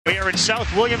We are in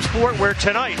South Williamsport, where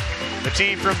tonight the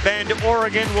team from Bend,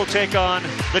 Oregon will take on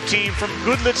the team from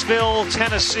Goodlettsville,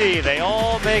 Tennessee. They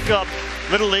all make up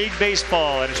Little League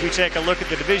Baseball. And as we take a look at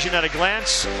the division at a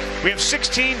glance, we have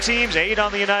 16 teams, 8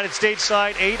 on the United States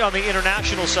side, 8 on the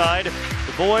international side.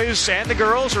 The boys and the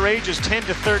girls are ages 10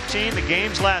 to 13. The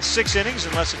games last 6 innings,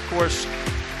 unless, of course,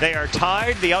 they are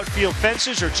tied. The outfield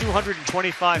fences are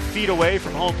 225 feet away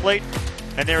from home plate.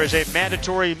 And there is a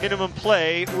mandatory minimum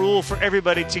play rule for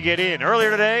everybody to get in.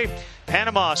 Earlier today,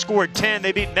 Panama scored 10.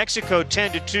 They beat Mexico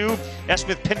 10-2.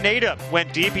 Esmith Pineda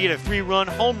went deep. He had a 3-run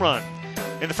home run.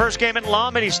 In the first game at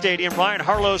Lomini Stadium, Ryan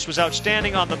Harlos was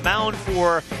outstanding on the mound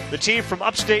for the team from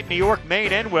upstate New York,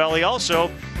 Maine, and well, he also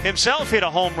himself hit a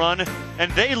home run,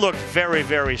 and they looked very,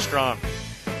 very strong.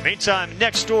 Meantime,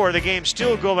 next door, the game's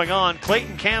still going on.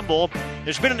 Clayton Campbell,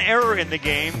 there's been an error in the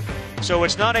game, so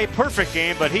it's not a perfect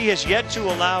game, but he has yet to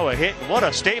allow a hit. What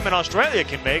a statement Australia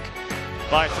can make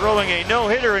by throwing a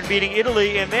no-hitter and beating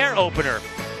Italy in their opener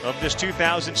of this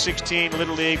 2016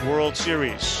 Little League World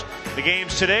Series. The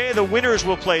games today, the winners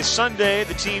will play Sunday.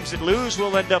 The teams that lose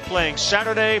will end up playing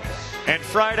Saturday. And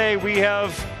Friday, we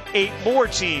have 8 more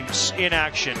teams in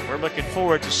action. We're looking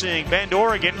forward to seeing Bend,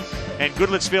 Oregon and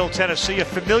Goodlettsville, Tennessee, a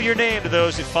familiar name to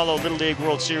those that follow Little League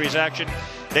World Series action.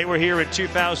 They were here in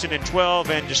 2012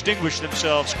 and distinguished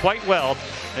themselves quite well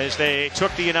as they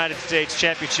took the United States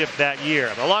Championship that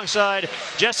year. Alongside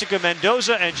Jessica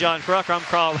Mendoza and John Crocker, I'm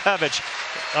Carl Ravitch.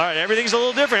 All right, everything's a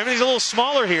little different. Everything's a little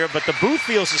smaller here, but the booth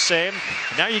feels the same.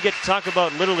 Now you get to talk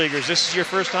about Little Leaguers. This is your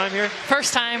first time here?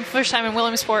 First time in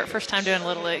Williamsport, first time doing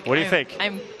Little League. What do you think?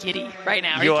 I'm giddy right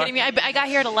now. Are you kidding me? I got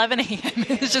here at 11 a.m.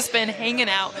 It's just been hanging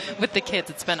out with the kids.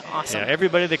 It's been awesome. Yeah,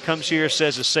 everybody that comes here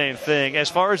says the same thing. As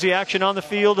far as the action on the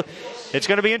field, it's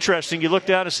going to be interesting. You look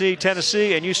down to see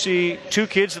Tennessee, and you see 2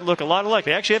 kids that look a lot alike.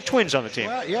 They actually have twins on the team.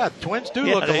 Well, yeah, twins do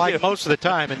look alike most of the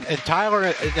time. And Tyler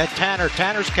and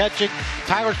Tanner's catching.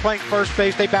 Tyler's playing first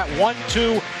base. They bat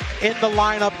 1-2 in the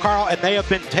lineup, Carl, and they have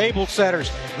been table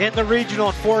setters in the regional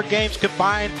in 4 games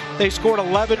combined. They scored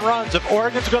 11 runs. If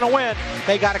Oregon's going to win,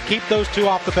 they got to keep those 2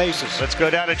 off the bases. Let's go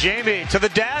down to Jamie, to the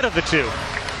dad of the 2.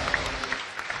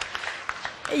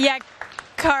 Yeah,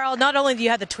 Carl, not only do you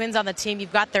have the twins on the team,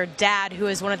 you've got their dad, who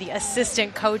is one of the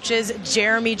assistant coaches,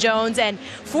 Jeremy Jones. And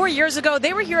 4 years ago,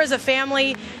 they were here as a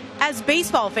family, as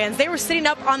baseball fans. They were sitting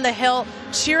up on the hill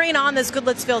cheering on this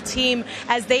Goodlettsville team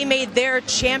as they made their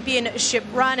championship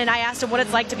run. And I asked him what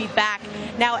it's like to be back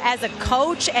now as a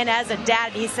coach and as a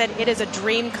dad. He said it is a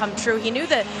dream come true. He knew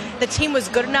that the team was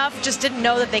good enough, just didn't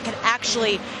know that they could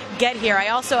actually get here. I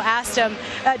also asked him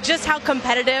just how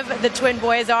competitive the twin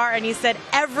boys are, and he said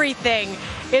everything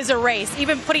is a race.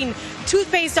 Even putting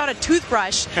toothpaste on a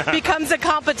toothbrush becomes a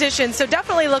competition. So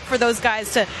definitely look for those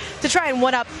guys to try and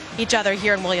one-up each other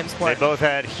here in Williamsport. They both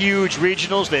had huge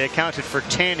regionals. They accounted for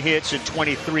 10 hits and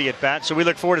 23 at-bats. So we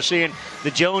look forward to seeing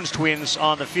the Jones twins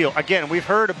on the field. Again, we've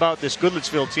heard about this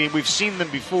Goodlettsville team. We've seen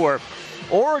them before.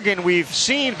 Oregon we've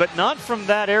seen, but not from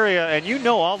that area, and you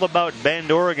know all about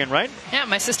Bend, Oregon, right? Yeah,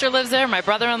 my sister lives there, my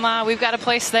brother-in-law, we've got a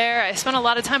place there. I spent a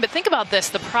lot of time, but think about this,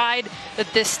 the pride that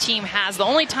this team has. The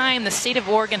only time the state of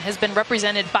Oregon has been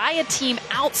represented by a team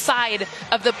outside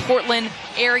of the Portland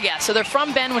area. So they're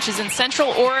from Bend, which is in central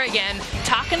Oregon,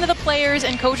 talking to the players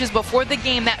and coaches before the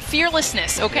game, that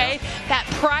fearlessness, okay? Yeah. That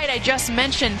pride I just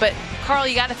mentioned, but Carl,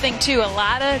 you got to think too, a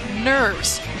lot of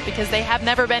nerves because they have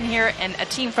never been here, and a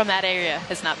team from that area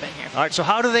has not been here. All right, so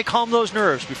how do they calm those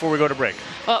nerves before we go to break?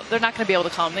 Well, they're not going to be able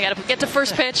to calm them. They got to get to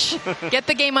first pitch, get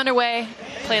the game underway,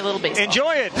 play a little baseball.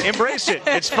 Enjoy it. Embrace it.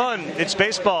 It's fun. It's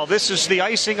baseball. This is the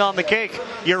icing on the cake.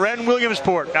 You're in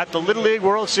Williamsport at the Little League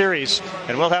World Series,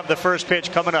 and we'll have the first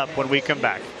pitch coming up when we come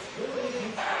back.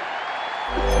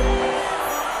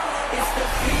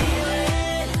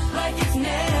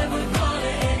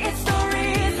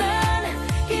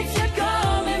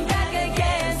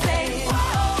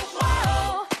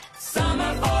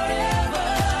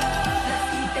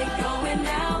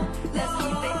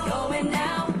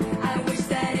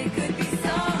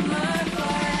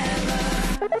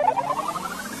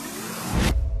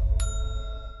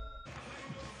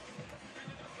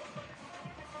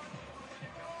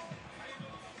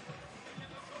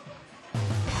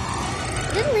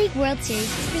 Little League World Series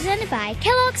is presented by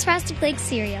Kellogg's Frosted Flakes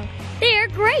cereal. They're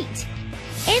great!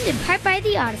 And in part by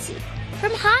the Odyssey,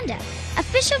 from Honda,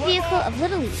 official vehicle of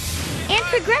Little League, and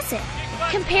Progressive,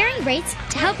 comparing rates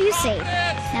to help you save.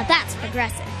 Now that's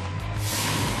Progressive.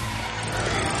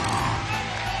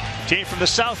 Team from the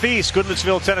southeast,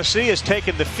 Goodlettsville, Tennessee, has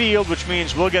taken the field, which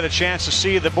means we'll get a chance to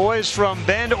see the boys from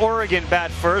Bend, Oregon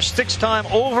bat first. 6-time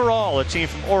overall, a team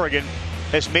from Oregon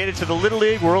has made it to the Little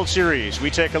League World Series. We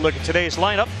take a look at today's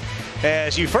lineup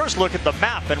as you first look at the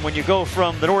map. And when you go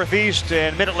from the Northeast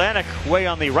and Mid-Atlantic way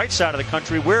on the right side of the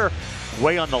country, we're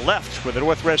way on the left, where the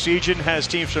Northwest region has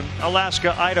teams from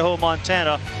Alaska, Idaho,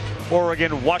 Montana,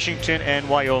 Oregon, Washington, and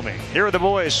Wyoming. Here are the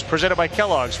boys, presented by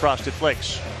Kellogg's Frosted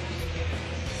Flakes.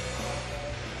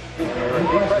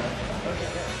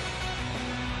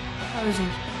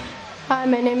 Hi,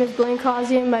 my name is Blaine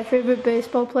Causey, and my favorite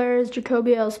baseball player is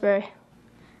Jacoby Ellsbury.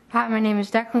 Hi, my name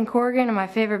is Declan Corrigan, and my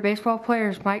favorite baseball player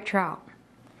is Mike Trout.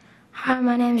 Hi,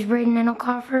 my name is Braden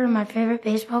Engelkoffer, and my favorite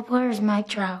baseball player is Mike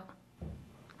Trout.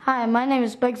 Hi, my name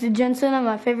is Bugsy Jensen, and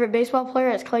my favorite baseball player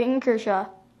is Clayton Kershaw.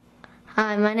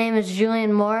 Hi, my name is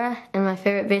Julian Mora, and my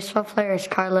favorite baseball player is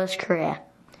Carlos Correa.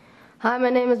 Hi, my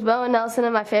name is Bowen Nelson,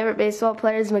 and my favorite baseball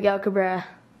player is Miguel Cabrera.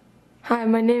 Hi,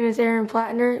 my name is Aaron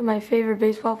Plattner, and my favorite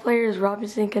baseball player is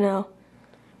Robinson Cano.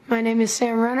 My name is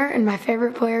Sam Renner, and my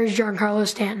favorite player is Giancarlo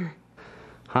Stanton.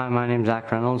 Hi, my name is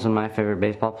Zach Reynolds, and my favorite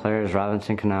baseball player is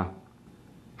Robinson Cano.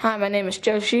 Hi, my name is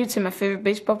Joe Schutz, and my favorite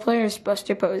baseball player is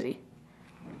Buster Posey.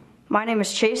 My name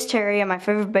is Chase Terry, and my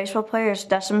favorite baseball player is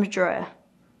Desmond Pedroia.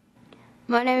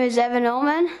 My name is Evan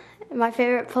Ullman, and my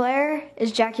favorite player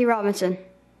is Jackie Robinson.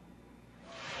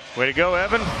 Way to go,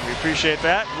 Evan. We appreciate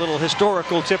that. A little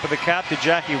historical tip of the cap to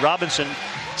Jackie Robinson.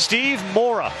 Steve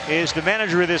Mora is the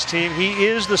manager of this team. He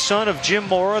is the son of Jim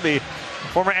Mora, the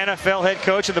former NFL head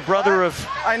coach, and the brother of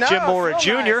Jim Mora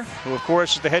Jr., who, of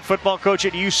course, is the head football coach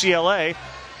at UCLA.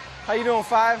 How you doing,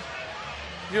 Five?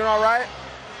 You doing all right?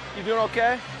 You doing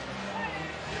okay?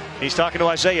 He's talking to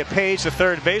Isaiah Page, the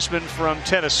third baseman from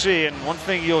Tennessee. And one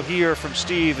thing you'll hear from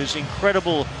Steve is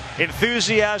incredible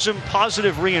enthusiasm,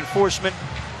 positive reinforcement.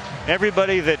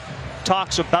 Everybody that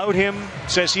talks about him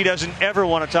says he doesn't ever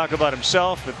want to talk about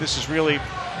himself, that this is really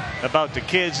about the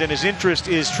kids, and his interest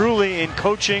is truly in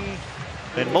coaching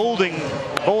and molding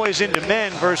boys into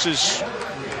men versus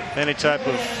any type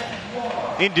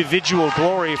of individual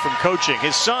glory from coaching.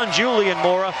 His son, Julian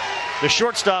Mora, the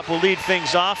shortstop, will lead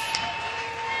things off,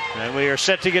 and we are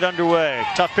set to get underway.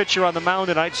 Tough pitcher on the mound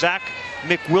tonight, Zach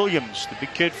McWilliams, the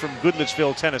big kid from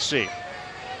Goodlettsville, Tennessee.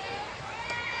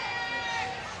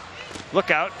 Look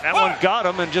out, that one got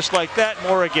him, and just like that,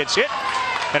 Mora gets hit,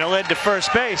 and it led to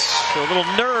first base. So a little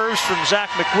nerves from Zach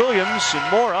McWilliams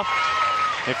and Mora.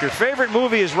 If your favorite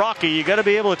movie is Rocky, you got to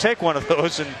be able to take one of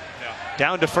those, and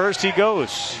down to first he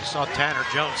goes. You saw Tanner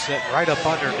Jones sit right up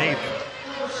underneath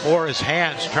Mora's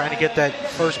hands trying to get that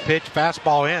first pitch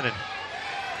fastball in, and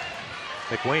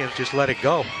McWilliams just let it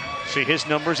go. See his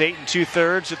numbers, 8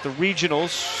 2/3 at the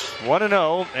regionals,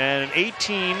 1-0, and an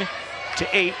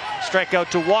 18-8 strikeout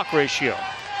to walk ratio.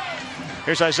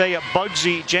 Here's Isaiah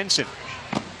Bugsy Jensen.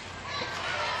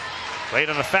 Played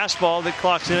on a fastball that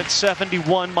clocks in at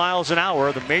 71 miles an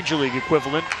hour, the major league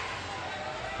equivalent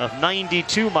of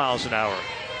 92 miles an hour.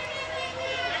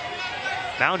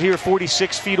 Mound here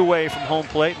 46 feet away from home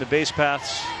plate, and the base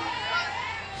path's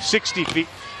 60 feet.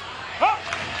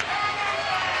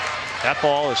 That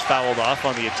ball is fouled off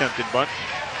on the attempted bunt.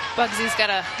 Bugsy's got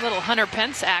a little Hunter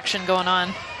Pence action going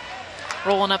on.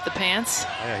 Rolling up the pants.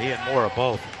 Yeah, he and Mora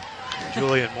both.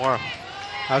 Julian Mora.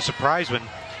 I was surprised when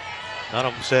none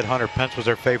of them said Hunter Pence was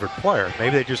their favorite player.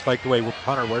 Maybe they just like the way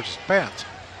Hunter wears his pants.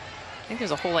 I think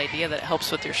there's a whole idea that it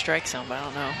helps with your strike zone, but I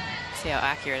don't know. See how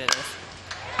accurate it is.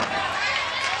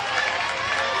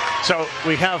 So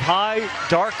we have high,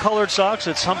 dark-colored socks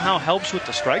that somehow helps with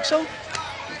the strike zone?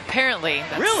 Apparently.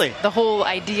 That's really? The whole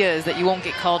idea is that you won't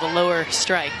get called a lower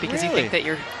strike because you think that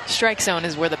your strike zone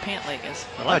is where the pant leg is.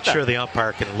 I'm not sure the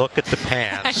umpire can look at the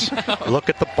pants, look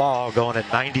at the ball going at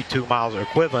 92 miles, or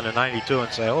equivalent of 92,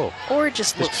 and say, oh, or it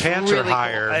just his looks pants really are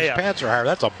higher. cool. His pants are higher.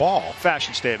 That's a ball.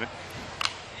 Fashion statement.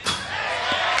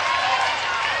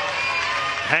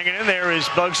 Hanging in there is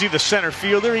Bugsy, the center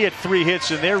fielder. He had 3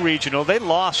 hits in their regional. They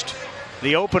lost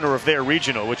the opener of their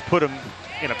regional, which put him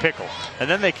in a pickle. And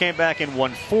then they came back and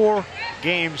won 4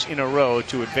 games in a row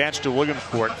to advance to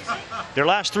Williamsport. Their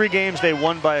last 3 games they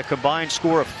won by a combined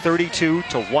score of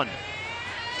 32-1.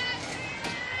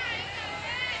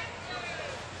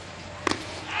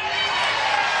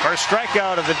 First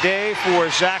strikeout of the day for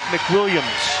Zach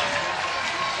McWilliams.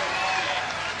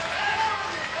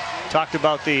 Talked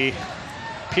about the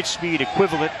pitch speed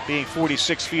equivalent being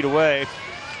 46 feet away.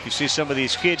 You see some of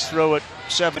these kids throw at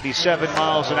 77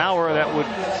 miles an hour. That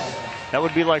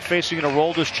would be like facing an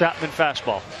Aroldis Chapman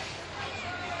fastball.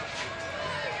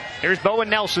 Here's Bowen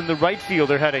Nelson, the right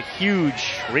fielder, had a huge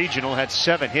regional, had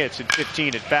 7 hits and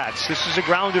 15 at bats. This is a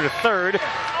grounder to third.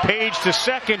 Page to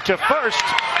second, to first.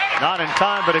 Not in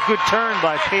time, but a good turn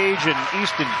by Page and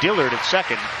Easton Dillard at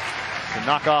second to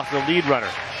knock off the lead runner.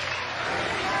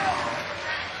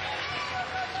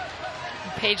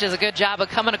 Page does a good job of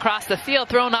coming across the field,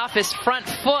 throwing off his front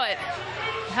foot.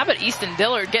 How about Easton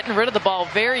Dillard getting rid of the ball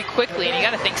very quickly? And you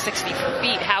got to think 60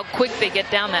 feet, how quick they get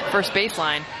down that first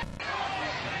baseline.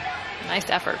 Nice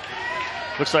effort.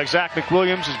 Looks like Zach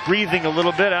McWilliams is breathing a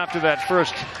little bit after that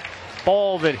first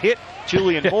ball that hit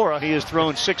Julian Mora. He has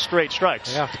thrown 6 straight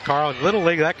strikes. Yeah, Carl, in Little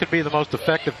League, that could be the most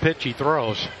effective pitch he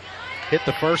throws. Hit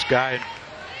the first guy.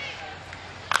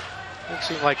 It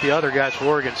seemed like the other guys for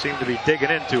Oregon seem to be digging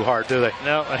in too hard, do they?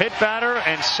 No, a hit batter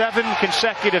and 7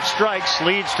 consecutive strikes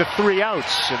leads to 3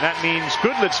 outs. And that means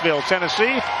Goodlettsville,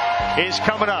 Tennessee is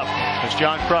coming up. As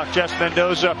John Kruk, Jess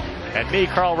Mendoza, and me,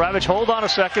 Carl Ravitch. Hold on a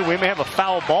second. We may have a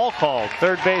foul ball called.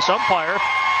 Third base umpire.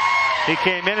 He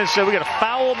came in and said we got a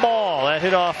foul ball. That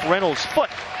hit off Reynolds' foot.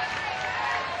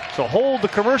 So hold the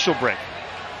commercial break.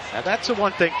 Now that's the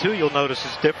one thing, too, you'll notice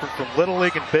is different from Little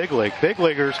League and Big League. Big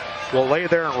Leaguers will lay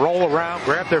there and roll around,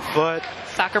 grab their foot,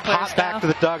 soccer players hop back to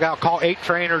the dugout, call 8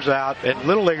 trainers out, and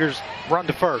Little Leaguers run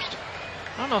to first.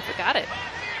 I don't know if it got it.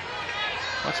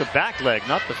 That's a back leg,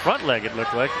 not the front leg, it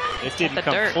looked like. It didn't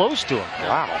come close to him. No.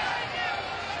 Wow.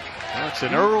 Well, it's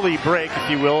an early break, if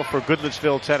you will, for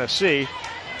Goodlettsville, Tennessee.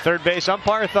 Third base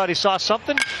umpire thought he saw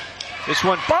something. This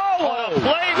one, what a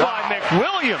play by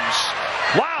McWilliams.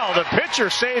 Wow, the pitcher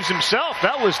saves himself.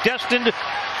 That was destined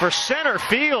for center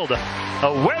field.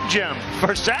 A web gem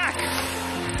for Zach.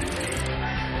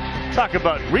 Talk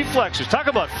about reflexes. Talk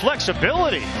about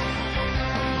flexibility.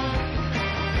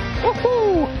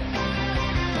 Woohoo!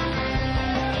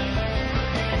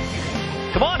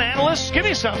 Come on, analysts, give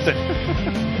me something.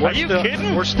 Are you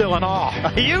kidding? We're still in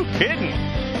awe. Are you kidding?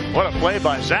 What a play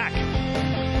by Zach.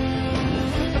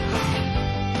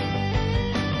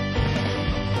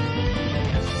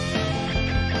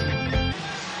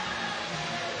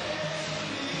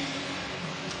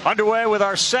 Underway with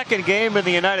our second game in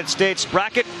the United States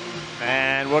bracket.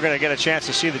 And we're going to get a chance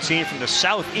to see the team from the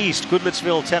southeast,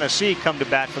 Goodlettsville, Tennessee, come to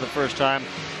bat for the first time.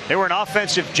 They were an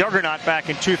offensive juggernaut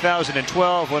back in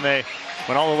 2012 when they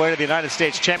went all the way to the United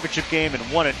States Championship game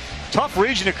and won it. Tough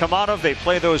region to come out of. They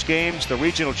play those games, the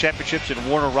regional championships in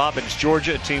Warner Robins,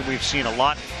 Georgia, a team we've seen a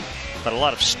lot, but a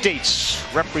lot of states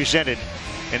represented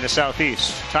in the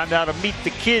southeast. Time now to meet the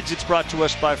kids. It's brought to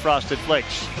us by Frosted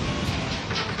Flakes.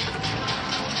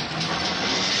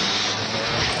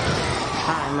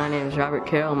 Hi, my name is Robert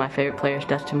Carroll. My favorite player is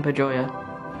Dustin Pedroia.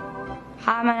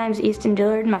 Hi, my name is Easton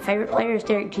Dillard. My favorite player is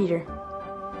Derek Jeter.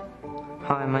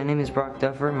 Hi, my name is Brock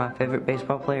Duffer. My favorite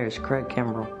baseball player is Craig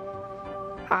Kimbrell.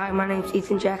 Hi, my name is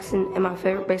Ethan Jackson, and my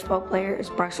favorite baseball player is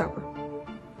Bryce Harper.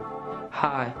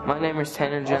 Hi, my name is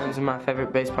Tanner Jones, and my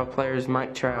favorite baseball player is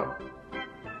Mike Trout.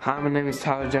 Hi, my name is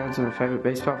Tyler Jones, and my favorite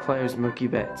baseball player is Mookie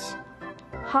Betts.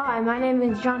 Hi, my name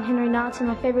is John Henry Knotts, and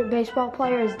my favorite baseball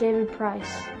player is David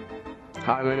Price.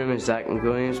 Hi, my name is Zach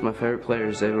McWilliams. My favorite player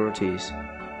is David Ortiz.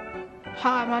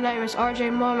 Hi, my name is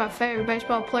RJ Moore. My favorite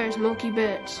baseball player is Mookie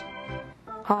Betts.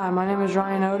 Hi, my name is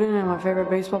Ryan Oden, and my favorite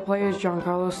baseball player is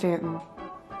Giancarlo Stanton.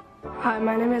 Hi,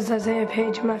 my name is Isaiah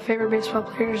Page, and my favorite baseball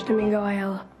player is Domingo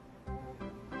Ayala.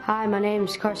 Hi, my name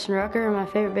is Carson Rucker, and my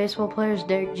favorite baseball player is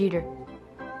Derek Jeter.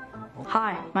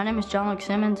 Hi, my name is John Luke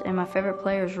Simmons, and my favorite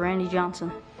player is Randy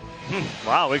Johnson.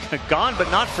 Wow, we've gone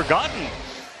but not forgotten.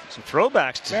 Some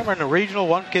throwbacks. Remember in the regional,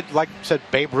 one kid said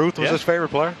Babe Ruth was his favorite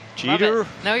player? Jeter.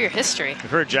 Know your history.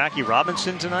 We've heard Jackie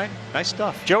Robinson tonight. Nice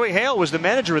stuff. Joey Hale was the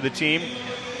manager of the team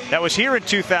that was here in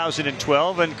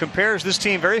 2012 and compares this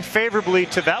team very favorably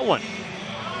to that one.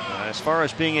 As far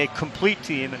as being a complete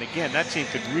team, and again, that team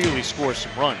could really score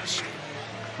some runs.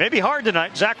 Maybe hard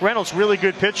tonight. Zach Reynolds, really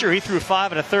good pitcher. He threw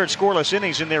 5 1/3 scoreless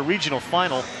innings in their regional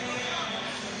final.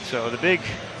 So the big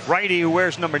righty who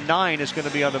wears number 9 is going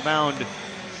to be on the mound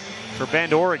for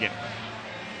Bend, Oregon.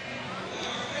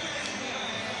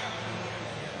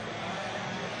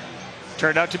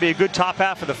 Turned out to be a good top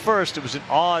half of the first. It was an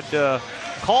odd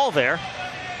call there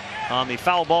on the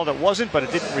foul ball that wasn't, but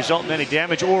it didn't result in any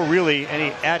damage or really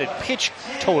any added pitch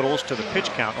totals to the pitch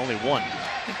count. Only 1.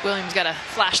 I think Williams got to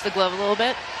flash the glove a little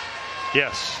bit.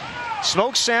 Yes.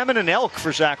 Smoked salmon and elk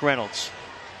for Zach Reynolds.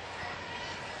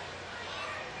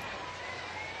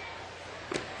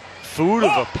 Food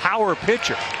of a power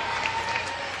pitcher.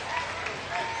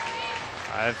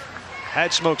 I've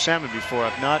had smoked salmon before.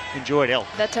 I've not enjoyed elk.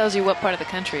 That tells you what part of the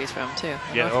country he's from, too.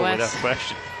 Yeah, Northwest. without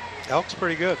question. Elk's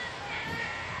pretty good.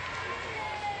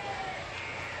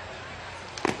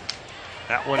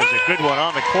 That one is a good one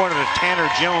on the corner to Tanner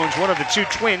Jones, one of the 2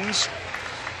 twins.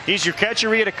 He's your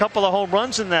catcher. He had a couple of home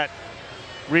runs in that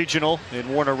regional in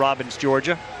Warner Robins,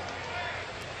 Georgia.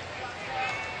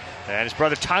 And his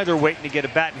brother Tyler waiting to get a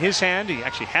bat in his hand. He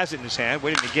actually has it in his hand,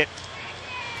 waiting to get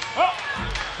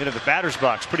into the batter's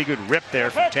box. Pretty good rip there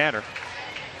from Tanner.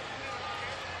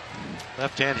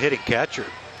 Left-hand hitting catcher.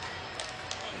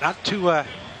 Not too,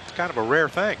 it's kind of a rare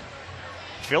thing.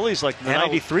 Phillies, like the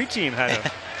 93 team, had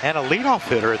a and a leadoff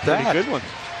hitter at that. Pretty good one.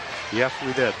 Yes,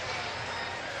 we did.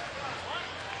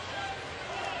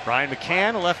 Brian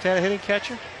McCann, a left-handed hitting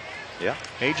catcher. Yeah.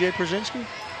 AJ Przinsky.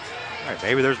 All right,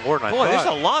 maybe there's more than I thought. Boy, there's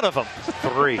a lot of them.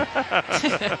 3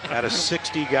 out of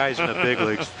 60 guys in the big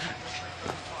leagues.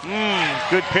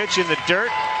 Good pitch in the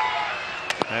dirt.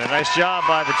 And a nice job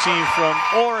by the team from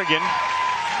Oregon.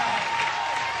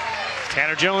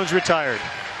 Tanner Jones retired.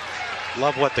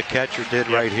 Love what the catcher did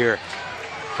right here.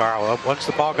 Carl, once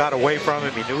the ball got away from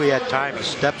him, he knew he had time. He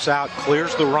steps out,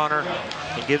 clears the runner,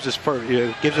 and gives the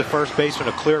first baseman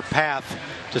a clear path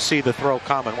to see the throw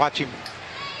coming. Watch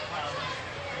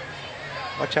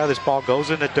how this ball goes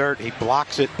in the dirt. He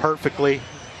blocks it perfectly,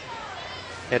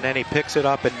 and then he picks it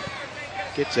up and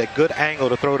gets a good angle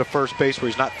to throw to first base where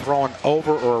he's not throwing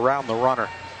over or around the runner.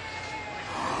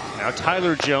 Now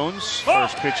Tyler Jones,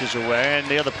 first pitch is away, and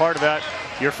the other part of that,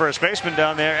 your first baseman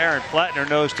down there, Aaron Plattner,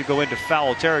 knows to go into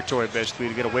foul territory basically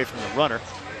to get away from the runner.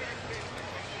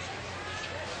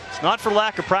 It's not for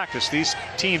lack of practice. These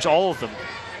teams, all of them,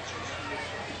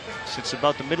 since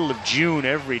about the middle of June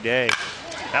every day.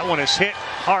 That one is hit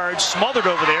hard, smothered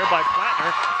over there by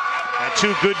Plattner. And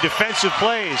 2 good defensive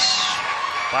plays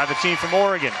by the team from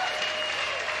Oregon.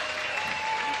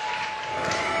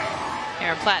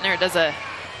 Aaron Plattner does a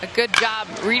good job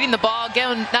reading the ball,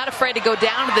 again, not afraid to go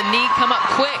down to the knee, come up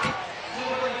quick,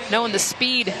 knowing the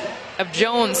speed of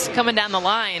Jones coming down the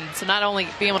line. So not only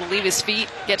being able to leave his feet,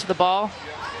 get to the ball,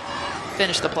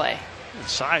 finish the play.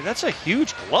 Inside, that's a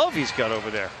huge glove he's got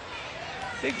over there.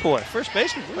 Big boy, first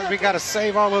baseman. We got to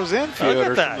save all those infielders. Look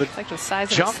at that. It's like the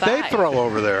size of jump his thigh. they throw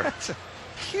over there. That's a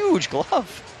huge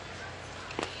glove.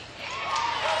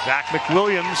 Zach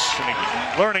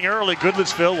McWilliams, learning early.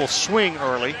 Goodlettsville will swing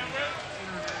early.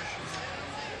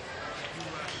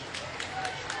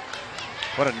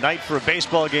 What a night for a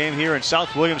baseball game here in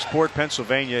South Williamsport,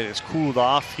 Pennsylvania. It's cooled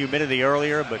off, humidity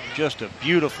earlier, but just a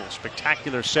beautiful,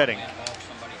 spectacular setting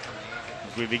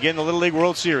as we begin the Little League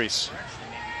World Series.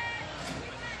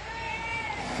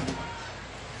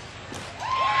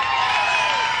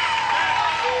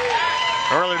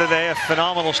 Earlier today, a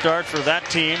phenomenal start for that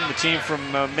team, the team from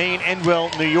Maine,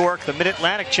 Endwell, New York, the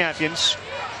Mid-Atlantic champions.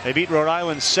 They beat Rhode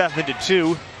Island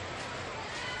 7-2.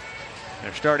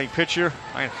 Their starting pitcher,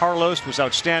 Ryan Harlost, was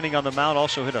outstanding on the mound,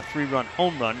 also hit a 3-run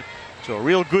home run. So a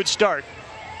real good start.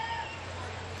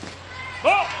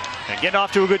 And getting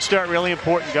off to a good start, really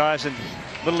important, guys, in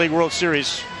Little League World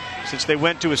Series. Since they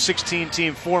went to a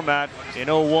 16-team format in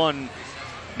 01,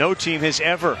 no team has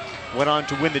ever went on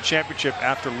to win the championship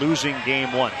after losing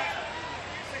game 1.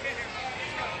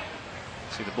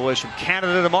 See the boys from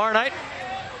Canada tomorrow night.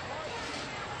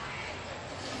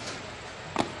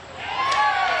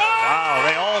 Wow,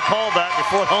 they all called that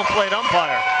before the home plate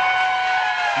umpire.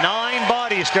 9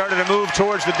 bodies started to move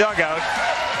towards the dugout,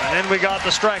 and then we got the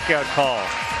strikeout call.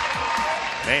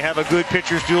 They have a good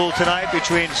pitcher's duel tonight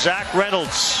between Zach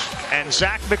Reynolds and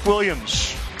Zach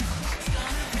McWilliams.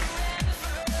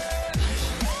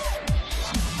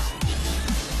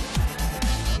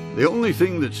 The only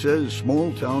thing that says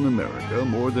small-town America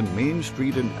more than Main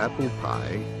Street and apple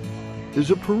pie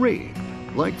is a parade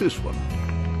like this one.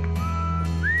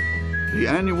 The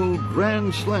annual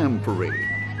Grand Slam Parade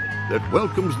that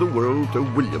welcomes the world to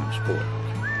Williamsport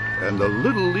and the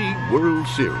Little League World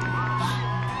Series.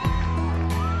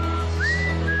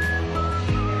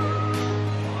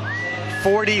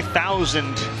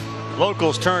 $40,000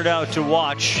 locals turned out to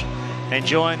watch and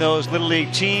join those Little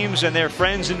League teams and their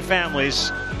friends and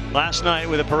families last night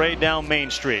with a parade down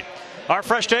Main Street. Our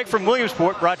fresh take from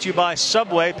Williamsport brought to you by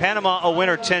Subway. Panama a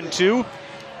winner 10-2.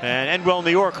 And Endwell,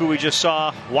 New York, who we just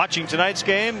saw watching tonight's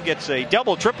game, gets a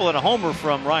double, triple, and a homer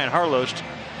from Ryan Harlost.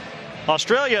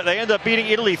 Australia, they end up beating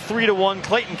Italy 3-1.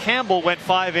 Clayton Campbell went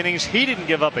 5 innings. He didn't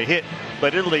give up a hit,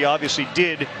 but Italy obviously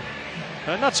did.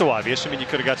 Not so obvious. I mean, you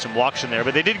could have got some walks in there,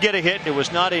 but they did get a hit. It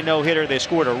was not a no-hitter. They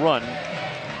scored a run.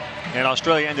 And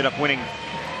Australia ended up winning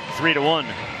 3-1.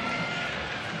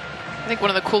 I think one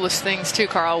of the coolest things, too,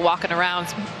 Carl, walking around,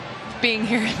 being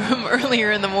here from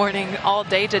earlier in the morning all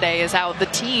day today, is how the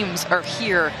teams are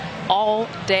here all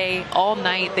day, all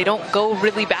night. They don't go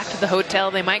really back to the hotel.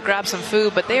 They might grab some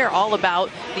food, but they are all about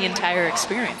the entire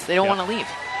experience. They don't want to leave.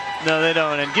 No, they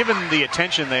don't. And given the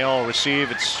attention they all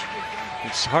receive,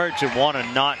 it's hard to want to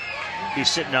not be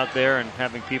sitting out there and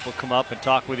having people come up and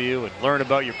talk with you and learn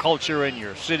about your culture and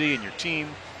your city and your team.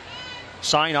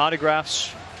 Sign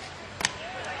autographs.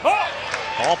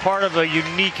 All part of a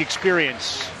unique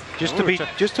experience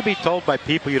Just to be told by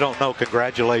people you don't know,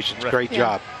 congratulations, great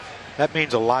job. That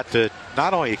means a lot to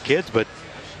not only kids, but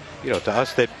to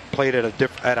us that played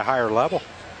at a higher level.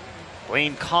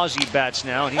 Blaine Causey bats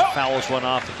now, and he fouls one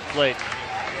off at the plate.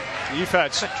 You've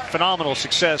had such phenomenal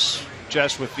success,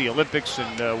 Jess, with the Olympics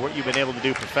and what you've been able to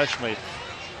do professionally.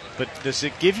 But does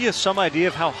it give you some idea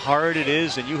of how hard it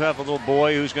is? And you have a little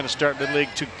boy who's going to start Little League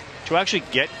to actually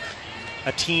get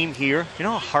a team here. You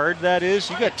know how hard that is?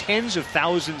 You've got tens of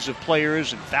thousands of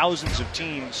players and thousands of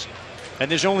teams, and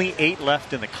there's only 8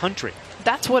 left in the country.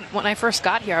 That's what, when I first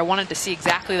got here, I wanted to see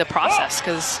exactly the process,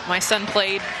 because my son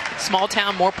played small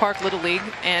town Moore Park Little League,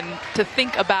 and to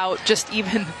think about just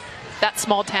even that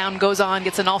small town goes on,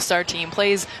 gets an all-star team,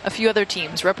 plays a few other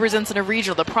teams, represents in a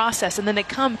regional, the process, and then they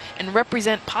come and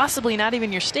represent possibly not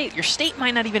even your state. Your state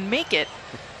might not even make it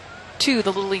to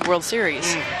the Little League World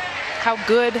Series. How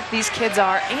good these kids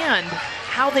are, and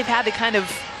how they've had to kind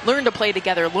of learn to play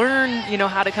together, learn,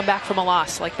 how to come back from a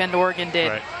loss like Bend, Oregon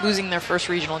did, losing their first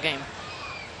regional game.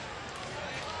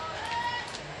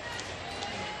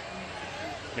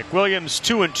 McWilliams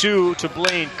 2-2 to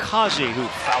Blaine Causey, who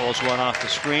fouls one off the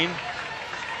screen.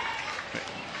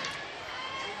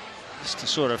 Just to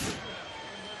sort of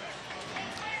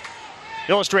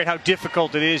illustrate how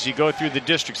difficult it is, you go through the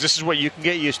districts. This is what you can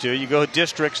get used to. You go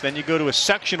districts, then you go to a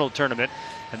sectional tournament,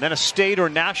 and then a state or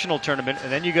national tournament,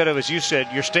 and then you go to, as you said,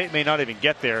 your state may not even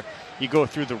get there. You go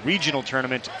through the regional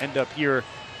tournament, end up here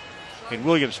in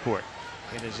Williamsport.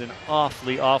 It is an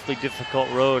awfully, awfully difficult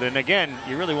road. And again,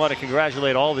 you really want to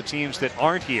congratulate all the teams that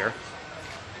aren't here,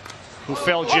 who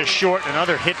fell just short.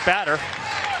 Another hit batter.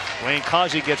 Blaine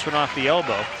Causey gets one off the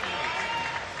elbow.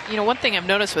 One thing I've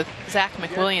noticed with Zach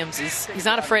McWilliams is he's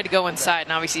not afraid to go inside,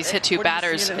 and obviously he's hit 2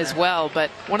 batters as well. But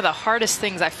one of the hardest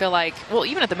things I feel like, well,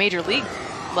 even at the major league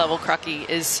level, Crucky,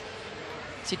 is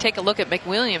you take a look at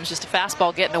McWilliams, just a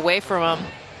fastball getting away from him.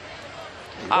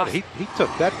 He took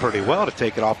that pretty well to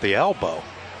take it off the elbow.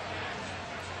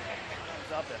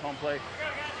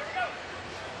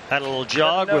 Had a little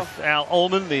jog with Al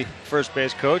Ullman, the first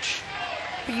base coach.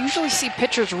 We usually see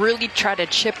pitchers really try to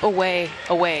chip away,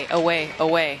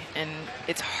 and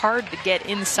it's hard to get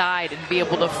inside and be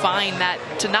able to find that,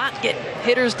 to not get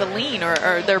hitters to lean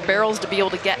or their barrels to be able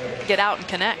to get out and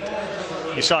connect.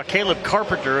 You saw Caleb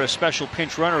Carpenter, a special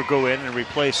pinch runner, go in and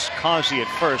replace Causey at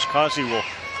first. Causey will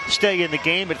stay in the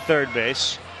game at third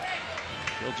base.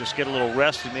 He'll just get a little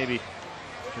rest and maybe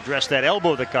address that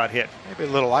elbow that got hit. Maybe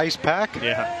a little ice pack.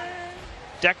 Yeah.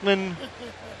 Declan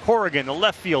Corrigan, the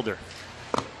left fielder.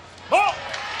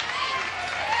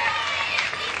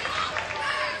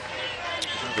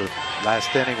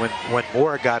 Last inning when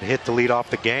Moore got hit to lead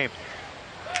off the game,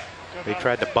 they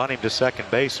tried to bunt him to second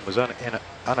base and was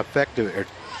ineffective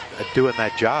at doing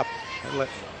that job.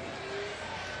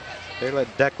 They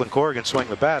let Declan Corrigan swing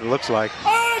the bat, it looks like.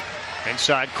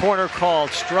 Inside corner, called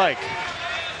strike.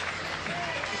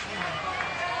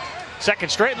 Second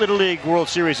straight Little League World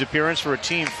Series appearance for a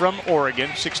team from Oregon.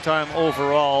 6-time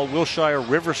overall Wilshire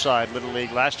Riverside Little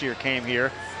League. Last year came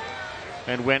here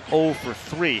and went 0 for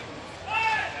 3.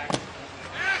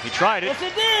 He tried it,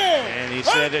 and he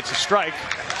said it's a strike.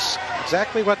 It's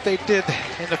exactly what they did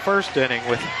in the first inning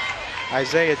with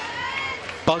Isaiah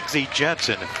Bugsy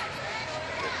Jensen.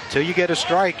 Until you get a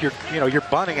strike, you're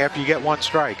bunting after you get 1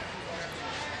 strike.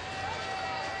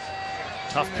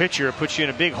 Tough pitcher, puts you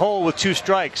in a big hole with 2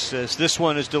 strikes, as this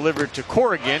one is delivered to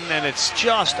Corrigan, and it's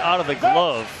just out of the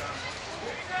glove.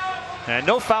 And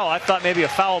no foul. I thought maybe a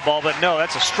foul ball, but no,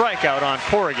 that's a strikeout on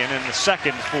Corrigan, and the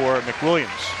second for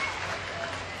McWilliams.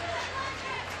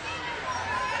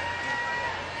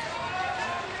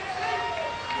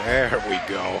 There we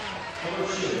go.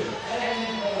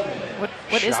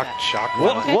 What is that? Shock.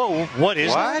 Whoa, what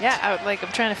is that? Yeah,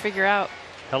 I'm trying to figure out.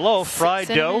 Hello, fried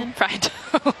dough? Fried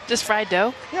dough. Just fried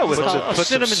dough? Yeah, with put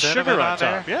cinnamon some sugar on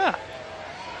there. top. Yeah.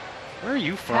 Where are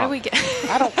you from? How do we get?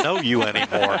 I don't know you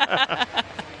anymore.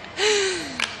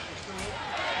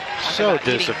 So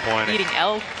disappointing. Eating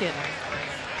elk and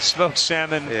smoked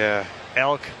salmon. Yeah.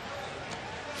 Elk.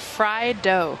 Fried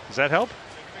dough. Does that help?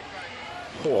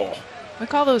 Oh. We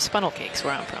call those funnel cakes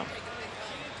where I'm from.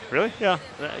 Really? Yeah.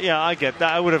 Yeah, I get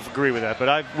that. I would have agreed with that,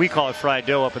 but we call it fried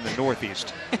dough up in the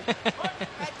Northeast. A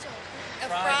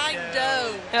fried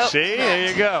dough. Nope. See? There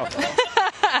you go.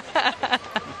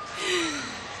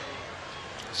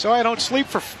 So I don't sleep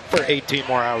for 18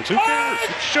 more hours. Who cares?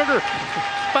 It's sugar.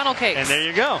 Funnel cakes. And there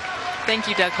you go. Thank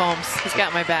you, Doug Holmes. He's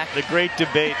got my back. The great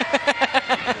debate.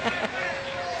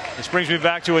 This brings me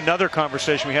back to another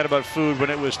conversation we had about food when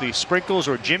it was the sprinkles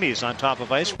or jimmies on top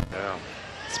of ice cream. Yeah.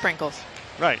 Sprinkles.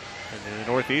 Right. And in the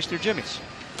Northeast, they're jimmies.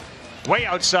 way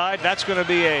outside. That's going to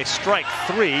be a strike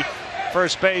 3.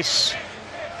 First base.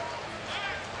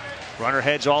 Runner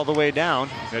heads all the way down,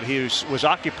 but he was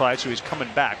occupied, so he's coming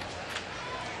back.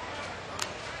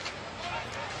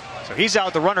 So he's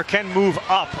out. The runner can move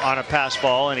up on a pass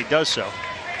ball, and he does so.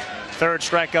 Third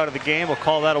strikeout of the game. We'll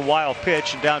call that a wild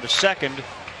pitch. And down to second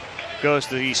goes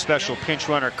the special pinch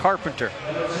runner, Carpenter.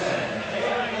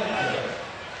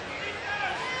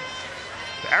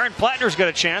 Aaron Plattner's got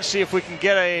a chance. See if we can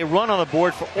get a run on the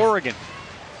board for Oregon.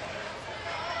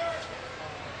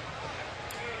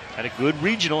 Had a good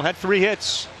regional, had 3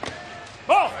 hits.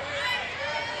 Oh!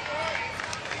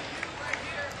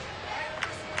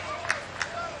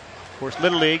 Of course,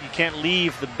 Little League, you can't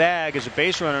leave the bag as a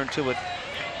base runner until it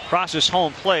crosses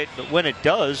home plate. But when it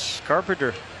does,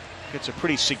 Carpenter gets a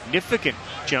pretty significant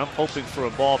jump, hoping for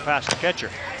a ball past the catcher.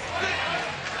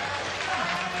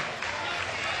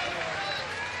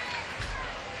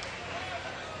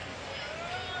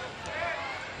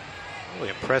 Really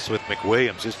impressed with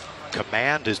McWilliams. His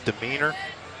command, his demeanor.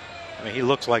 I mean, he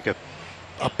looks like a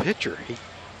pitcher. He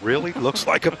really looks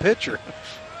like a pitcher.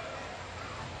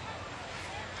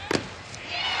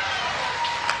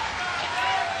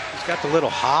 He's got the little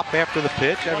hop after the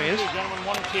pitch. I mean,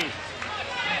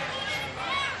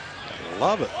 I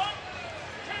love it.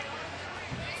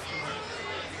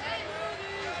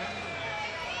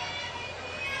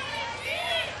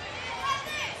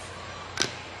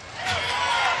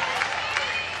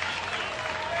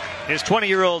 His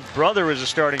 20-year-old brother is a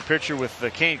starting pitcher with the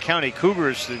Kane County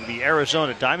Cougars, the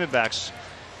Arizona Diamondbacks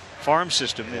farm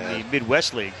system in the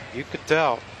Midwest League. You could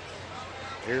tell.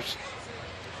 Here's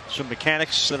some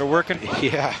mechanics that are working.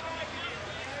 Yeah.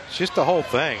 It's just the whole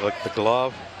thing. Look, the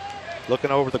glove,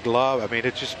 looking over the glove. I mean,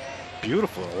 it's just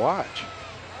beautiful to watch.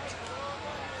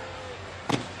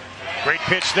 Great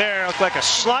pitch there. Looked like a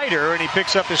slider, and he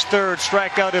picks up his 3rd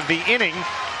strikeout of the inning,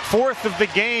 4th of the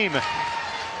game.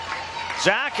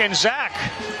 Zach and Zach,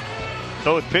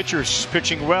 both pitchers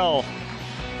pitching well,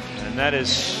 and that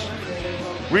is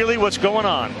really what's going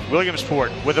on.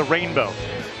 Williamsport with a rainbow.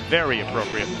 Very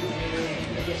appropriate.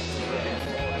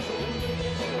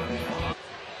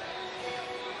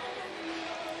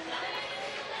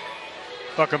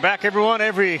 Welcome back, everyone.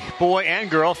 Every boy and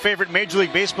girl, favorite Major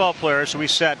League Baseball player. So we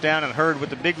sat down and heard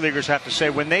what the big leaguers have to say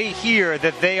when they hear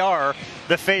that they are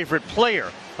the favorite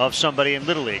player of somebody in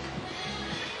Little League.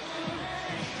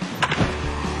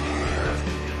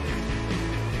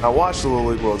 I watch the Little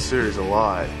League World Series a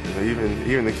lot. You know,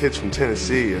 even the kids from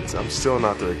Tennessee, I'm still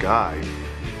not their guy.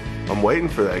 I'm waiting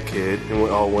for that kid, and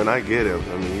when I get him,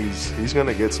 I mean, he's going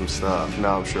to get some stuff.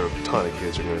 Now I'm sure a ton of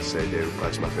kids are going to say David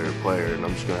Price is my favorite player, and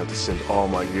I'm just going to have to send all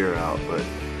my gear out. But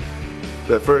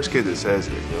that first kid that says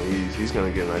it, you know, he's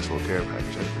going to get a nice little care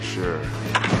package, that's for sure.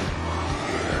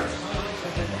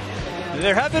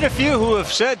 There have been a few who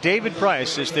have said David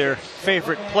Price is their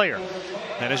favorite player.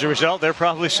 And as a result, they're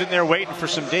probably sitting there waiting for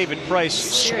some David Price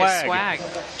swag.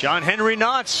 John Henry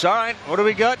Knotts. All right, what do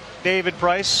we got? David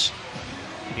Price.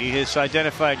 He has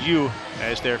identified you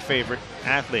as their favorite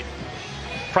athlete.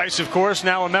 Price, of course,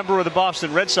 now a member of the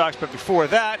Boston Red Sox, but before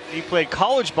that, he played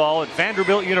college ball at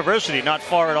Vanderbilt University, not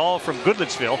far at all from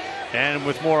Goodlettsville. And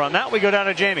with more on that, we go down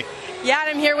to Jamie. Yeah,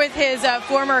 I'm here with his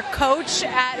former coach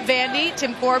at Vandy,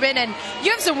 Tim Corbin, and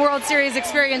you have some World Series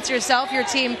experience yourself. Your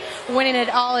team winning it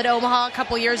all at Omaha a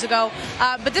couple years ago,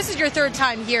 but this is your 3rd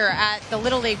time here at the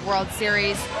Little League World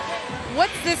Series.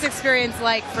 What's this experience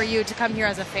like for you to come here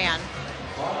as a fan?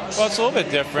 Well, it's a little bit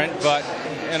different, but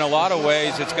in a lot of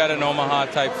ways, it's got an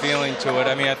Omaha-type feeling to it.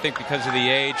 I mean, I think because of the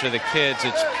age of the kids,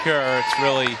 it's pure.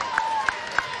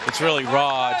 It's really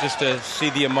raw just to see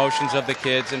the emotions of the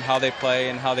kids and how they play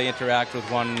and how they interact with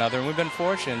one another. And we've been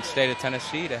fortunate in the state of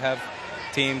Tennessee to have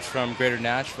teams from Greater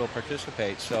Nashville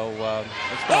participate. So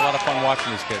it's been a lot of fun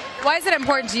watching these kids. Why is it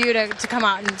important to you to come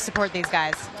out and support these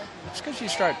guys? It's because you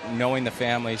start knowing the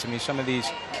families. I mean, some of these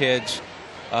kids,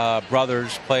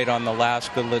 brothers, played on the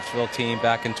last Goodlettsville team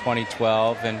back in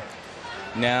 2012. And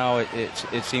now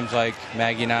it seems like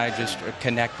Maggie and I just are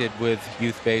connected with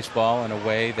youth baseball in a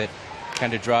way that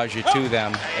kind of draws you to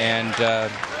them, and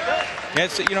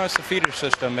it's the feeder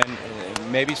system,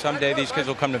 and maybe someday these kids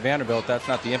will come to Vanderbilt. That's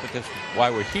not the impetus why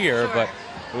we're here, but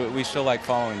we still like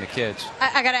following the kids.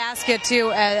 I got to ask you too.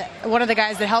 One of the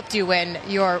guys that helped you win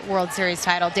your World Series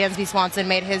title, Dansby Swanson,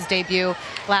 made his debut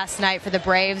last night for the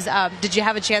Braves. Did you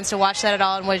have a chance to watch that at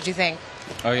all, and what did you think?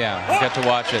 Oh yeah, I got to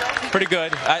watch it. Pretty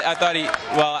good. I thought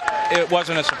it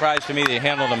wasn't a surprise to me that he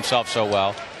handled himself so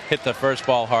well. Hit the first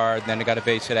ball hard, and then he got a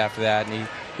base hit after that, and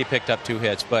he picked up 2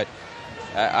 hits. But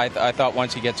I thought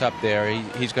once he gets up there,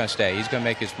 he's going to stay. He's going to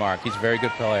make his mark. He's a very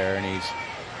good player, and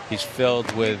He's filled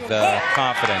with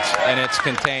confidence, and it's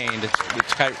contained.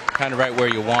 It's kind of right where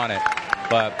you want it.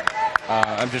 But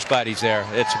I'm just glad he's there.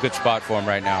 It's a good spot for him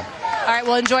right now. All right,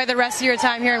 well, enjoy the rest of your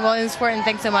time here in Williamsport, and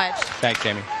thanks so much. Thanks,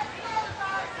 Jamie.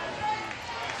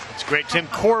 It's great. Tim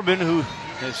Corbin, who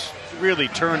has really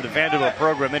turned the Vanderbilt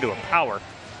program into a power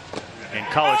in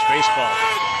college baseball.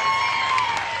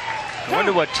 I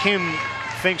wonder what Tim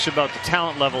thinks about the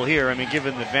talent level here. I mean,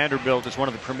 given that Vanderbilt is one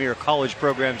of the premier college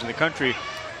programs in the country,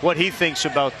 what he thinks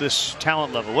about this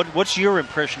talent level. What's your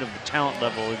impression of the talent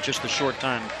level in just the short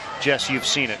time, Jess, you've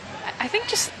seen it? I think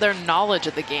just their knowledge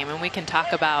of the game, and we can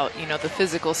talk about, you know, the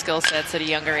physical skill sets at a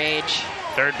younger age.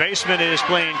 Third baseman is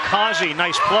playing Kazi.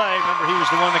 Nice play. Remember, he was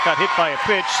the one that got hit by a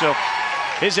pitch, so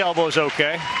his elbow's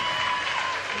okay.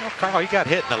 You know, Carl, he got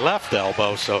hit in the left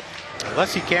elbow, so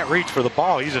unless he can't reach for the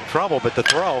ball, he's in trouble. But the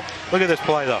throw, look at this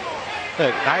play, though.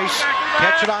 Look, nice.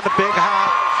 Catch it on the big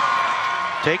hop.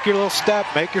 Take your little step.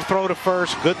 Make your throw to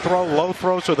first. Good throw, low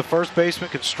throw, so the first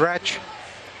baseman can stretch.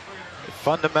 The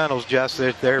fundamentals, Jess,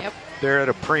 they're at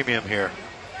a premium here.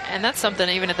 And that's something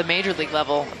even at the major league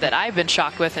level that I've been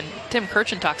shocked with, and Tim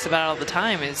Kirchin talks about it all the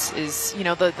time, is you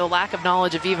know, the lack of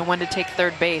knowledge of even when to take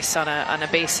third base on a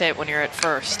base hit when you're at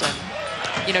first.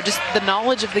 And you know, just the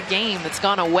knowledge of the game that's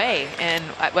gone away. And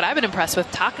what I've been impressed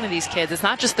with talking to these kids, it's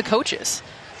not just the coaches.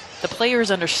 The players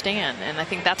understand, and I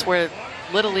think that's where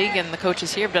Little League and the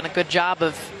coaches here have done a good job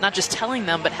of not just telling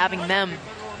them, but having them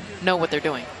know what they're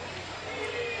doing.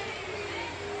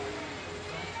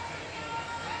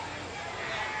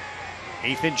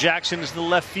 Ethan Jackson's the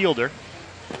left fielder.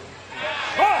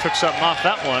 Took something off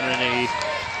that one, and he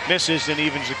misses and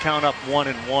evens the count up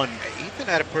 1-1. Ethan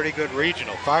had a pretty good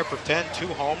regional. 5 for 10, 2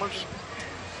 homers.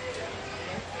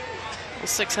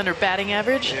 600 batting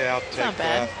average. Yeah, I'll take not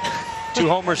bad. that. 2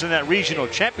 homers in that regional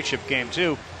championship game,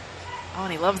 too. Oh,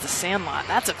 and he loves the Sandlot.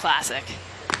 That's a classic.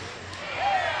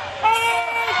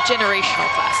 Generational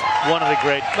classic. One of the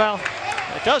great. Well,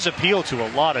 it does appeal to a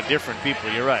lot of different people.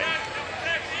 You're right.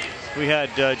 We had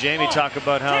Jamie talk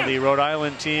about how the Rhode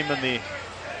Island team and the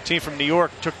team from New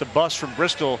York took the bus from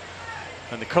Bristol,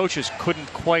 and the coaches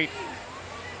couldn't quite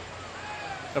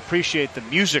appreciate the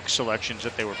music selections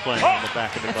that they were playing in the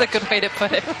back of the bus. That's a good way to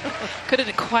put it.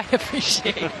 Couldn't quite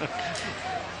appreciate.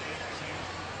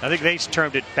 I think they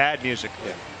termed it bad music.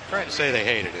 Yeah. Trying to say they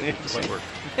hated it. That's what we're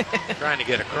trying to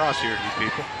get across here to you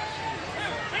people.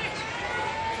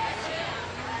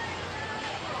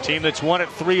 Team that's won it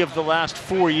 3 of the last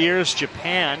 4 years,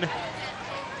 Japan.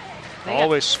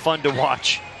 Always fun to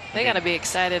watch. They got to be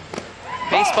excited.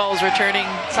 Baseball is returning,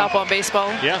 softball and baseball,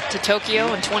 to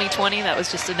Tokyo in 2020. That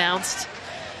was just announced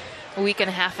a week and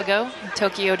a half ago in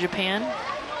Tokyo, Japan.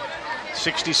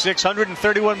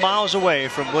 6,631 miles away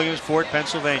from Williamsport,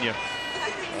 Pennsylvania.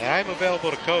 I'm available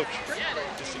to coach,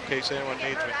 just in case anyone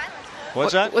needs me.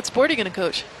 What's that? What sport are you going to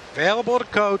coach? Available to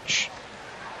coach.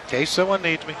 In case someone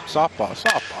needs me. Softball.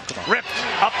 Come on. Ripped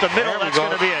up the middle. That's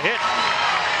going to be a hit.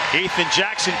 Ethan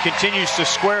Jackson continues to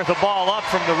square the ball up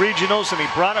from the regionals, and he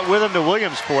brought it with him to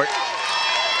Williamsport.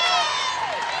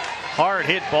 Hard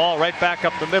hit ball right back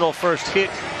up the middle. First hit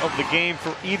of the game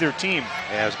for either team.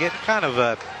 Yeah, it was getting kind of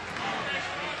a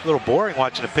little boring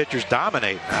watching the pitchers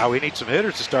dominate. Now we need some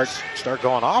hitters to start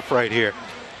going off right here.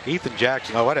 Ethan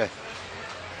Jackson, oh, what a,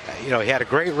 he had a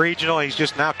great regional. He's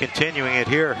just now continuing it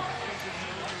here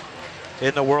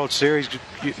in the World Series.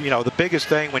 The biggest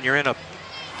thing when you're in a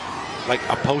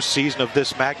postseason of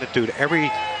this magnitude,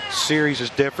 every series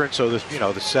is different. So the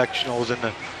sectionals and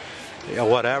the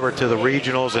whatever to the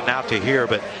regionals and now to here.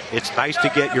 But it's nice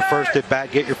to get your first at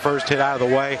bat, get your first hit out of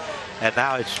the way, and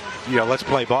now it's let's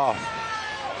play ball.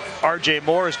 R.J.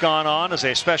 Moore has gone on as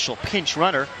a special pinch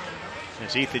runner,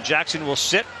 as Ethan Jackson will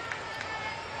sit.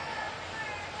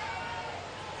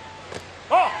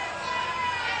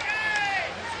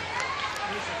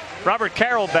 Robert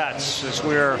Carroll bats as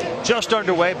we're just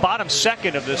underway, bottom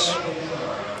second of this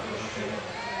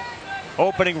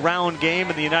opening round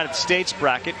game in the United States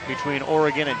bracket between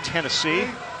Oregon and Tennessee,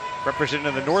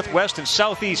 representing the Northwest and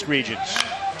Southeast regions.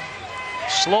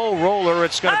 Slow roller,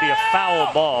 it's going to be a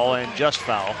foul ball, and just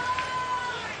foul.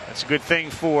 That's a good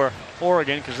thing for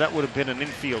Oregon because that would have been an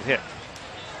infield hit.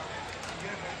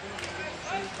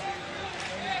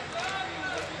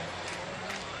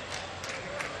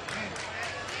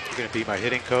 You're going to be my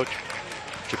hitting coach,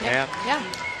 Japan? Yeah.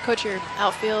 Coach your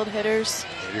outfield hitters.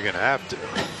 You're going to have to.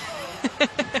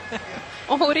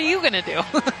 Well, what are you going to do?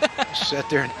 Sit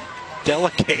there and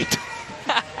delegate.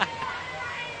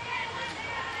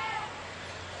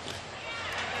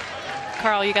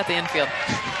 Carl, you got the infield.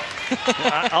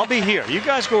 I'll be here. You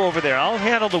guys go over there. I'll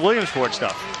handle the Williamsport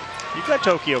stuff. You've got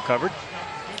Tokyo covered.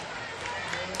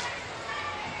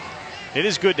 It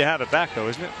is good to have it back, though,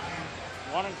 isn't it?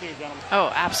 1 and 2, gentlemen.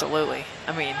 Oh, absolutely.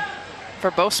 I mean,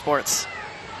 for both sports.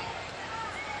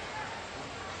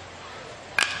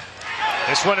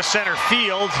 This one to center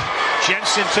field.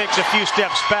 Jensen takes a few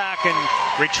steps back,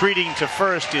 and retreating to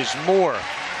first is Moore.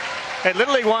 And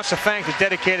Little League wants to thank the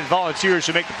dedicated volunteers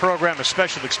who make the program a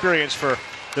special experience for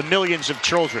the millions of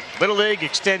children. Little League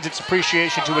extends its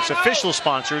appreciation to its official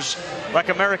sponsors like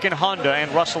American Honda and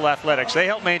Russell Athletics. They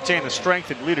help maintain the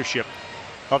strength and leadership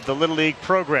of the Little League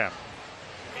program.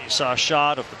 You saw a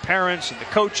shot of the parents and the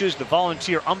coaches, the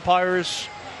volunteer umpires.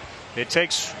 It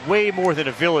takes way more than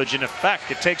a village. In fact,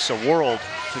 it takes a world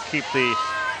to keep the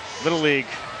Little League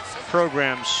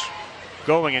programs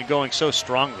going and going so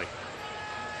strongly.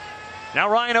 Now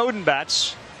Ryan Oden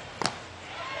bats.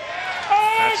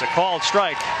 That's a called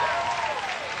strike.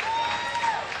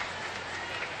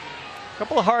 A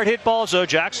couple of hard hit balls, though.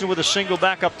 Jackson with a single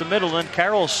back up the middle, and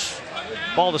Carroll's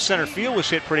ball to center field was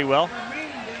hit pretty well.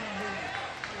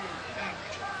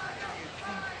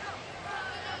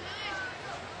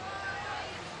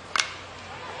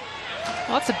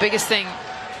 Well, that's the biggest thing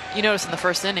you notice in the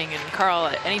first inning. And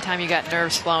Carl, anytime you got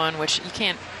nerves flowing, which you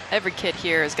can't, every kid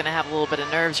here is going to have a little bit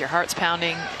of nerves, your heart's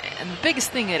pounding. And the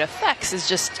biggest thing it affects is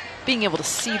just being able to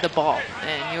see the ball.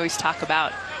 And you always talk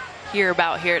about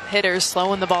hitters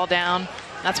slowing the ball down.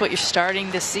 That's what you're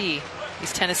starting to see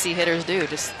these Tennessee hitters do.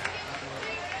 Just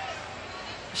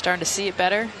you're starting to see it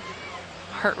better.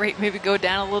 Heart rate maybe go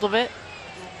down a little bit.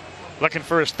 Looking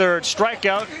for his third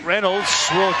strikeout. Reynolds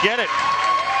will get it.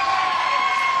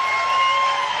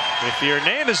 If your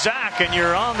name is Zach and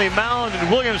you're on the mound in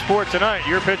Williamsport tonight,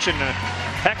 you're pitching a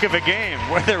heck of a game,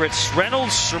 whether it's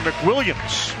Reynolds or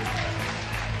McWilliams.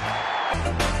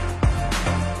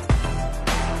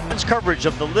 Coverage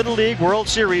of the Little League World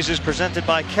Series is presented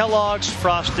by Kellogg's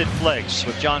Frosted Flakes.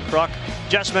 With John Kruk,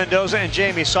 Jess Mendoza, and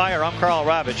Jamie Sire, I'm Carl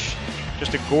Ravitch.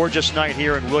 Just a gorgeous night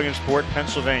here in Williamsport,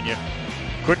 Pennsylvania.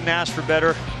 Couldn't ask for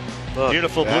better.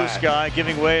 Beautiful blue sky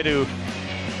giving way to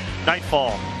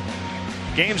nightfall.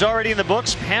 Games already in the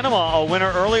books. Panama a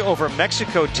winner early over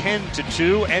Mexico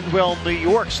 10-2. Endwell, New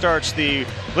York starts the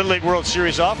Little League World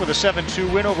Series off with a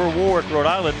 7-2 win over Warwick, Rhode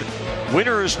Island.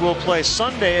 Winners will play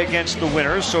Sunday against the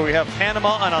winners. So we have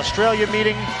Panama and Australia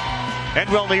meeting.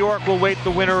 Endwell, New York will wait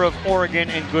the winner of Oregon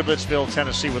and Goodlettsville,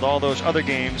 Tennessee, with all those other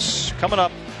games coming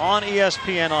up on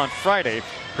ESPN on Friday,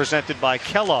 presented by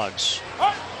Kellogg's.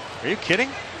 Are you kidding?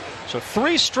 So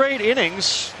 3 straight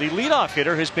innings, the leadoff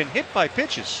hitter has been hit by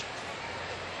pitches.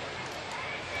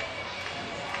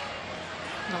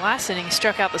 In the last inning, he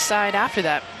struck out the side after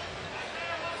that.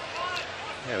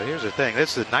 Yeah, but here's the thing.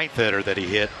 This is the 9th hitter that he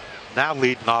hit. Now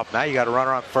leading off. Now you got a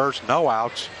runner on first, no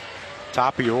outs.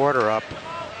 Top of your order up.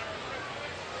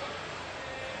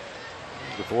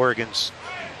 If Oregon's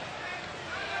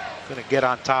going to get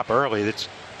on top early, that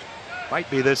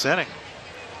might be this inning.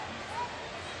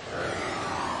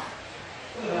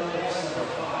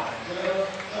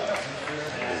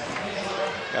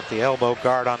 Got the elbow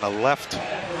guard on the left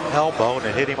elbow, and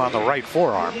it hit him on the right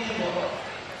forearm.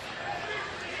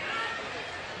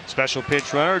 Special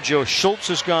pitch runner Joe Schultz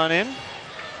has gone in.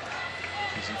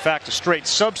 He's in fact a straight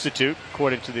substitute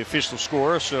according to the official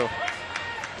score. So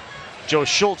Joe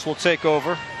Schultz will take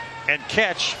over and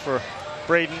catch for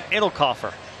Braden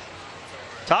Edelkoffer.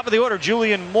 Top of the order,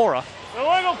 Julian Mora.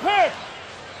 Illegal pitch.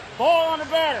 Ball on the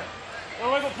batter.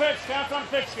 Illegal pitch. Counts on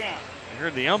pitch count. I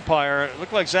heard the umpire. It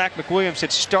looked like Zach McWilliams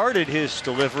had started his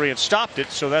delivery and stopped it.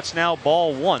 So that's now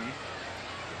ball 1.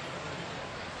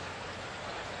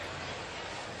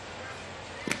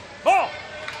 Ball.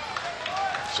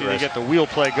 See, they get the wheel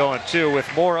play going too with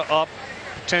Mora up,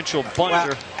 potential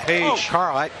bunter. Page.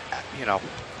 Carl, you know,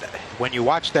 when you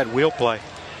watch that wheel play,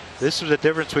 this is the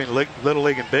difference between Little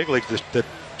League and Big League. The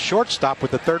shortstop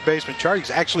with the third baseman charge,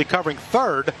 he's actually covering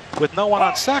third with no one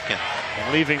on second.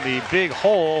 And leaving the big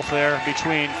hole there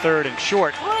between third and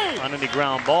short on any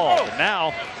ground ball. But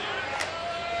now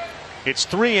it's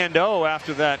 3-0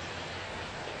 after that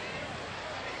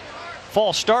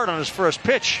false start on his first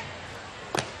pitch.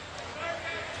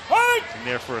 In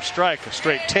there for a strike, a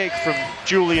straight take from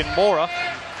Julian Mora.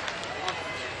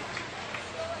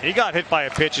 He got hit by a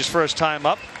pitch his first time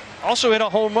up. Also hit a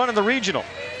home run in the regional.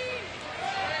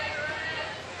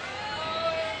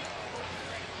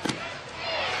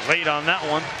 Late on that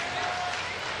one.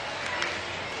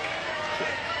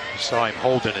 You saw him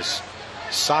holding his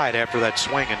side after that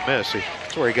swing and miss.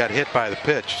 That's where he got hit by the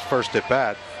pitch, first at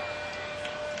bat.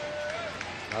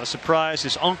 Not a surprise,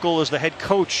 his uncle is the head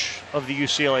coach of the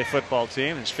UCLA football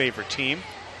team, his favorite team.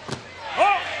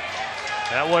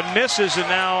 That one misses, and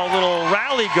now a little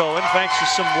rally going thanks to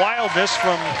some wildness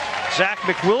from Zach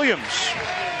McWilliams.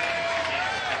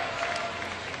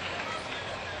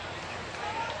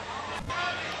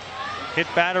 Hit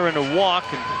batter and a walk,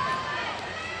 and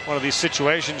one of these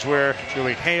situations where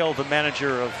Joey Hale, the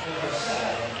manager of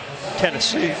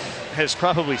Tennessee, has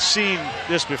probably seen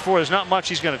this before. There's not much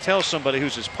he's going to tell somebody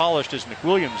who's as polished as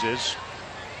McWilliams is,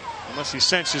 unless he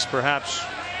senses perhaps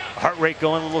heart rate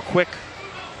going a little quick.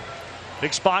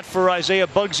 Big spot for Isaiah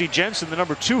Bugsy Jensen, the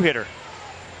number 2 hitter.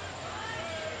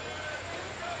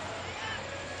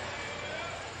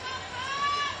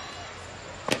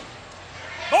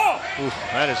 Ooh,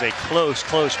 that is a close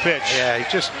pitch. Yeah,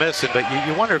 he just missed it, but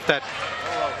you wonder if that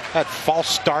false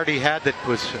start he had that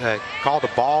was called a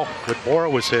ball when Mora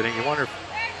was hitting, you wonder if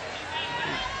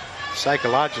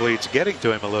psychologically it's getting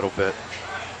to him a little bit.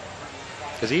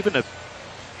 Because even a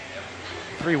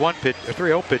 3-1 pitch, a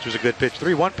 3-0 pitch was a good pitch.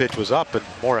 3-1 pitch was up, and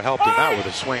Mora helped him out with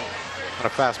a swing on a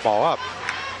fastball up.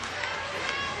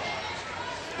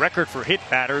 Record for hit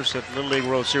batters at the Little League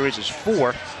World Series is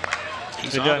 4.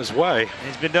 He's on his way.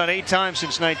 He's been done 8 times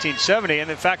since 1970,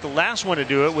 and in fact the last one to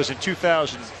do it was in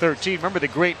 2013. Remember the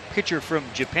great pitcher from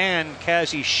Japan,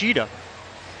 Kazi Shida?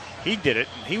 He did it,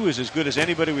 and he was as good as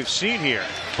anybody we've seen here.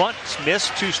 Bunt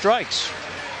missed, 2 strikes.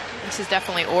 This is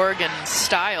definitely Oregon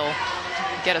style.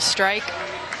 Get a strike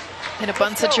in a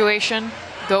bunt situation,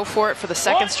 go for it for the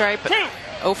second strike, but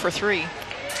 0 for 3.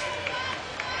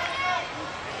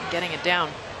 Getting it down.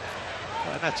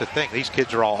 Well, and that's the thing. These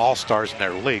kids are all all-stars in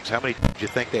their leagues. How many do you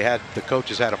think they had? The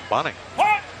coaches had them bunting.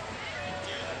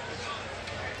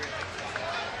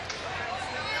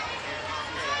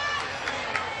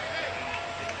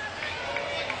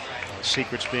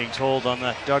 Secrets being told on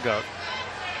that dugout.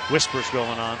 Whispers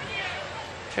going on.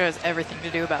 Sure has everything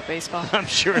to do about baseball. I'm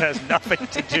sure it has nothing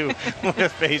to do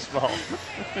with baseball.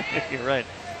 You're right.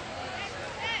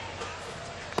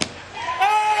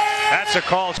 That's a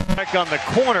called strike on the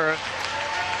corner.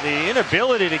 The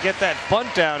inability to get that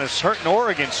bunt down is hurting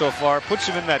Oregon so far. Puts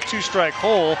him in that 2-strike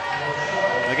hole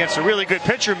against a really good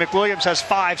pitcher. McWilliams has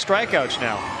 5 strikeouts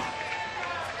now.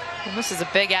 And this is a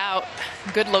big out.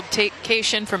 Good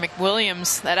location for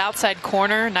McWilliams. That outside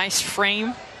corner, nice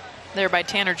frame there by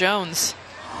Tanner Jones.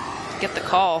 Get the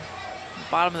call.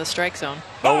 Bottom of the strike zone.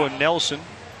 Owen Nelson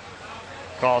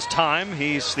calls time.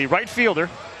 He's the right fielder.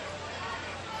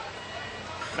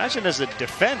 Imagine as a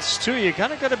defense, too, you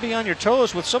kind of got to be on your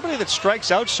toes with somebody that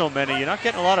strikes out so many. You're not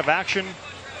getting a lot of action.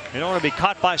 You don't want to be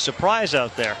caught by surprise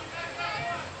out there.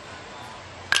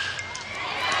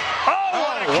 Oh,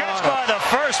 what a catch by the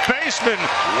first baseman.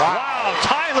 Wow,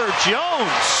 Tyler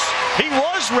Jones. He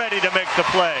was ready to make the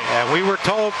play. And we were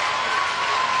told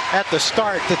at the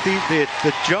start that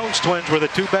the Jones twins were the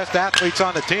 2 best athletes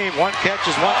on the team. One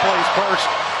catches, one plays first.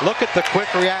 Look at the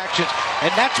quick reactions,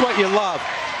 and that's what you love.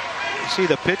 You see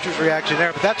the pitcher's reaction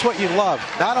there, but that's what you love.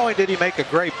 Not only did he make a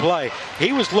great play,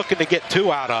 he was looking to get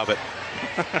 2 out of it.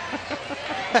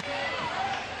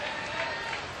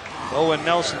 Owen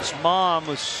Nelson's mom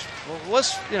was,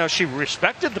 you know, she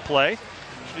respected the play.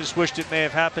 She just wished it may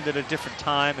have happened at a different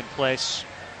time and place.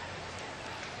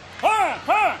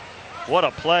 What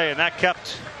a play, and that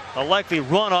kept a likely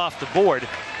run off the board.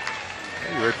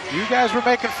 You guys were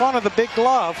making fun of the big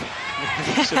glove.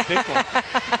 It's a big one.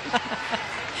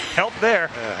 Help there.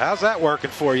 How's that working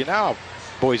for you now,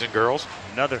 boys and girls?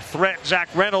 Another threat. Zach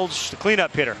Reynolds, the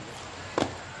cleanup hitter.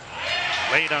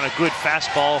 Laid on a good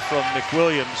fastball from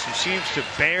McWilliams, who seems to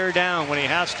bear down when he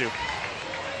has to.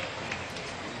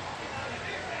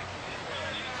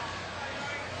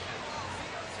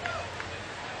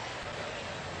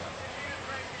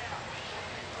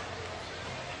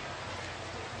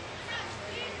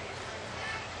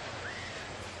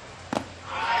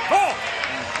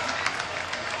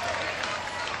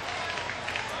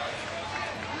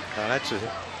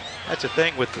 That's a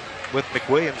thing with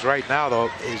McWilliams right now, though,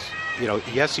 is, you know,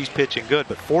 yes, he's pitching good,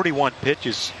 but 41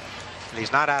 pitches, and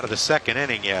he's not out of the 2nd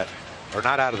inning yet, or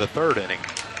not out of the 3rd inning.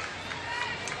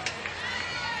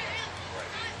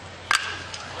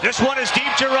 This one is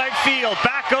deep to right field.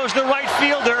 Back goes the right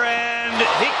fielder, and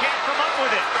he can't come up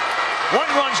with it. 1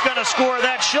 run's going to score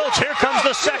that. Schultz. Here comes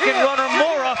the second runner,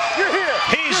 Mora.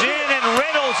 He's in, and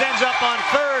Reynolds ends up on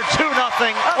 3rd. 2-0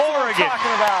 Oregon.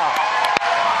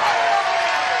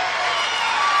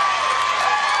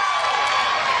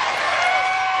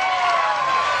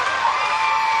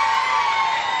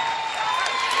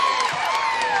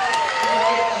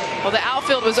 Well, the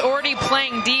outfield was already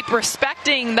playing deep,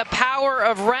 respecting the power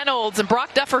of Reynolds, and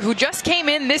Brock Duffer, who just came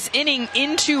in this inning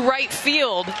into right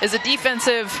field as a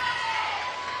defensive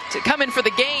to come in for the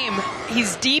game.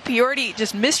 He's deep. He already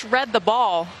just misread the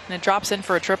ball, and it drops in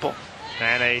for a triple.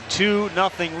 And a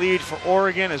 2-0 lead for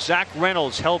Oregon as Zach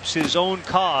Reynolds helps his own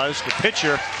cause. The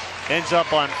pitcher ends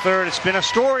up on third. It's been a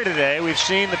story today. We've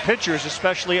seen the pitchers,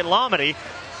 especially at Lomity.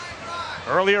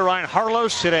 Earlier, Ryan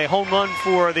Harlos hit a home run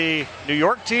for the New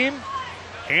York team.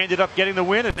 He ended up getting the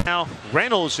win, and now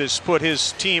Reynolds has put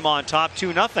his team on top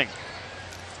 2-0.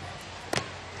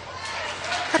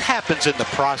 What happens in the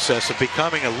process of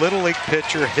becoming a little league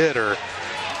pitcher hitter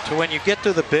to when you get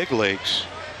to the big leagues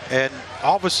and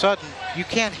all of a sudden you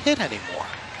can't hit anymore?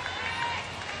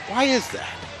 Why is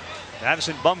that?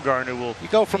 Madison Bumgarner will. You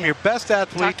go from your best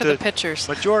athlete to the pitchers.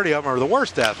 Majority of them are the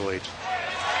worst athletes.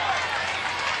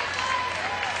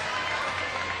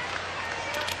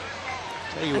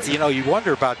 You know, you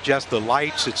wonder about just the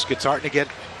lights. It's starting to get,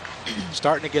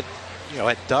 you know,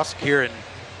 at dusk here, and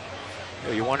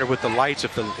you wonder with the lights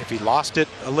if he lost it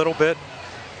a little bit.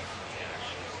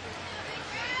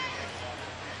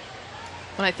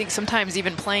 And I think sometimes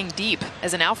even playing deep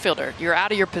as an outfielder, you're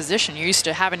out of your position. You're used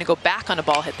to having to go back on a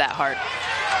ball hit that hard.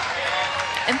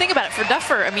 And think about it, for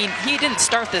Duffer, I mean, he didn't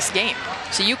start this game.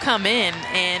 So you come in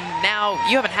and now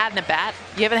you haven't had an at-bat.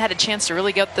 You haven't had a chance to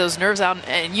really get those nerves out,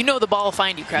 and you know the ball will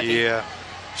find you, Cracky. Yeah,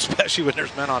 especially when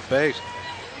there's men on base.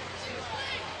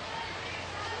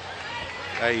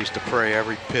 I used to pray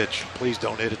every pitch, please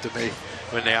don't hit it to me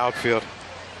in the outfield.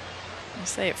 I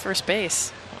say at first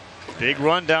base. Big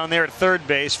run down there at third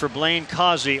base for Blaine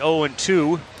Causey,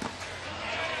 0-2.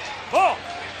 Oh!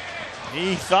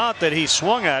 He thought that he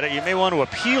swung at it. You may want to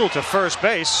appeal to first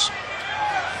base.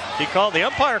 The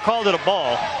umpire called it a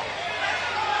ball.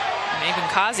 And even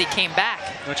Causey came back.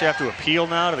 Don't you have to appeal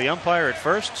now to the umpire at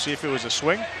first, see if it was a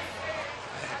swing? I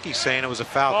think he's saying it was a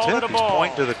foul tip. He's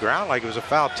pointing to the ground like it was a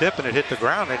foul tip, and it hit the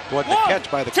ground. It wasn't a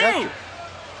catch by the catcher.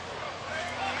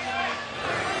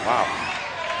 Wow.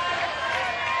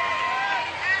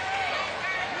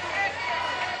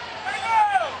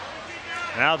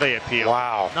 Now they appeal.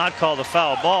 Wow. Not called a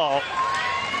foul ball.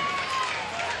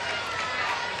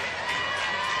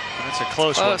 That's a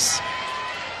close one.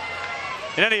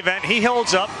 In any event, he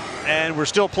holds up, and we're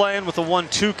still playing with a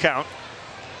 1-2 count.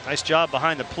 Nice job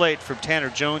behind the plate from Tanner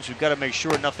Jones. We've got to make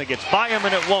sure nothing gets by him,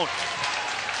 and it won't.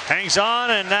 Hangs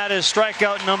on, and that is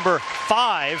strikeout number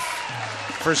 5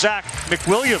 for Zach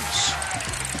McWilliams.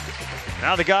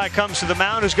 Now the guy comes to the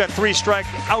mound who's got 3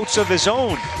 strikeouts of his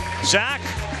own. Zach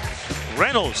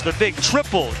Reynolds, the big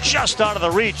triple, just out of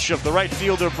the reach of the right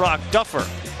fielder Brock Duffer.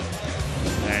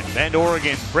 And Bend,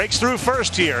 Oregon breaks through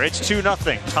first here. It's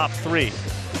 2-0, top 3.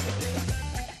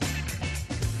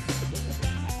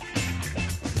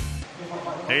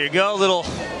 There you go, little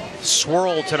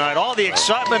swirl tonight. All the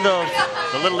excitement of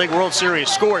the Little League World Series.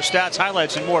 Score, stats,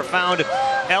 highlights, and more found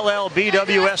at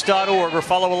LLBWS.org, or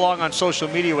follow along on social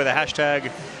media with the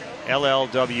hashtag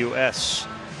LLWS.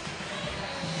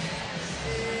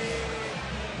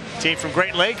 Team from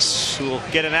Great Lakes who will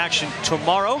get in action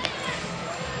tomorrow.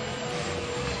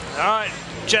 All right,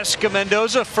 Jessica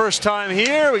Mendoza, first time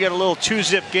here. We got a little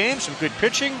 2-zip game, some good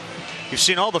pitching. You've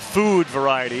seen all the food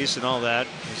varieties and all that.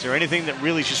 Is there anything that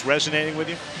really is just resonating with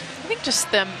you? I think just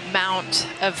the amount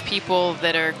of people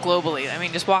that are globally. I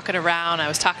mean, just walking around, I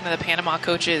was talking to the Panama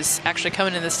coaches actually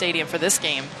coming in the stadium for this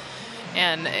game.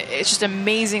 And it's just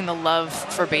amazing the love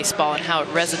for baseball and how it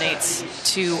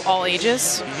resonates to all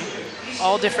ages,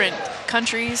 all different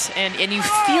countries, and you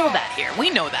feel that here. We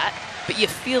know that, but you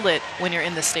feel it when you're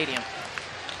in the stadium.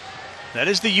 That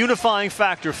is the unifying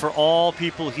factor for all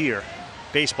people here,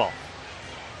 baseball.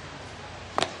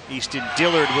 Easton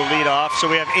Dillard will lead off, so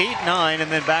we have 8-9,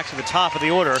 and then back to the top of the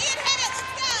order.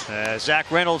 Zach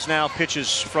Reynolds now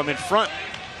pitches from in front.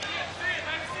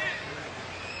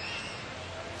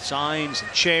 Signs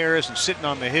and chairs and sitting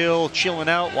on the hill, chilling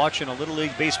out, watching a Little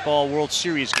League Baseball World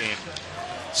Series game.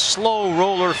 Slow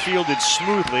roller fielded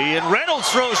smoothly, and Reynolds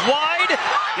throws wide.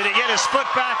 Did he get his foot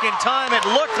back in time? It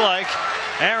looked like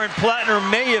Aaron Plattner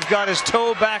may have got his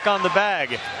toe back on the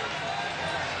bag.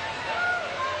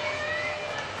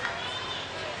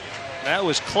 That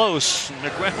was close.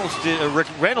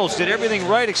 Reynolds did everything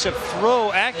right except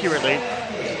throw accurately.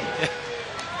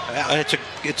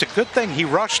 It's a good thing he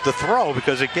rushed the throw,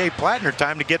 because it gave Plattner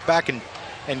time to get back and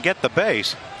get the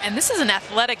base. And this is an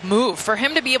athletic move for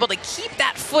him to be able to keep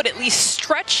that foot at least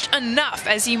stretched enough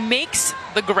as he makes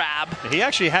the grab. He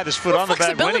actually had his foot on the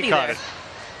bag when he caught it.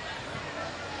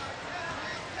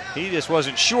 He just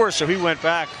wasn't sure, so he went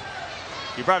back.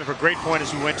 He brought up a great point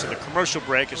as we went to the commercial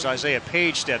break, as Isaiah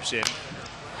Page steps in.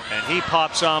 And he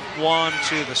pops up one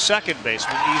to the second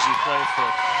baseman. Easy play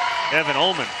for Evan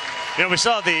Ullman. You know, we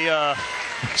saw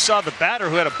the batter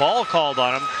who had a ball called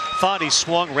on him, thought he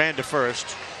swung, ran to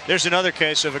first. There's another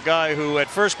case of a guy who at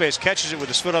first base catches it with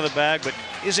his foot on the bag, but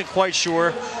isn't quite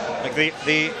sure. Like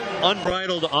the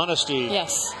unbridled honesty.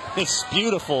 Yes. It's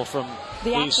beautiful from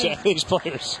these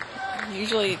players.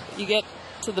 Usually you get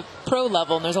to the pro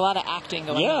level and there's a lot of acting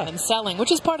going on and selling,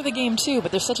 which is part of the game too,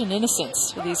 but there's such an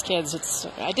innocence for these kids. It's,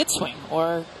 I did swing,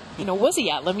 or, you know, was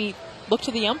he at? Let me look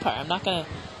to the umpire. I'm not going to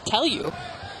tell you.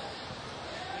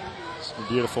 It's a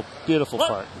beautiful, beautiful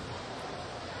part.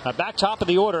 Now back top of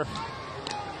the order.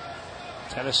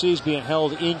 Tennessee's being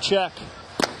held in check.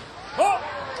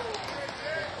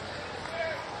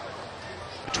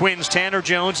 Twins Tanner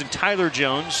Jones and Tyler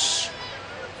Jones.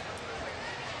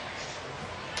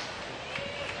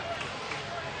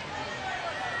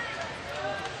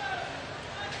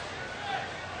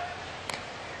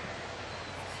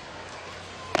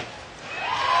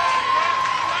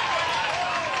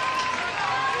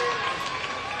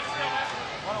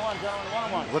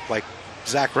 Looked like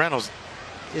Zach Reynolds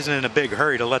isn't in a big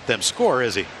hurry to let them score,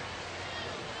 is he? He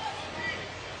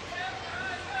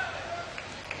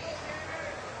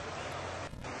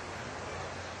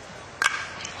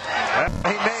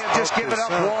may have just given up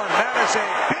one. That is a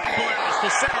big blast to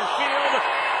center field,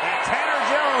 and Tanner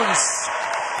Jones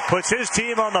puts his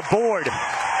team on the board.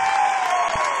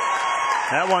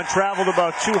 That one traveled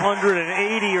about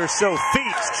 280 or so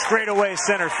feet straight away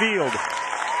center field.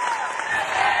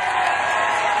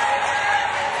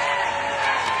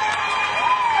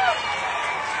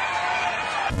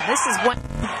 This is when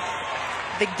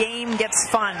the game gets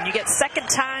fun. You get second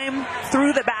time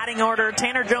through the batting order.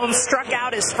 Tanner Jones struck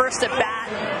out his first at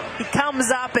bat. He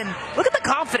comes up and look at the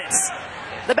confidence.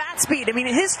 The bat speed. I mean,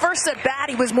 his first at bat,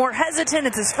 he was more hesitant.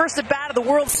 It's his first at bat of the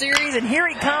World Series, and here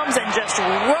he comes and just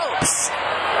ropes,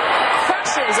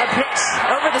 crushes a pitch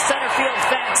over the center field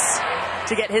fence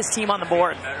to get his team on the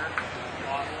board.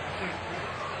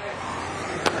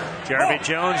 Jeremy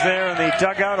Jones there in the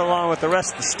dugout along with the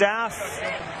rest of the staff.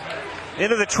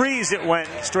 Into the trees it went,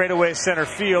 straight away center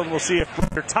field. We'll see if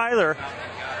Brother Tyler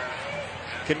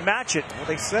can match it. Well,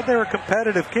 they said they were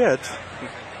competitive kids.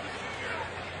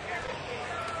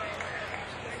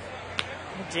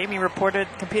 Jamie reported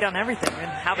compete on everything and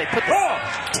how they put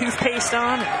the toothpaste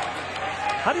on.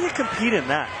 How do you compete in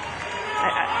that?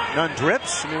 None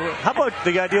drips? I mean, how about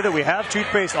the idea that we have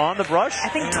toothpaste on the brush? I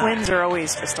think twins are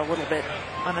always just a little bit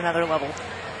on another level.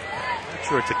 I'm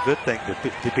sure it's a good thing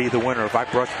to be the winner if I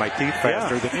brush my teeth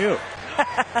faster than you.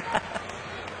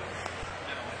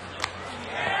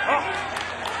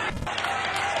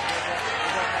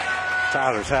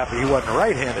 Tyler's happy he wasn't a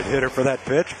right-handed hitter for that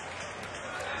pitch.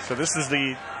 So this is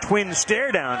the twin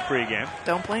stare down pregame.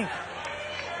 Don't blink.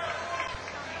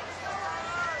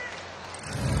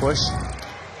 Push.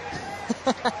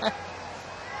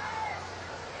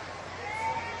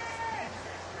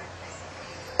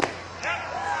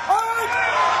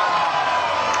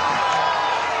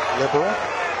 Liberal.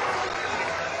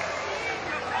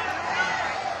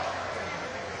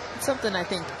 It's something I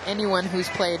think anyone who's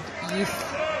played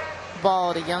youth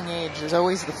ball at a young age is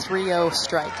always the 3-0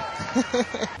 strike.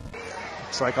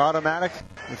 It's like automatic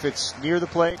if it's near the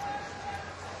plate.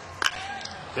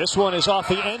 This one is off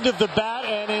the end of the bat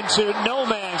and into no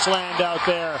man's land out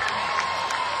there.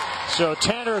 So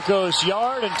Tanner goes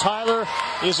yard and Tyler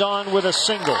is on with a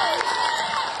single.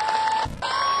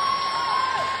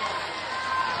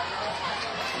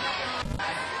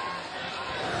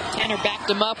 Tanner backed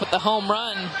him up with the home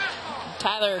run.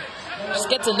 Tyler just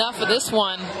gets enough of this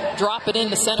one, drop it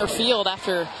into center field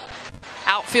after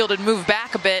outfield had moved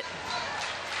back a bit.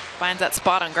 Finds that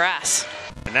spot on grass.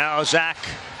 And now Zach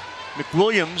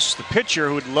McWilliams, the pitcher,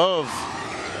 who would love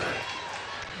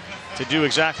to do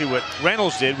exactly what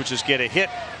Reynolds did, which is get a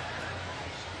hit.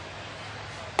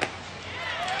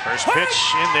 First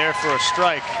pitch in there for a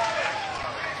strike.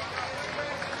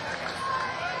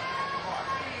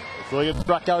 McWilliams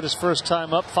struck out his first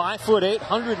time up. 5'8",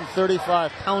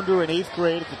 135-pounder in 8th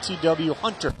grade at the T.W.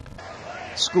 Hunter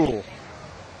School.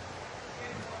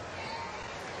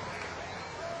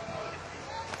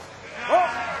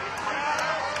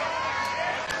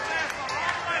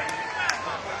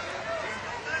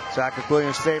 Zach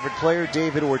McWilliams' favorite player,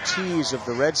 David Ortiz of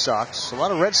the Red Sox. A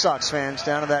lot of Red Sox fans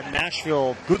down in that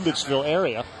Nashville, Goodlettsville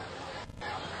area.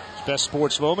 His best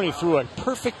sports moment, he threw a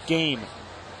perfect game.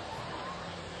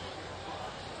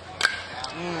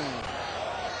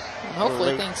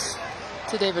 Hopefully, thanks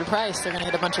to David Price, they're going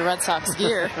to get a bunch of Red Sox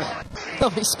gear. They'll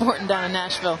be sporting down in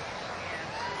Nashville.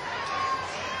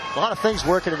 A lot of things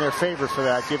working in their favor for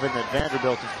that, given that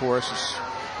Vanderbilt, of course, is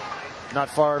not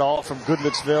far at all from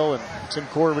Goodlettsville, and Tim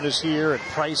Corbin is here, and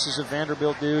Price is a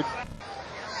Vanderbilt dude.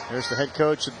 There's the head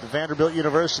coach of the Vanderbilt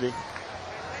University.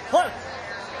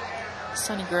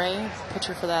 Sonny Gray,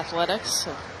 pitcher for the Athletics,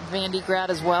 Vandy grad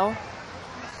as well.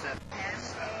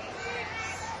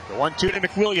 The 1-2 to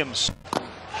McWilliams.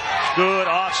 Good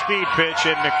off-speed pitch,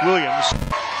 and McWilliams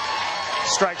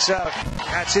strikes out.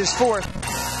 That's his fourth.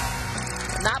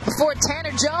 Not before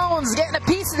Tanner Jones getting a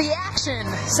piece of the action.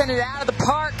 Sent it out of the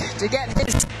park to get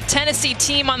his Tennessee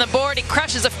team on the board. He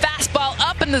crushes a fastball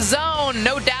up in the zone,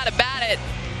 no doubt about it.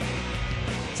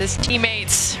 As his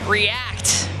teammates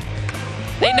react.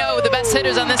 They know who the best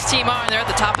hitters on this team are, and they're at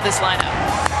the top of this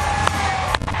lineup.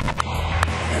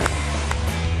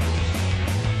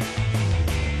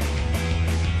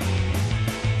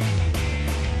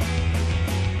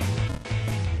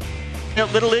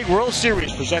 Little League World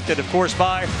Series presented, of course,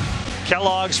 by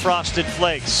Kellogg's Frosted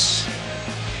Flakes.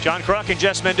 John Kruk and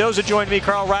Jess Mendoza joined me,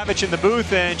 Carl Ravitch in the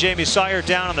booth, and Jamie Sire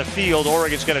down on the field.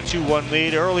 Oregon's got a 2-1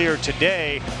 lead earlier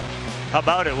today. How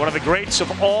about it? One of the greats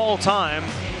of all time,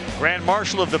 Grand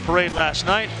Marshal of the parade last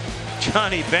night,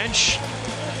 Johnny Bench.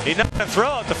 He's not going to throw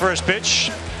out the first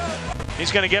pitch.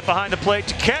 He's going to get behind the plate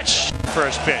to catch the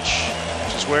first pitch,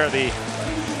 which is where the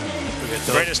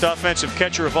greatest offensive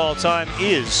catcher of all time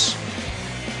is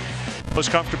most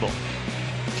comfortable.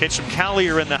 Kids from Cali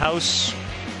are in the house.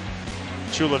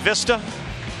 Chula Vista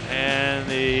and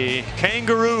the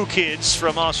Kangaroo kids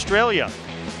from Australia.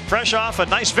 Fresh off a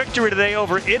nice victory today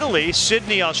over Italy,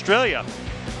 Sydney, Australia.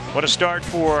 What a start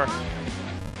for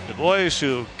the boys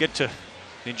who get to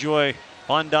enjoy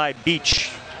Bondi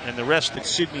Beach and the rest that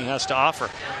Sydney has to offer.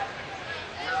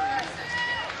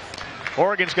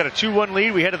 Oregon's got a 2-1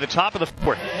 lead. We head to the top of the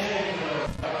fourth.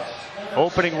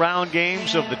 Opening round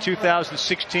games of the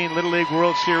 2016 Little League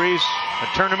World Series, a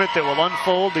tournament that will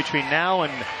unfold between now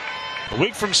and a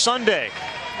week from Sunday,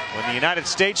 when the United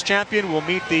States champion will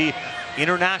meet the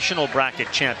international bracket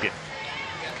champion.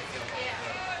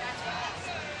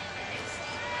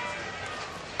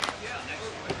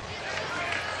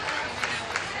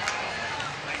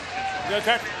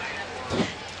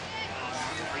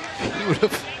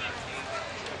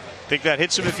 Think that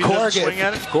hits him if he doesn't swing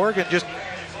at it? Corrigan just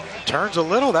turns a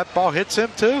little, that ball hits him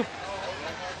too.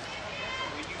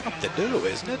 Something to do,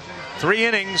 isn't it? 3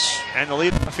 innings, and the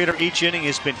leadoff hitter each inning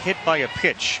has been hit by a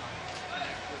pitch.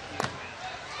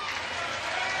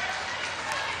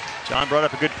 John brought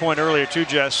up a good point earlier too,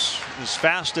 Jess. As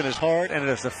fast and as hard and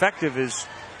as effective as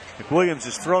McWilliams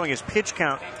is throwing, his pitch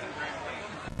count.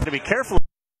 To be careful.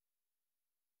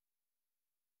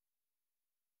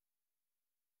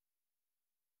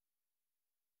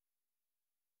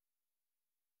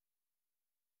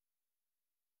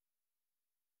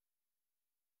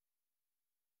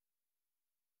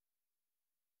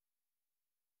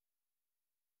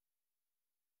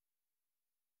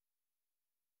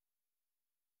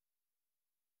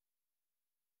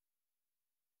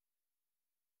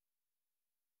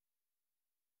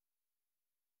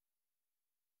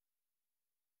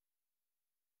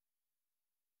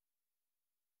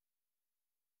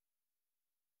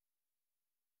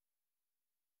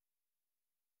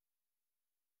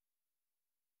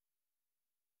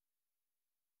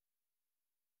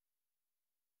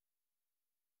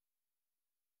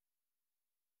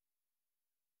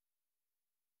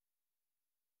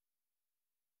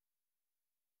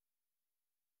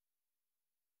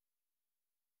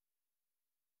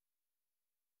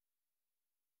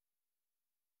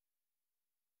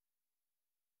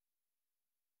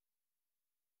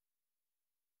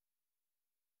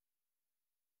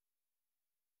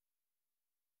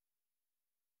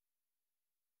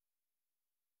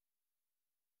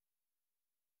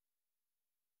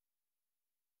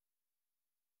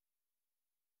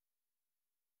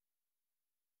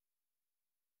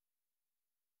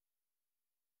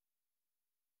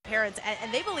 Parents,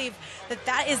 and they believe that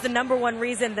that is the #1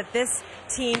 reason that this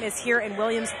team is here in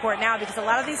Williamsport now, because a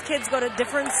lot of these kids go to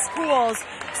different schools,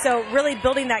 so really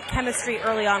building that chemistry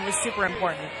early on was super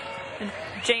important. And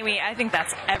Jamie, I think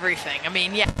that's everything. I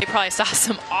mean, yeah, they probably saw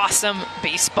some awesome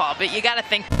baseball, but you got to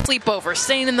think sleepover,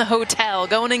 staying in the hotel,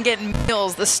 going and getting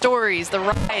meals, the stories, the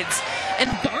rides,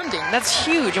 and bonding. That's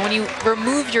huge. And when you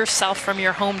remove yourself from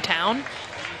your hometown,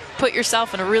 put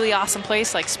yourself in a really awesome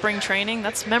place like spring training,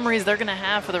 that's memories they're going to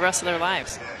have for the rest of their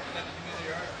lives.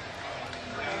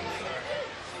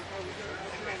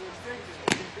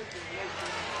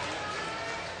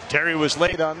 Terry was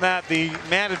late on that. The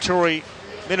mandatory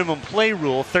minimum play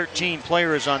rule, 13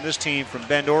 players on this team from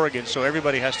Bend, Oregon, so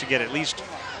everybody has to get at least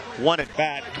 1 at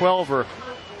bat. 12 or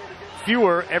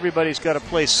fewer, everybody's got to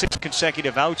play 6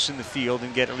 consecutive outs in the field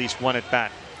and get at least 1 at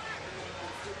bat.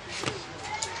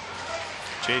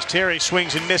 Chase Terry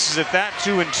swings and misses at that,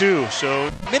 2-2. So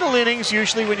middle innings,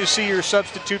 usually when you see your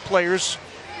substitute players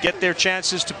get their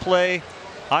chances to play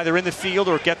either in the field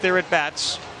or get their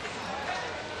at-bats.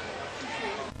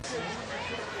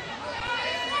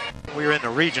 We were in the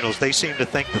regionals. They seem to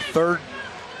think the third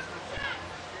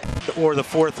or the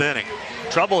fourth inning.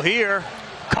 Trouble here.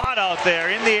 Caught out there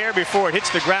in the air before it hits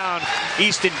the ground.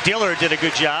 Easton Dillard did a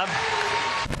good job.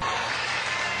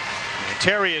 And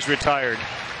Terry is retired.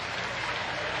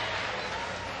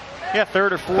 Yeah,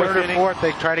 third or fourth inning.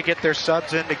 They try to get their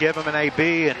subs in to give them an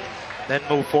AB and then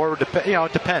move forward.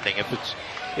 Depending if it's,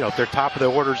 if they're top of the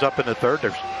orders up in the third,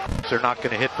 they're not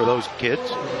going to hit for those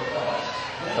kids.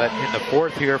 But in the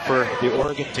fourth here for the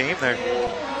Oregon team, they're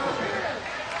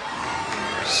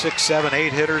 6, 7,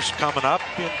 8 hitters coming up.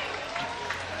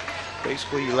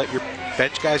 Basically, you let your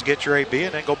bench guys get your AB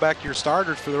and then go back to your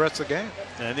starters for the rest of the game.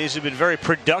 And these have been very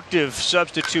productive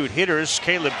substitute hitters.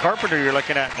 Caleb Carpenter, you're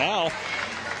looking at now,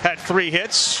 had 3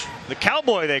 hits. The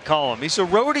Cowboy, they call him. He's a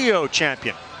rodeo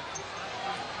champion.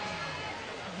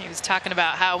 He was talking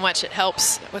about how much it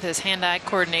helps with his hand-eye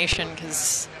coordination,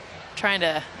 because trying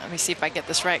to, let me see if I get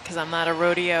this right because I'm not a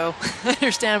rodeo. I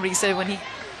understand, but he said when he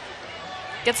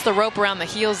gets the rope around the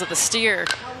heels of the steer,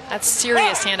 that's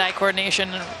serious hand-eye coordination.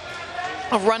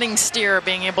 A running steer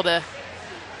being able to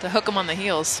hook him on the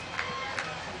heels.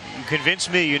 You convince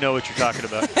me you know what you're talking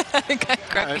about.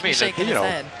 Shaking his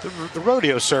head. The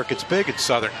rodeo circuit's big in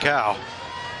Southern Cal.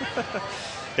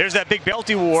 There's that big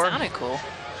Belty war. Sounded cool.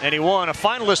 And he won, a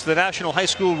finalist of the National High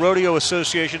School Rodeo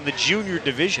Association, the junior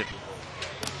division.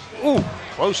 Ooh,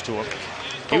 close to him.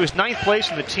 He was 9th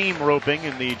place in the team roping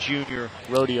in the junior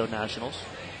rodeo nationals.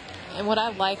 And what I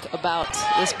like about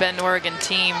this Bend, Oregon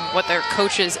team, what their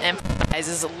coaches emphasize,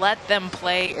 is let them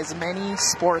play as many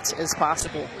sports as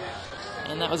possible.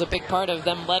 And that was a big part of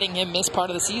them letting him miss part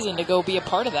of the season to go be a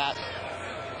part of that.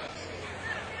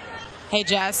 Hey,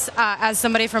 Jess, as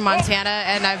somebody from Montana,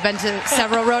 and I've been to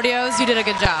several rodeos, you did a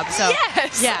good job. So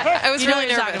yes! Yeah, I was really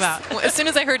nervous. About. As soon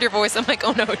as I heard your voice, I'm like,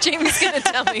 oh no, Jamie's going to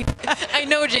tell me. I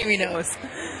know Jamie knows.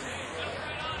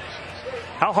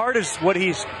 How hard is what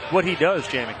he does,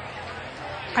 Jamie?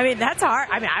 I mean, that's hard.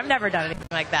 I mean, I've never done anything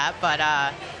like that, but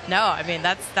no, I mean,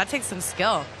 that takes some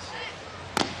skill.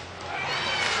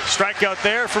 Strikeout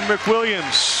there from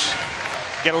McWilliams.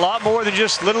 Get a lot more than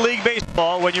just Little League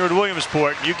baseball when you're at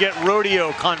Williamsport. You get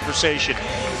rodeo conversation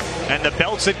and the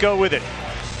belts that go with it.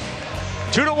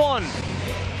 2-1.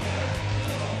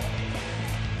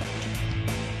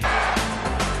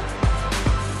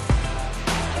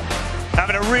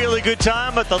 Having a really good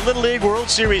time at the Little League World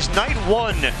Series Night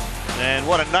 1. And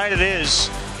what a night it is.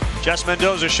 Jess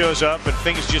Mendoza shows up and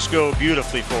things just go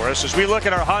beautifully for us. As we look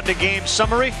at our Honda game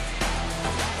summary,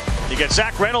 you get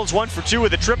Zach Reynolds 1 for 2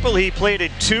 with a triple. He played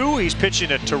at 2. He's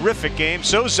pitching a terrific game.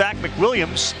 So Zach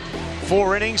McWilliams,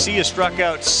 4 innings. He has struck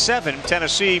out 7.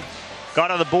 Tennessee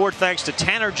got on the board thanks to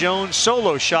Tanner Jones'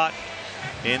 solo shot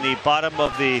in the bottom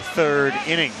of the 3rd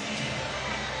inning.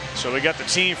 So we got the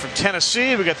team from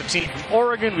Tennessee. We got the team from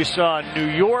Oregon. We saw New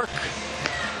York.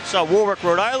 Saw Warwick,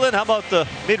 Rhode Island. How about the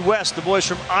Midwest? The boys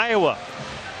from Iowa.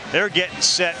 They're getting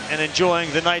set and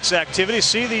enjoying the night's activity.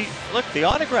 See the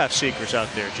autograph seekers out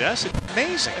there, Jess. It's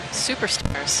amazing.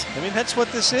 Superstars. I mean, that's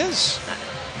what this is.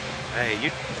 Hey,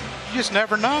 you just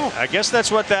never know. I guess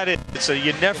that's what that is. So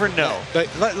you never know.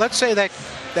 Let's say that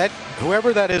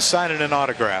whoever that is signing an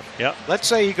autograph. Yep. Let's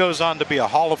say he goes on to be a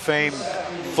Hall of Fame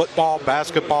football,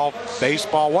 basketball,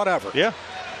 baseball, whatever. Yeah.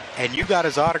 And you got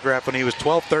his autograph when he was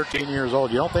 12, 13 years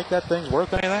old. You don't think that thing's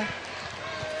worth anything?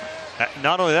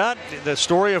 Not only that, the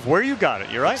story of where you got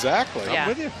it. You're right. Exactly. I'm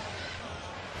with you.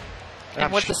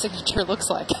 And what the signature looks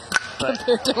like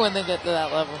compared to when they get to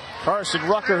that level. Carson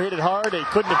Rucker hit it hard. He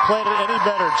couldn't have played it any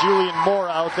better. Julian Moore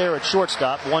out there at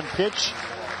shortstop. 1 pitch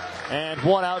and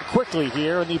 1 out quickly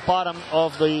here in the bottom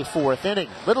of the 4th inning.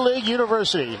 Little League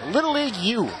University, Little League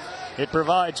U. It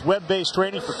provides web-based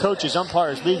training for coaches,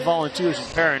 umpires, league volunteers, and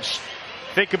parents.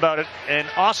 Think about it. An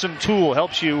awesome tool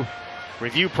helps you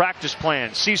review practice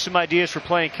plans, see some ideas for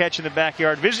playing catch in the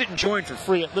backyard. Visit and join for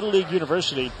free at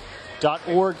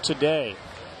littleleagueuniversity.org today.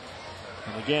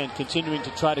 And again, continuing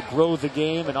to try to grow the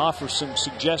game and offer some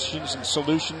suggestions and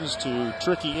solutions to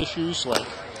tricky issues like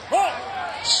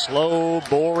slow,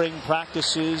 boring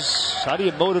practices. How do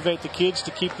you motivate the kids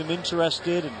to keep them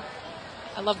interested? And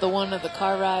I love the one of the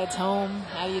car rides home.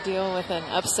 How do you deal with an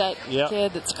upset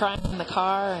kid that's crying in the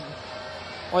car?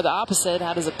 Or the opposite,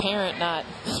 how does a parent not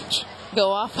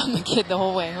go off on the kid the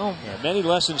whole way home? Yeah, many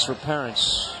lessons for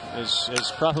parents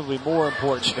is probably more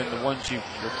important than the ones your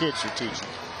kids are teaching.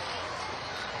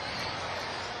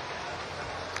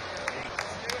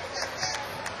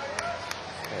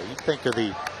 Yeah, you think of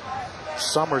the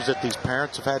summers that these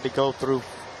parents have had to go through.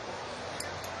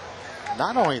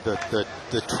 not only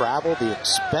the travel, the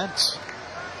expense.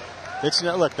 It's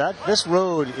look, this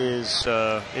road is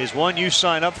one you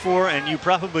sign up for, and you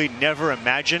probably never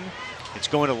imagine it's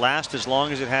going to last as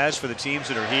long as it has for the teams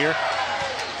that are here.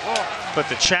 But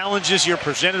the challenges you're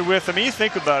presented with, I mean, you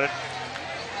think about it.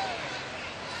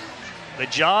 The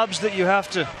jobs that you have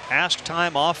to ask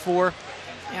time off for.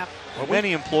 Yep. Well,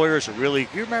 many employers are really.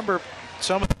 You remember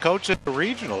some of the coaches at the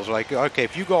regionals, like, okay,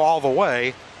 if you go all the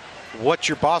way, what's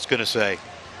your boss going to say?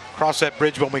 Cross that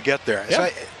bridge when we get there.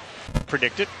 Yep.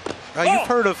 Predict it. You've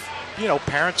heard of,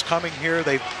 parents coming here.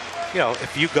 They,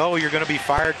 if you go, you're going to be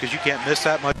fired because you can't miss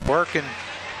that much work. And,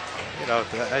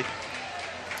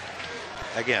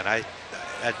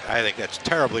 I think that's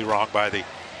terribly wrong by the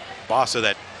boss of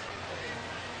that.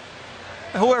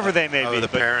 Whoever they may be, the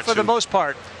parents for the most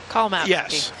part. Call them out.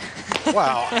 Yes.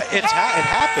 Well, it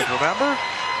happened, remember?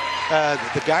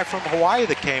 The guy from Hawaii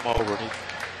that came over, and he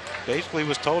basically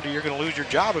was told you're going to lose your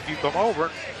job if you come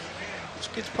over. This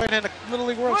kid's playing in a Little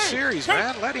League World Series,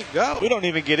 man. Let him go. We don't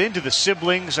even get into the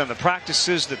siblings and the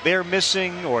practices that they're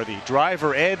missing, or the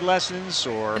driver ed lessons,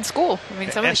 or in school. I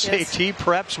mean, some SAT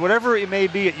preps, whatever it may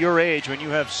be at your age when you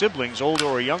have siblings, older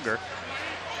or younger.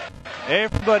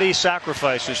 Everybody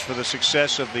sacrifices for the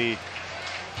success of the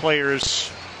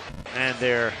players and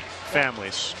their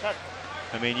families.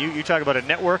 I mean, you talk about a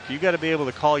network. You got to be able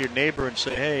to call your neighbor and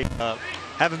say, hey,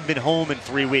 haven't been home in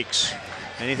 3 weeks.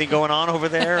 Anything going on over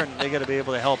there? And they got to be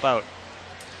able to help out.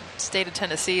 State of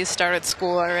Tennessee started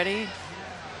school already.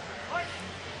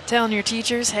 Telling your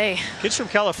teachers, hey. Kids from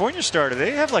California started.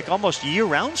 They have like almost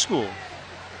year-round school.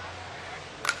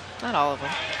 Not all of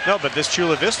them. No, but this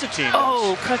Chula Vista team.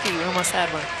 Oh, Cookie, we almost had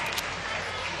one.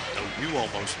 No, you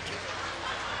almost.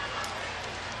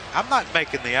 I'm not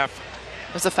making the effort.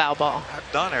 It was a foul ball.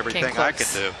 I've done everything I can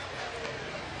do.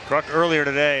 Kruk earlier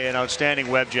today, an outstanding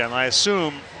web gem. I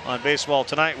assume on Baseball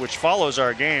Tonight, which follows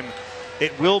our game,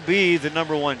 it will be the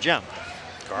 #1 gem.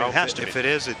 Carl, it has to be. If it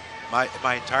is, my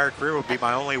entire career will be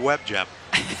my only web gem.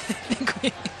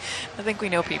 I think we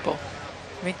know people.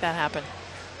 Make that happen.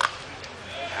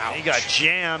 Ouch. He got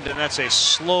jammed, and that's a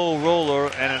slow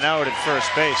roller and an out at first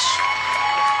base.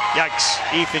 Yikes,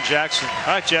 Ethan Jackson.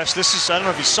 All right, Jess, this is, I don't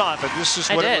know if you saw it, but this is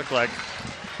what it looked like.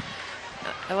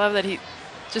 I love that he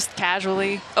just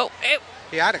casually. Oh,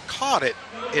 yeah, I'd have caught it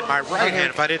in my right hand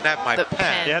if I didn't have my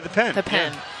pen. Yeah, the pen. The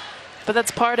pen. Yeah. But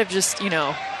that's part of just, oh,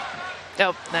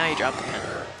 now you dropped the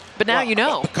pen. But now you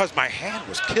know. Because my hand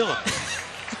was killing me.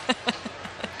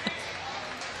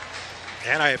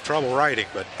 And I have trouble writing,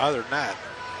 but other than that.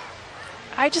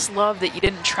 I just love that you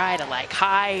didn't try to like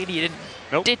hide. You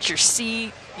didn't ditch your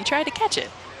seat. You tried to catch it.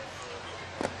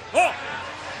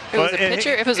 If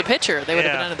it was a pitcher, they would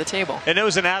have been under the table. And it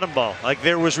was an atom ball. Like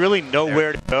there was really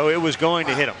nowhere to go. It was going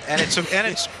to hit him. And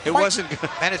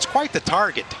it's quite the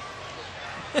target.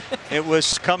 It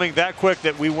was coming that quick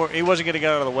that he wasn't going to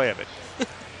get out of the way of it.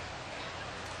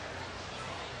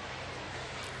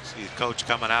 See the coach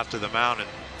coming out to the mound, and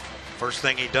first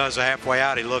thing he does halfway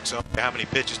out, he looks up. How many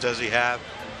pitches does he have?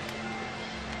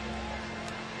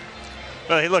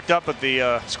 Well, he looked up at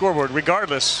the scoreboard.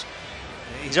 Regardless,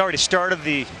 he's already started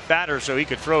the batter, so he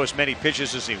could throw as many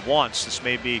pitches as he wants. This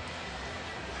may be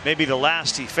the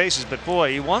last he faces, but boy,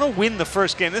 you want to win the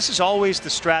first game. This is always the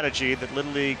strategy that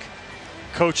Little League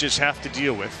coaches have to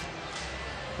deal with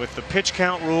the pitch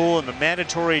count rule and the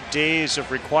mandatory days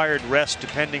of required rest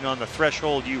depending on the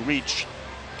threshold you reach.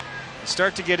 You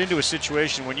start to get into a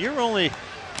situation when you're only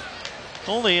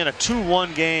in a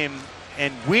 2-1 game,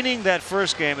 and winning that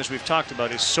first game, as we've talked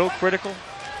about, is so critical.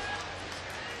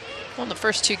 Well, the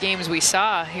first 2 games we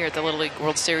saw here at the Little League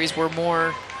World Series were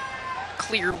more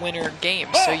clear winner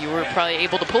games, so you were probably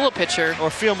able to pull a pitcher. Or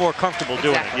feel more comfortable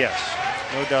doing it, yes.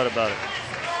 No doubt about it.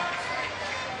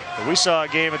 But we saw a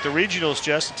game at the regionals,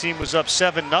 Jess. The team was up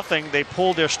 7-0. They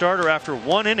pulled their starter after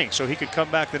 1 inning so he could come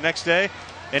back the next day.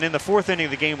 And in the 4th inning,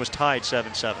 the game was tied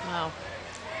 7-7. Wow.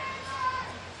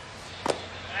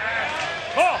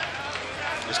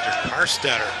 Mr.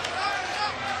 Karstetter.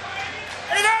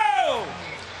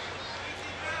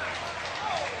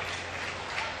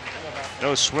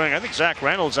 No swing. I think Zach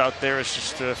Reynolds out there is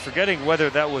just forgetting whether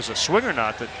that was a swing or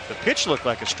not. The pitch looked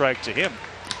like a strike to him.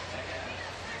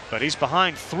 But he's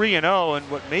behind 3-0 in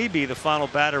what may be the final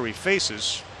batter he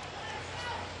faces.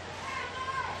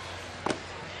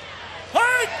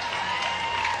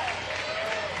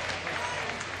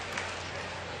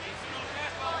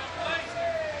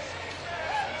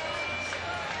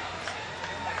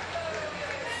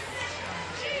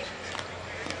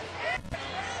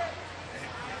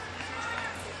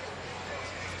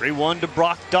 (3-1) to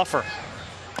Brock Duffer.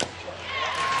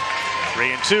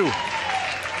 3-2.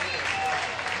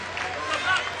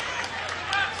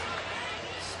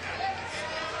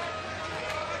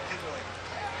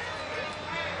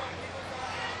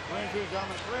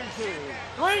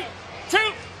 3, 2.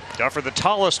 Duffer, the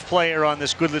tallest player on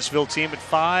this Goodlettsville team at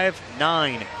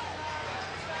 5'9".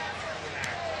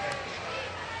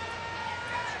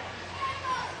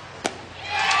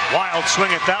 Wild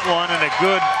swing at that one, and a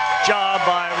good job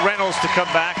by Reynolds to come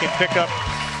back and pick up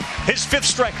his 5th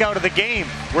strikeout of the game.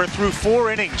 We're through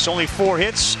 4 innings, only 4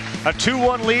 hits, a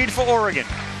 2-1 lead for Oregon.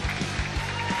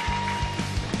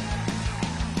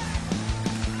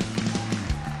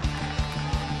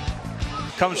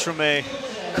 Comes from a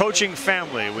coaching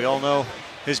family. We all know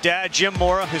his dad, Jim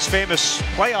Mora, his famous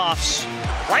playoffs.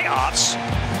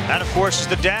 That, of course, is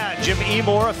the dad, Jim E.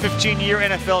 Mora, 15-year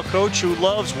NFL coach who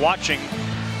loves watching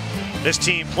this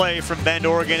team play from Bend,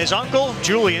 Oregon. His uncle,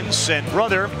 Julian's, and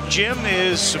brother, Jim,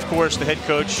 is, of course, the head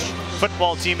coach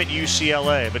football team at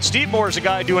UCLA. But Steve Moore is the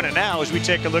guy doing it now as we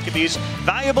take a look at these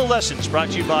valuable lessons brought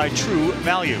to you by True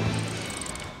Value.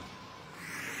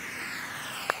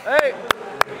 Hey,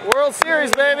 World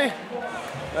Series, baby.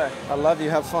 Hey, I love you.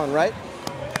 Have fun, right?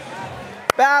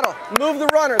 Battle. Move the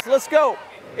runners. Let's go.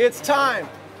 It's time,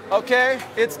 okay?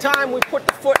 It's time we put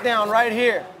the foot down right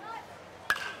here.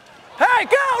 Hey,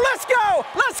 go! Let's go!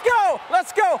 Let's go!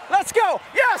 Let's go! Let's go!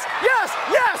 Yes! Yes!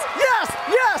 Yes! Yes!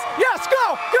 Yes! Yes!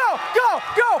 Go! Go! Go!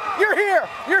 Go! You're here!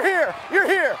 You're here! You're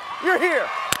here! You're here!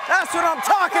 That's what I'm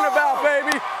talking about,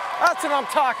 baby! That's what I'm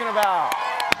talking about!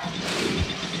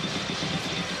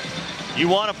 You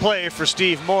want to play for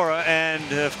Steve Mora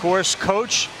and, of course,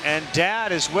 coach and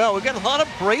dad as well. We've got a lot of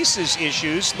braces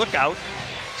issues. Look out.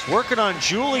 He's working on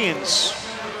Julian's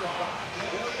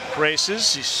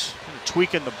braces. He's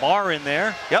tweaking the bar in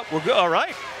there. Yep, we're good. All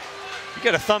right. You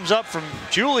get a thumbs up from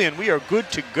Julian. We are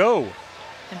good to go.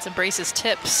 And some braces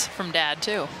tips from dad,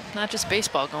 too. Not just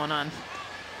baseball going on.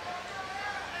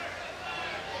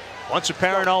 Once a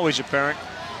parent, always a parent.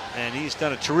 And he's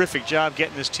done a terrific job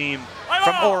getting this team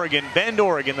from Oregon, Bend,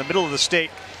 Oregon, the middle of the state,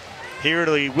 here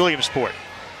to the Williamsport.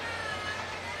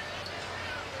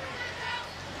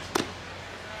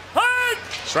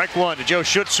 Strike one to Joe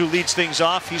Schutz, who leads things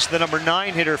off. He's the number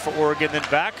 9 hitter for Oregon. Then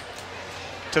back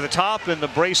to the top in the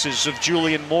braces of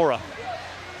Julian Mora.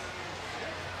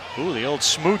 Ooh, the old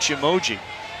smooch emoji.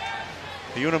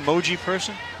 Are you an emoji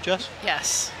person, Jess?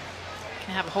 Yes.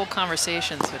 Can have whole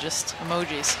conversations with just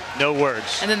emojis. No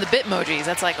words. And then the bitmojis,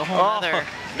 that's like a whole other.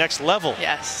 Next level.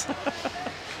 Yes.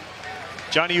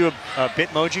 Johnny, you a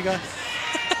bitmoji guy?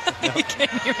 No. You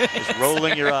can't even Just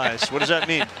rolling your eyes. What does that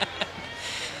mean?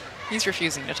 He's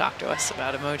refusing to talk to us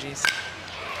about emojis.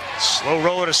 Slow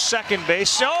roll to second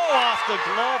base. Oh, off the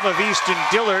glove of Easton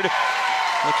Dillard.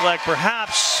 Looked like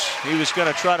perhaps he was going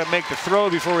to try to make the throw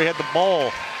before he had the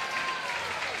ball.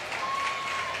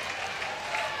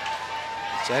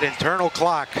 It's that internal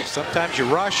clock. Sometimes you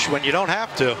rush when you don't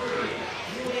have to.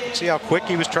 See how quick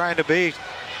he was trying to be.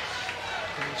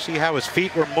 See how his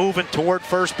feet were moving toward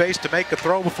first base to make a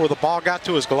throw before the ball got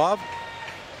to his glove.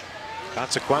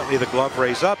 Consequently, the glove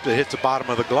raised up. It hits the bottom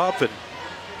of the glove, and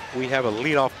we have a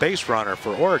leadoff base runner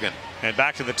for Oregon. And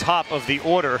back to the top of the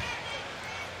order.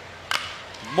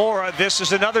 Mora, this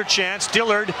is another chance.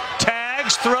 Dillard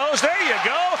tags, throws. There you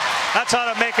go. That's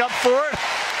how to make up for it.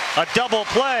 A double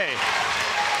play.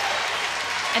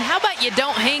 And how about you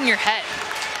don't hang your head?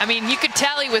 I mean, you could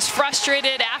tell he was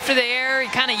frustrated after the error. He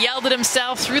kind of yelled at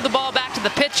himself, threw the ball back to the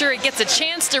pitcher. He gets a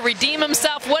chance to redeem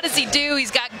himself. What does he do? He's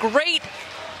got great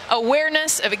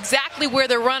awareness of exactly where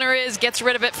the runner is, gets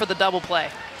rid of it for the double play.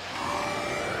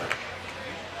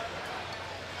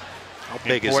 How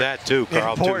big is that, too,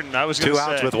 Carl? Important. I was going to to say.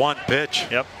 2 outs with 1 pitch.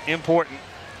 Yep, important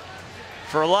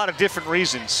for a lot of different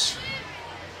reasons.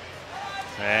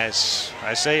 As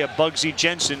I say, a Bugsy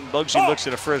Jensen. Bugsy looks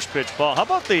at a first pitch ball. How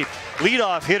about the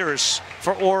leadoff hitters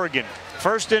for Oregon?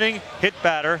 First inning, hit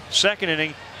batter. Second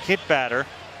inning, hit batter.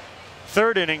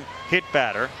 Third inning, hit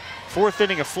batter. Fourth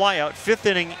inning, a flyout. Fifth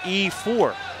inning,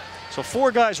 E4. So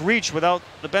 4 guys reach without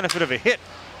the benefit of a hit.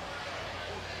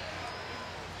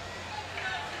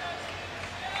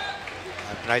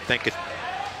 And I think it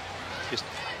just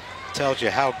tells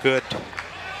you how good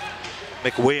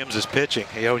McWilliams is pitching.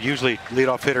 You know, usually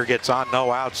leadoff hitter gets on,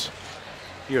 no outs.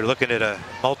 You're looking at a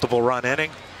multiple run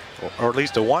inning, or at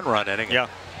least a 1-run inning. Yeah.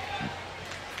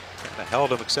 Kind of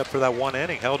held him, except for that 1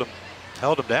 inning, held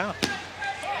him down.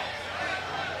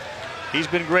 He's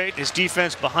been great. His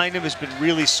defense behind him has been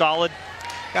really solid.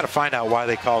 Got to find out why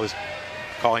they call him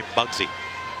Bugsy.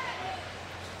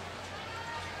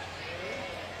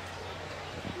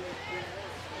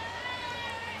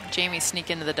 Jamie sneak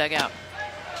into the dugout.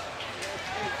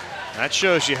 That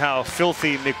shows you how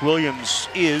filthy McWilliams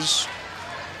is.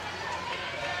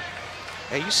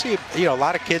 Hey, you see, a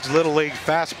lot of kids, little league,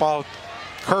 fastball,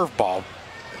 curveball.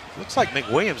 Looks like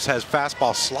McWilliams has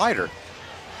fastball slider.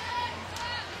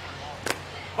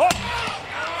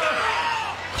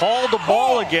 Called the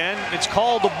ball again. It's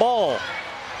called the ball.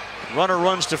 Runner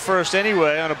runs to first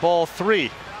anyway on a ball 3.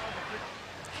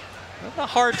 A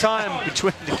hard time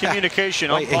between the communication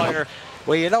umpire.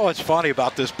 Well, you know what's funny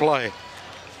about this play?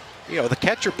 You know, the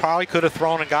catcher probably could have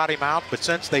thrown and got him out, but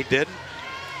since they didn't,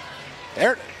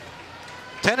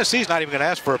 Tennessee's not even going to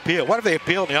ask for appeal. What if they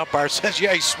appeal and the umpire says,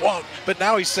 yeah, he swung, but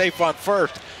now he's safe on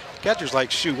first? The catcher's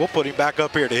like, shoot, we'll put him back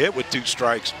up here to hit with 2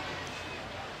 strikes.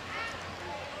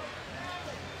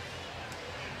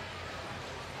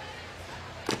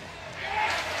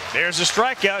 There's a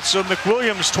strikeout, so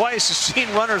McWilliams twice has seen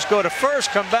runners go to first,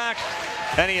 come back,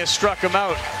 and he has struck him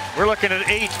out. We're looking at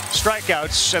 8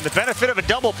 strikeouts and the benefit of a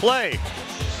double play.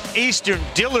 Eastern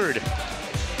Dillard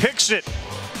picks it,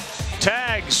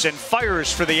 tags, and fires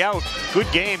for the out.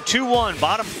 Good game, 2-1,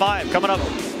 bottom 5 coming up.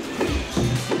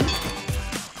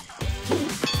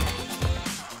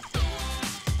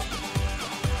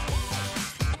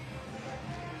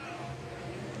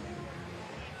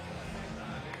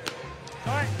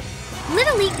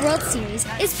 Little League World Series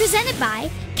is presented by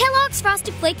Kellogg's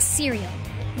Frosted Flakes cereal.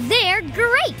 They're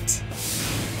great!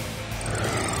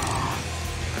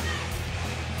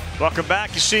 Welcome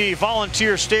back. You see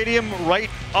Volunteer Stadium, right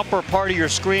upper part of your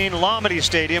screen. Lomity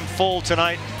Stadium full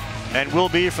tonight and will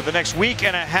be for the next week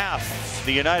and a half.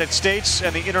 The United States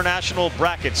and the international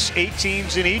brackets, 8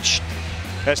 teams in each.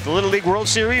 That's the Little League World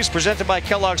Series presented by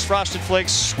Kellogg's Frosted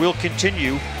Flakes will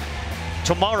continue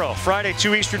tomorrow, Friday,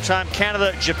 2 Eastern Time.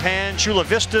 Canada, Japan, Chula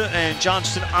Vista, and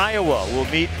Johnston, Iowa will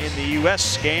meet in the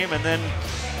U.S. game. And then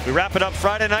we wrap it up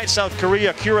Friday night, South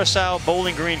Korea, Curacao,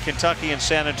 Bowling Green, Kentucky, and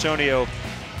San Antonio,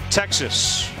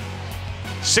 Texas.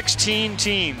 16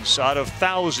 teams out of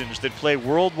thousands that play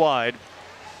worldwide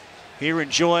here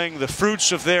enjoying the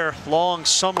fruits of their long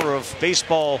summer of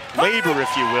baseball labor,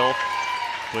 if you will,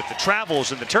 with the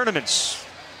travels and the tournaments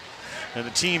and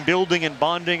the team building and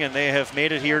bonding, and they have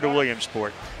made it here to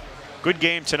Williamsport. Good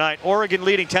game tonight. Oregon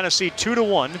leading Tennessee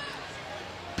 2-1.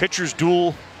 Pitchers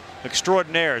duel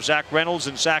extraordinaire, Zach Reynolds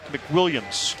and Zach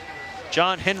McWilliams.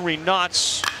 John Henry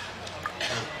Knotts,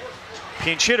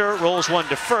 pinch hitter, rolls one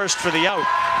to first for the out.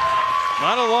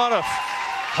 Not a lot of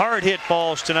hard hit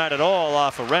balls tonight at all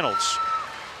off of Reynolds.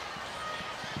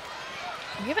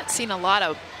 We haven't seen a lot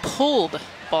of pulled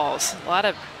balls, a lot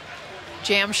of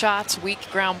jam shots,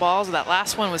 weak ground balls. That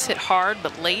last one was hit hard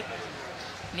but late.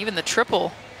 And even the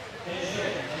triple,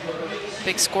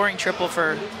 big scoring triple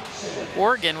for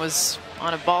Oregon, was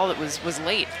on a ball that was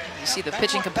late. You see the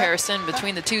pitching comparison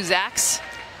between the two Zachs.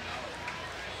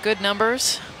 Good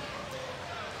numbers.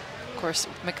 Of course,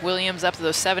 McWilliams up to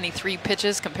those 73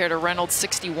 pitches compared to Reynolds'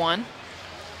 61.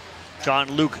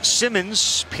 John Luke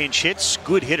Simmons pinch hits,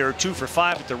 good hitter, 2 for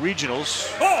 5 at the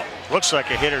regionals. Looks like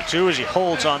a hitter too as he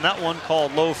holds on that one,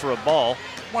 called low for a ball.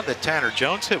 One that Tanner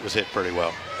Jones hit was hit pretty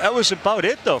well. That was about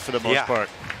it though for the most part.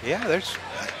 Yeah, there's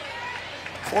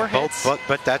 4 hits.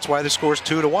 But that's why the score's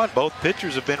 2-1. Both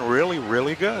pitchers have been really,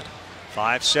 really good.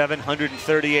 5'7",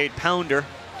 138 pounder.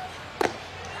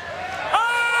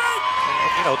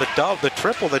 You know, the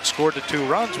triple that scored the 2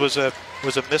 runs was a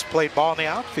misplayed ball in the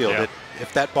outfield. Yeah.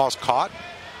 If that ball's caught,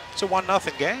 it's a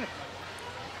 1-0 game.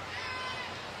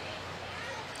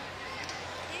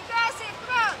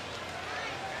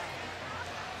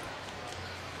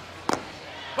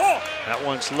 That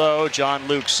one's low. John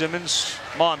Luke Simmons,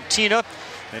 Mom Tina,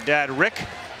 and Dad Rick.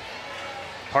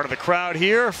 Part of the crowd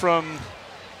here from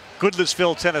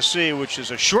Goodlettsville, Tennessee, which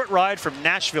is a short ride from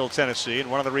Nashville, Tennessee,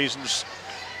 and one of the reasons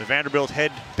the Vanderbilt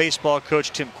head baseball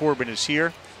coach Tim Corbin is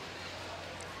here.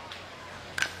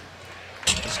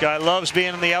 This guy loves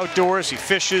being in the outdoors. He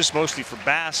fishes mostly for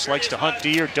bass, likes to hunt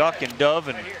deer, duck, and dove,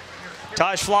 and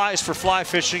ties flies for fly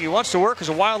fishing. He wants to work as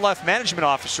a wildlife management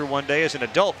officer one day as an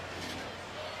adult.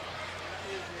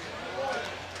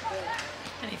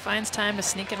 And he finds time to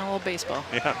sneak in a little baseball.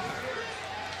 Yeah.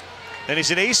 And he's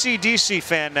an AC/DC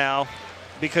fan now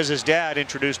because his dad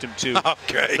introduced him to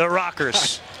the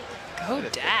Rockers. Go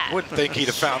Dad. Wouldn't think he'd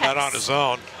have found that on his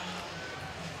own.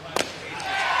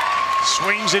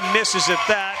 Swings and misses at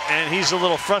that, and he's a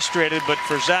little frustrated, but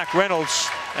for Zach Reynolds,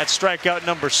 that's strikeout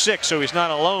number 6, so he's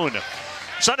not alone.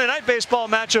 Sunday night baseball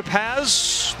matchup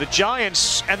has the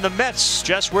Giants and the Mets.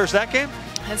 Jess, where's that game?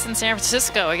 It's in San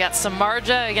Francisco. We got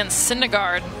Samardzija against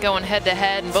Syndergaard going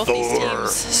head-to-head, and both these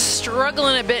teams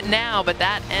struggling a bit now, but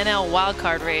that NL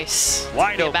wildcard race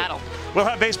wide open. Battle. We'll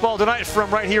have baseball tonight from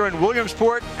right here in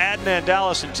Williamsport. Adnan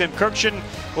Dallas and Tim Kirkshin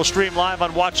will stream live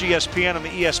on Watch ESPN on the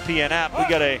ESPN app. We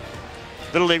got a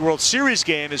Little League World Series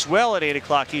game as well at 8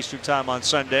 o'clock Eastern Time on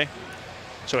Sunday.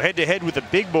 So head-to-head with the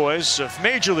big boys of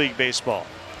Major League Baseball.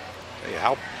 Hey,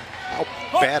 how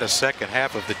bad a second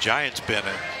half of the Giants been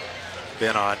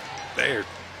on? They're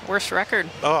worst record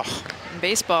in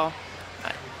baseball.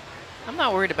 I'm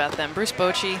not worried about them. Bruce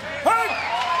Bochy.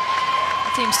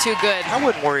 The team's too good. I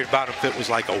wouldn't worry about them if it was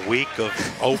like a week of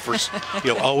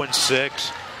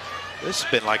 0-6. This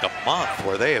has been like a month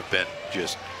where they have been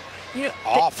just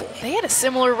awful. They had a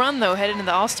similar run, though, heading into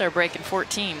the All-Star break in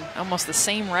 14. Almost the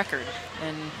same record.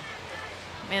 And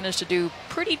managed to do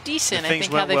pretty decent, I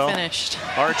think, how they finished.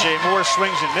 R.J. Moore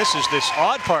swings and misses. This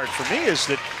odd part for me is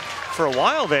that for a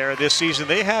while there this season,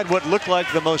 they had what looked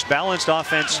like the most balanced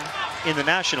offense in the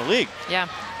National League. Yeah.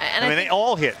 And I mean, they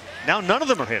all hit. Now none of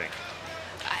them are hitting.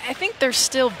 I think they're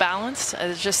still balanced.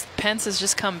 It's just Pence has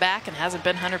just come back and hasn't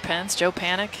been Hunter Pence, Joe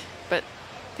Panic. But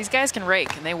these guys can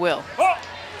rake, and they will.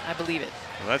 I believe it.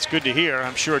 Well, that's good to hear.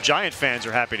 I'm sure Giant fans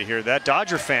are happy to hear that.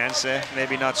 Dodger fans,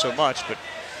 maybe not so much, but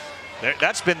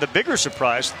that's been the bigger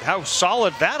surprise, how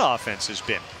solid that offense has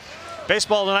been.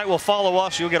 Baseball tonight will follow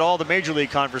us. You'll get all the Major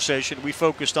League conversation. We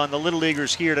focused on the Little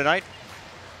Leaguers here tonight.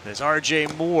 As R.J.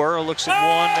 Moore looks at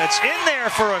one that's in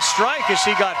there for a strike as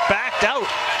he got backed out.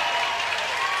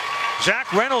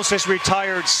 Zach Reynolds has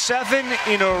retired 7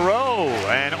 in a row,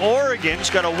 and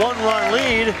Oregon's got a 1-run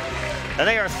lead, and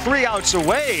they are 3 outs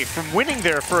away from winning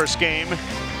their first game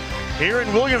here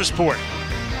in Williamsport.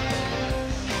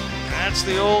 That's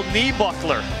the old knee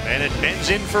buckler, and it bends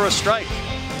in for a strike.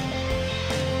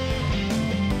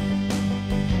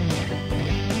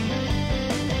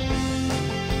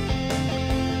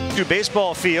 To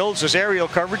baseball fields, as aerial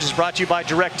coverage is brought to you by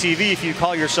DirecTV. If you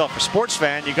call yourself a sports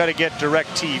fan, you got to get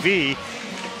DirecTV.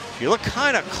 If you look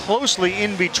kind of closely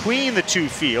in between the two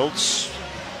fields,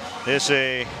 there's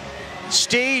a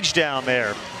stage down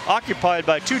there occupied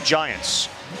by 2 giants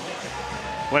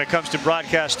when it comes to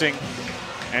broadcasting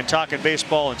and talking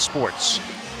baseball and sports.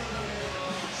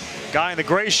 Guy in the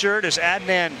gray shirt is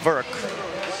Adnan Virk,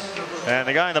 and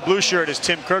the guy in the blue shirt is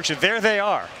Tim Kirksey. There they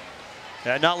are.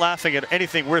 Not laughing at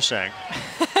anything we're saying.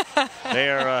 They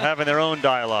are having their own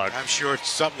dialogue. I'm sure it's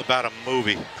something about a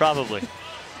movie. Probably.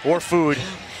 Or food.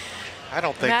 I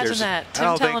don't think Imagine that.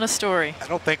 Tim telling a story. I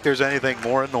don't think there's anything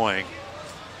more annoying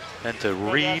than to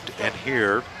read and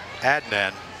hear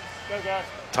Adnan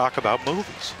talk about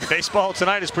movies. Baseball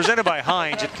tonight is presented by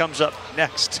Heinz. It comes up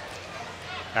next.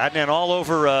 Adnan all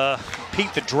over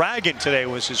Pete the Dragon today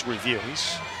was his review.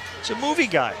 He's a movie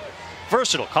guy.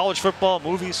 Versatile. College football,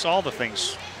 movies, all the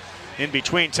things in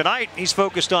between. Tonight, he's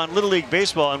focused on Little League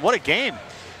Baseball, and what a game.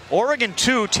 Oregon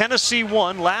 2, Tennessee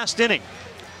 1, last inning.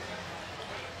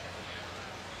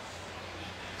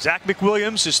 Zach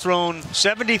McWilliams has thrown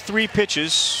 73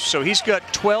 pitches, so he's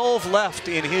got 12 left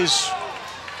in his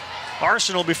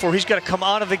arsenal before he's got to come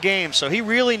out of the game. So he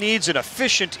really needs an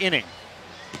efficient inning.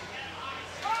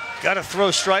 Got to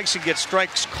throw strikes and get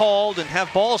strikes called and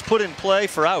have balls put in play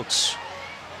for outs.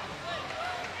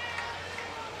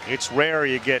 It's rare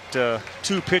you get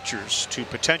 2 pitchers to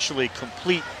potentially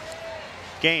complete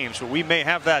games, but we may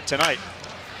have that tonight.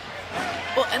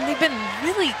 Well, and they've been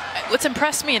really, what's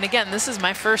impressed me, and again, this is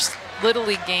my first Little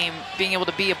League game being able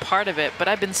to be a part of it, but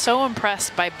I've been so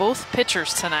impressed by both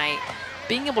pitchers tonight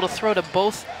being able to throw to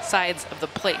both sides of the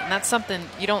plate. And that's something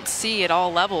you don't see at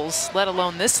all levels, let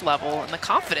alone this level, and the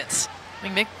confidence. I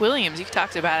mean, Mick Williams, you've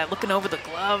talked about it, looking over the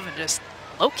glove and just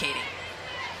locating.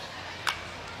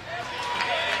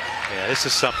 Yeah, this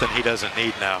is something he doesn't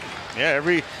need now. Yeah,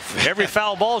 every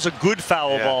foul ball is a good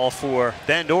foul ball for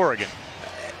Bend, Oregon.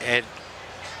 And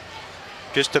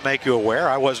just to make you aware,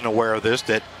 I wasn't aware of this,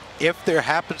 that if there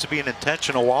happens to be an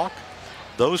intentional walk,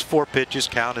 those 4 pitches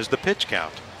count as the pitch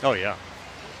count. Oh, yeah.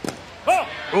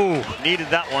 Ooh, needed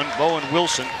that one, Bowen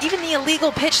Wilson. Even the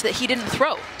illegal pitch that he didn't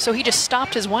throw, so he just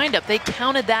stopped his windup. They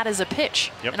counted that as a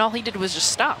pitch, and all he did was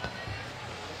just stop.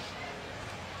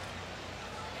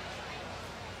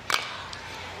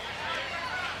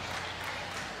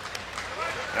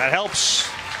 That helps.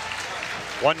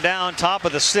 1 down, top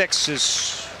of the 6th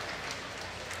is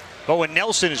Bowen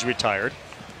Nelson is retired.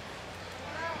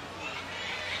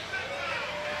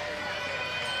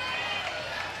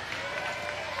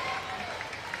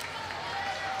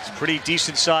 It's a pretty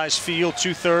decent sized field,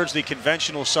 2/3 the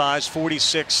conventional size,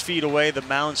 46 feet away, the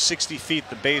mound 60 feet,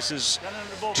 the bases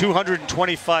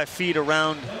 225 feet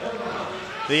around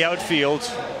the outfield,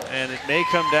 and it may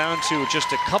come down to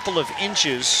just a couple of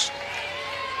inches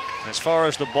as far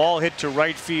as the ball hit to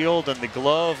right field and the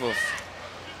glove of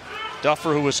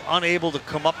Duffer, who was unable to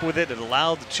come up with it and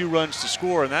allowed the 2 runs to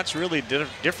score, and that's really the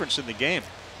difference in the game.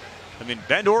 I mean,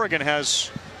 Bend, Oregon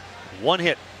has 1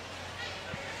 hit.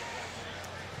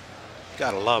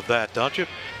 Gotta love that, don't you?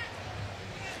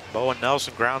 Bowen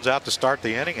Nelson grounds out to start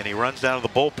the inning, and he runs down to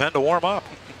the bullpen to warm up.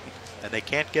 And they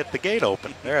can't get the gate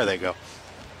open. There they go.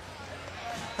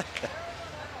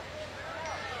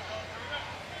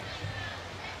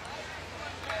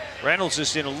 Reynolds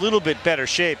is in a little bit better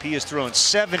shape. He has thrown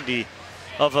 70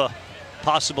 of a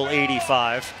possible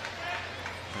 85.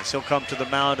 As he'll come to the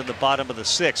mound in the bottom of the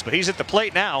 6th. But he's at the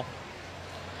plate now.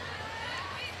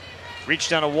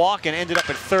 Reached on a walk and ended up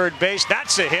at third base.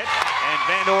 That's a hit. And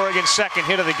Bend, Oregon's second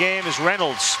hit of the game as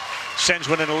Reynolds sends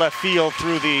one into left field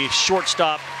through the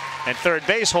shortstop and third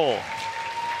base hole.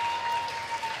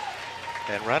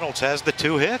 And Reynolds has the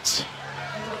 2 hits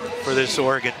for this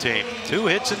Oregon team. 2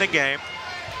 hits in the game.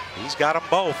 He's got them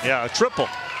both. Yeah, a triple.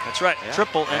 That's right. Yeah.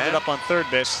 Triple ended up on third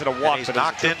base instead of walk. He's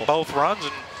knocked in both runs.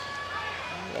 And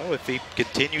you know, if he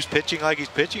continues pitching like he's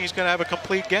pitching, he's going to have a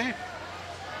complete game.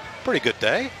 Pretty good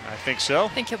day. I think so. I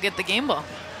think he'll get the game ball.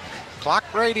 Clock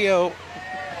radio.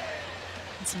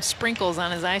 And some sprinkles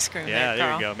on his ice cream. Yeah,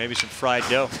 there you go. Maybe some fried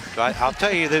dough. I'll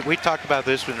tell you that we talked about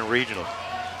this in the regional.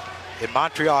 In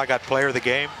Montreal, I got player of the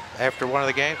game after one of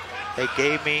the games. They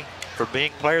gave me, for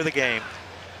being player of the game,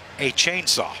 a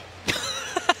chainsaw.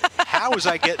 How was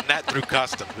I getting that through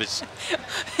customs?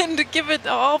 And to give it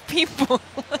to all people.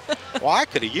 Well, I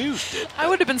could have used it. I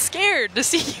would have been scared to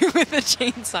see you with a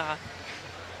chainsaw.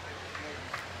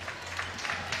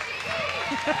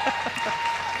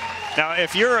 Now,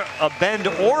 if you're a Bend,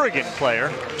 Oregon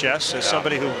player, Jess, as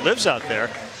somebody who lives out there,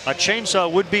 a chainsaw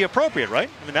would be appropriate, right?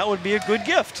 I mean, that would be a good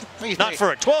gift. Not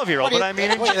for a 12-year-old, but I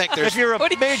mean, if you're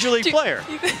a major league player.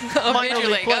 A major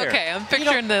league player. Okay, I'm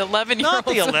picturing the 11-year-old. Not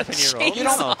the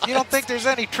 11-year-old. You don't think there's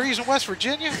any trees in West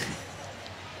Virginia?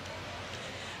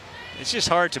 It's just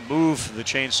hard to move the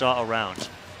chainsaw around.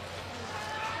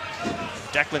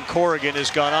 Declan Corrigan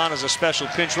has gone on as a special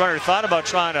pinch runner. Thought about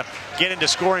trying to get into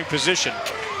scoring position.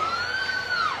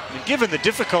 And given the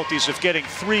difficulties of getting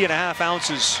 3.5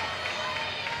 ounces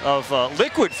of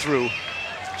liquid through,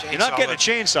 you're not getting a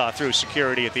chainsaw through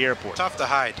security at the airport. Tough to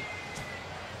hide.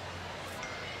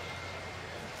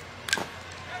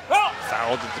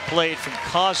 Fouled at the plate from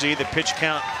Causey. The pitch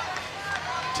count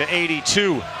to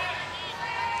 82.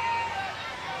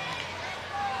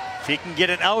 If he can get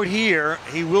it out here,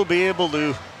 he will be able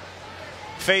to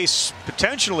face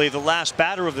potentially the last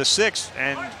batter of the 6th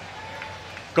and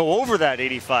go over that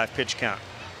 85 pitch count.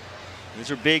 These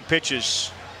are big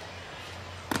pitches.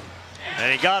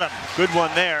 And he got him. Good one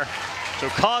there. So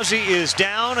Causey is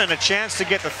down and a chance to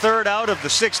get the 3rd out of the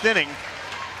 6th inning.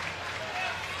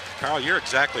 Carl, you're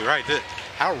exactly right.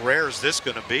 How rare is this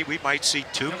going to be? We might see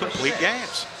 2 complete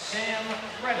games.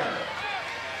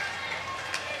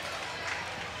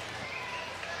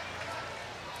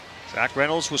 Zach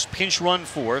Reynolds was pinch run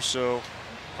for, so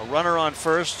a runner on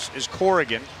first is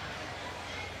Corrigan.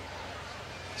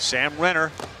 Sam Renner.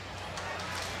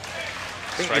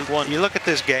 Strike one. You look at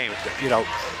this game, you know,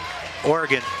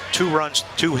 Oregon, 2 runs,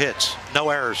 2 hits, no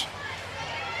errors.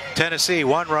 Tennessee,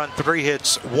 1 run, 3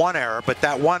 hits, 1 error, but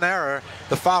that 1 error,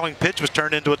 the following pitch was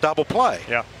turned into a double play.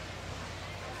 Yeah.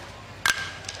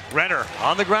 Renner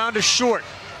on the ground is short.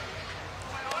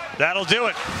 That'll do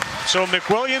it. So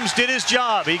McWilliams did his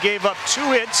job. He gave up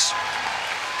 2 hits.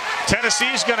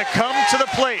 Tennessee's going to come to the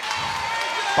plate.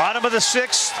 Bottom of the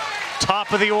 6th,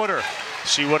 top of the order.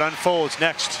 See what unfolds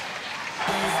next.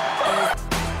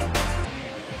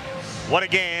 What a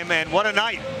game and what a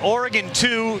night. Oregon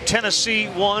 2, Tennessee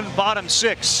 1, bottom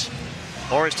 6.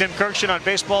 Or as Tim Kirkshin on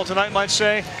Baseball Tonight might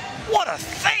say, what a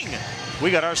thing. We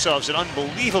got ourselves an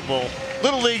unbelievable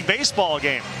Little League baseball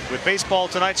game with Baseball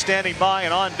Tonight standing by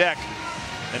and on deck.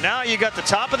 And now you got the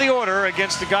top of the order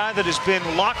against the guy that has been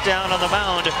locked down on the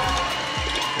mound.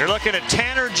 You're looking at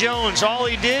Tanner Jones. All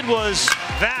he did was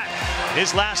that.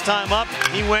 His last time up,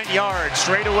 he went yard,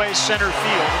 straight away center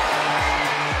field.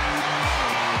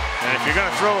 And if you're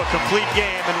going to throw a complete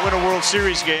game and win a World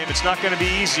Series game, it's not going to be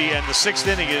easy. And the 6th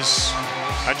inning is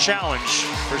a challenge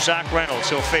for Zach Reynolds.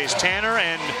 He'll face Tanner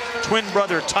and twin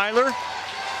brother Tyler.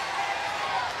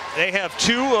 They have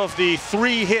 2 of the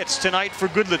 3 hits tonight for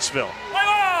Goodlettsville.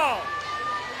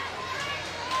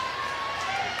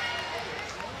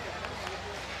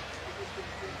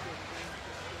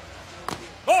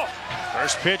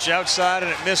 First pitch outside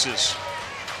and it misses.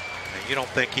 And you don't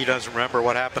think he doesn't remember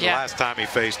what happened last time he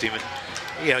faced him. And,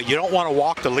 you know, you don't want to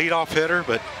walk the leadoff hitter,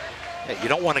 but you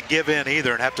don't want to give in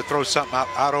either and have to throw something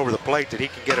out over the plate that he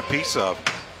can get a piece of.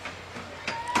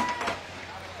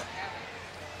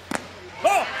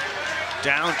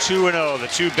 Down 2-0, the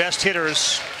 2 best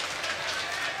hitters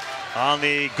on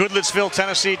the Goodlettsville,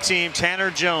 Tennessee team. Tanner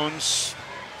Jones,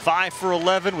 5 for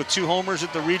 11 with 2 homers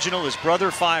at the regional. His brother,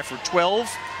 5 for 12.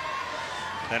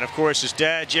 And of course, his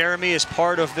dad, Jeremy, is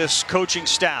part of this coaching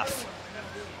staff.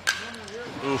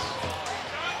 Oof.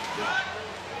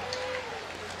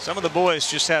 Some of the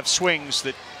boys just have swings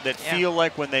that feel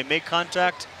like when they make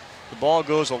contact, the ball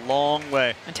goes a long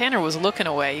way. And Tanner was looking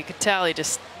away. You could tell he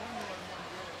just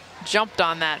jumped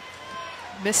on that,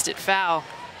 missed it foul.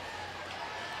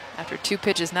 After 2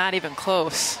 pitches, not even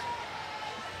close.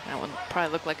 That one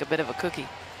probably looked like a bit of a cookie.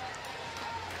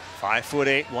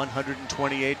 5'8",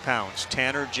 128 pounds,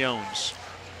 Tanner Jones.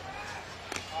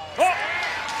 And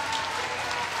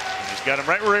he's got him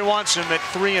right where he wants him at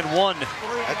 3-1.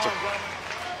 That's the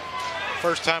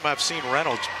first time I've seen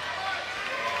Reynolds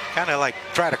kind of like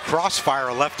try to crossfire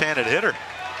a left-handed hitter.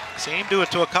 See him do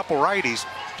it to a couple righties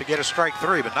to get a strike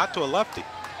 3, but not to a lefty.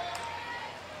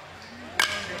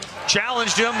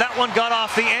 Challenged him. That one got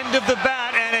off the end of the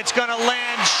bat, and it's going to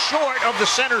land short of the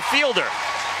center fielder.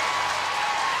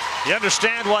 You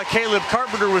understand why Caleb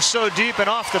Carpenter was so deep and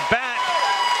off the bat.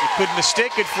 You could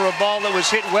mistake it for a ball that was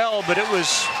hit well, but it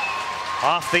was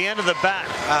off the end of the bat.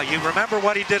 You remember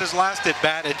what he did his last at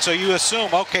bat, and so you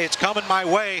assume, okay, it's coming my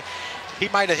way. He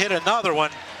might have hit another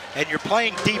one, and you're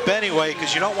playing deep anyway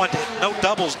because you don't want no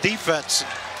doubles defense.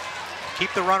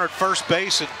 Keep the runner at first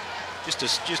base, and just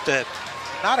a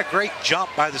not a great jump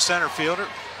by the center fielder.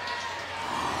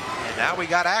 And now we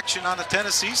got action on the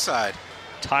Tennessee side.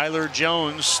 Tyler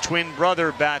Jones, twin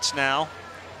brother, bats now.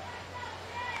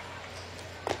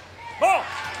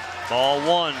 Ball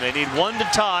 1. They need 1 to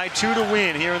tie, 2 to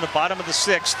win here in the bottom of the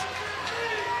 6th.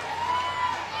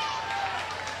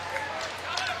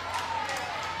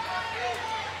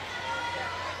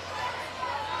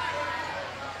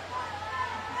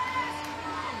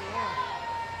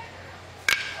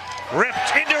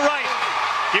 Ripped into right.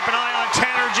 Keep an eye on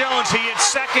Tanner Jones. He hits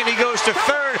second. He goes to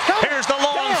third. Here's the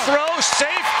long throw.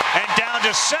 Safe. And down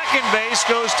to second base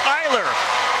goes Tyler.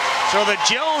 So the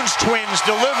Jones twins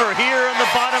deliver here in the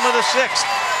bottom of the 6th.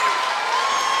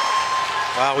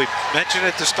 Well, we mentioned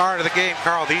at the start of the game,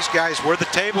 Carl, these guys were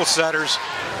the table setters.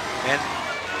 And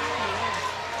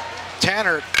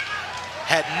Tanner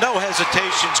had no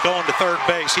hesitations going to third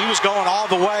base. He was going all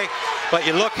the way. But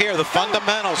you look here, the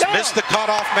fundamentals, missed the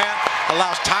cutoff man,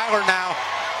 allows Tyler now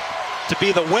to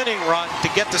be the winning run to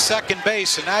get to second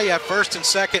base. And now you have first and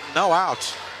second, no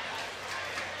outs.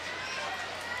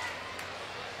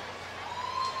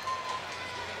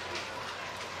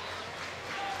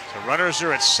 So runners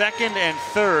are at second and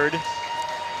third.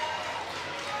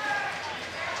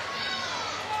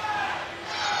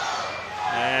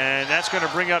 And that's going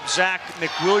to bring up Zach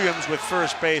McWilliams with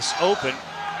first base open.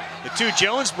 The 2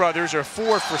 Jones brothers are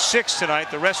 4 for 6 tonight.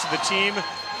 The rest of the team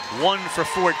 1 for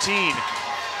 14.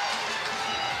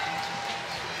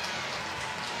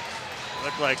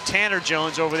 Look like Tanner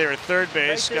Jones over there at third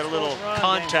base got a little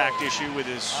contact issue with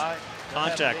his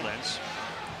contact lens.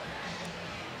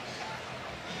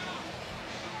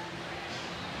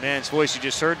 Man's voice you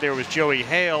just heard there was Joey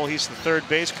Hale. He's the third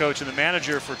base coach and the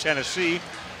manager for Tennessee.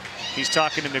 He's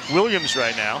talking to McWilliams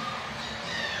right now.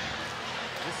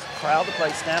 Just crowd the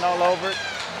plate, stand all over it,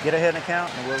 get ahead in the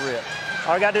count, and we'll rip.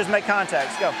 All we got to do is make contact.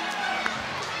 Let's go.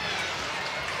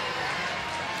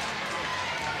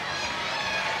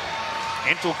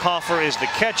 Entelkoffer is the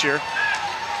catcher.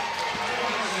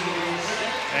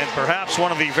 And perhaps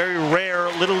one of the very rare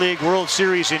Little League World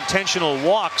Series intentional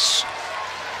walks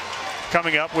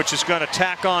coming up, which is going to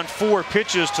tack on 4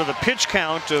 pitches to the pitch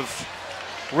count of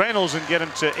Reynolds and get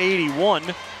him to 81.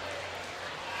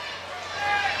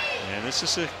 And this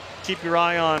is a keep your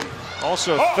eye on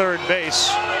also third base.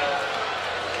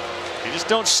 You just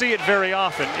don't see it very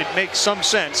often. It makes some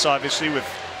sense, obviously, with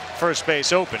first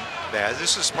base open. Yeah,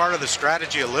 this is part of the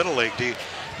strategy of Little League. Do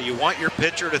you want your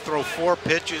pitcher to throw 4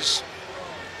 pitches,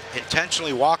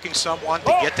 intentionally walking someone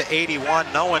to get to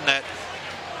 81, knowing that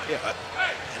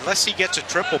unless he gets a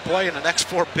triple play in the next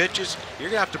 4 pitches, you're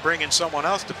going to have to bring in someone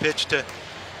else to pitch to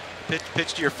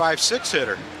your 5-6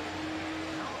 hitter.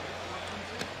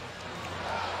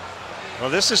 Well,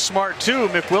 this is smart too.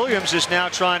 McWilliams is now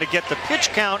trying to get the pitch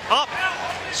count up.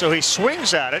 So he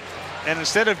swings at it, and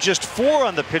instead of just 4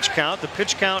 on the pitch count, the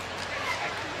pitch count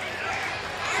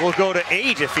will go to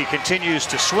 8 if he continues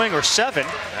to swing, or 7.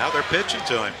 Now they're pitching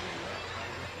to him.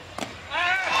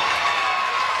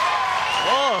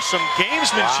 Oh, some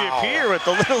gamesmanship here at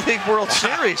the Little League World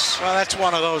Series. Well, that's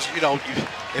one of those,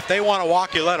 if they want to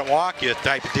walk you, let them walk you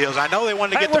type of deals. I know they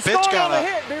wanted to get the pitch count up.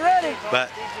 Hit. Be ready. But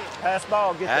pass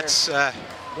ball, get that's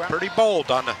pretty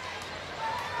bold on the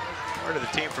part of the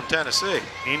team from Tennessee.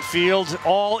 Infield,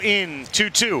 all in,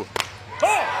 2-2.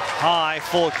 High,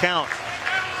 full count.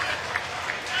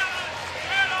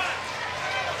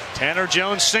 Tanner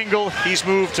Jones single. He's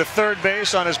moved to third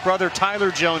base on his brother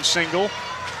Tyler Jones single.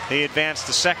 He advanced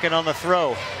to second on the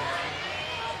throw.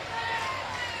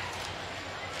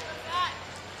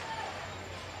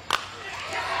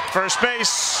 First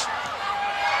base.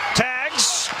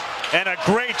 Tags. And a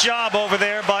great job over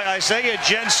there by Isaiah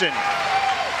Jensen.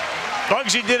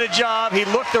 Bugsy did a job. He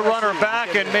looked the runner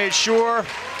back and made sure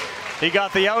he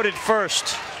got the out at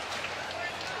first.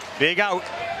 Big out.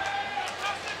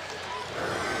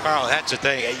 Carl, that's the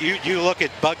thing. You look at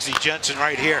Bugsy Jensen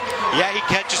right here. Yeah, he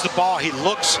catches the ball. He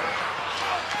looks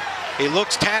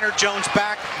Tanner Jones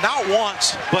back, not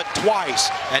once, but twice.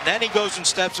 And then he goes and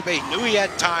steps away. He knew he had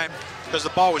time because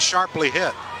the ball was sharply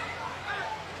hit.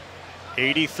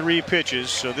 83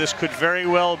 pitches, so this could very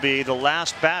well be the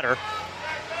last batter,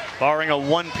 barring a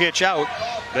one-pitch out,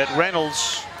 that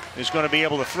Reynolds is going to be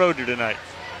able to throw to tonight.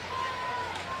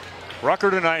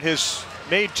 Rucker tonight has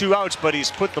made 2 outs, but he's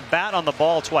put the bat on the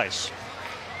ball twice.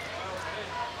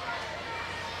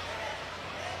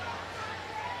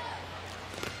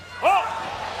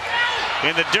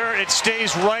 In the dirt, it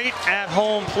stays right at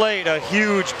home plate. A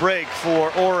huge break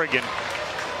for Oregon.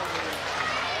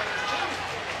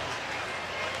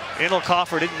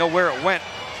 Indelkoffer didn't know where it went.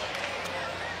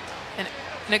 And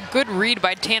a good read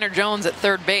by Tanner Jones at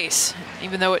third base,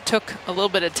 even though it took a little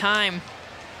bit of time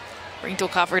for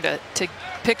Indelkoffer to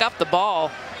pick up the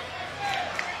ball.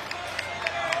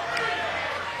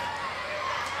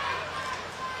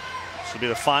 This will be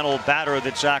the final batter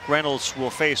that Zach Reynolds will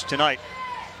face tonight.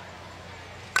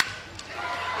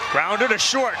 Grounded to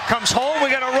short, comes home, we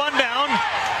got a rundown.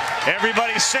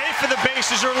 Everybody's safe and the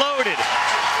bases are loaded.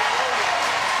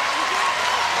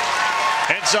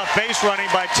 Heads up base running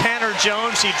by Tanner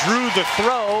Jones. He drew the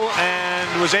throw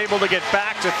and was able to get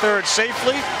back to third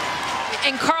safely.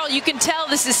 And Carl, you can tell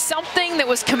this is something that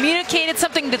was communicated,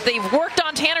 something that they've worked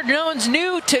on. Tanner Jones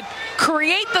knew to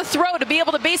create the throw, to be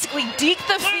able to basically deke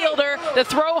the fielder, the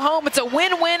throw home. It's a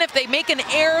win-win. If they make an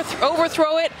error,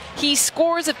 overthrow it, he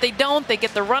scores. If they don't, they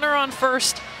get the runner on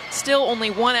first. Still only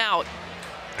 1 out.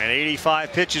 And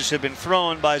 85 pitches have been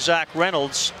thrown by Zach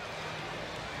Reynolds.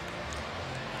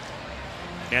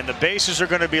 And the bases are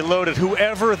going to be loaded.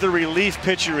 Whoever the relief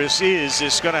pitcher is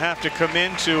going to have to come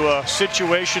into a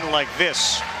situation like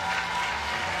this.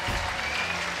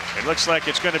 It looks like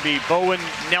it's going to be Bowen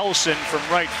Nelson from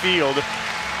right field.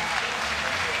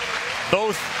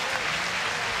 Both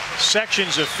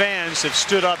sections of fans have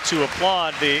stood up to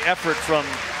applaud the effort from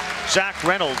Zach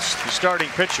Reynolds, the starting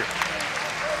pitcher.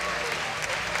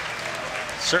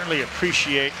 Certainly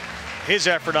appreciate his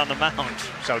effort on the mound.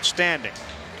 It's outstanding.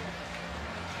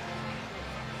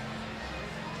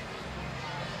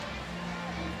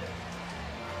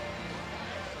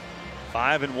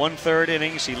 5 1/3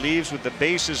 innings. He leaves with the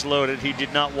bases loaded. He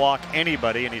did not walk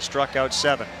anybody, and he struck out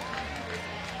 7.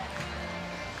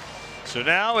 So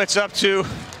now it's up to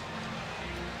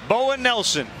Bowen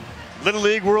Nelson. Little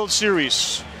League World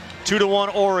Series.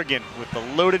 2-1 Oregon with the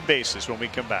loaded bases when we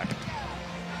come back.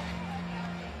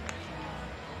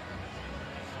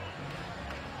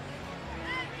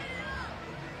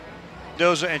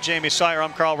 Doza and Jamie Sire.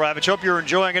 I'm Carl Ravitch. Hope you're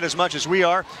enjoying it as much as we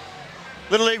are.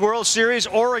 Little League World Series.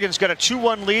 Oregon's got a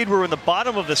 2-1 lead. We're in the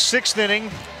bottom of the 6th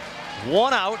inning.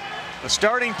 1 out. The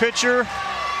starting pitcher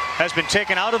has been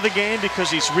taken out of the game because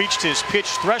he's reached his pitch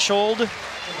threshold.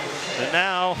 And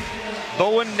now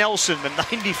Bowen Nelson, the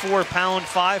 94-pound,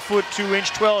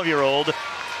 5'2" 12-year-old,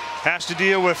 has to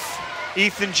deal with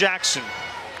Ethan Jackson.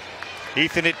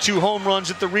 Ethan hit 2 home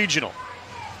runs at the regional.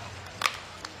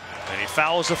 And he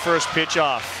fouls the first pitch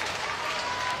off.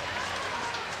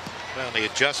 Well, the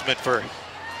adjustment for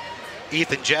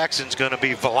Ethan Jackson's going to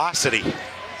be velocity.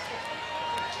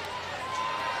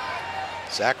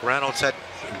 Zach Reynolds had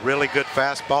a really good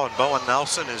fastball, and Bowen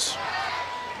Nelson is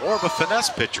more of a finesse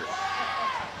pitcher.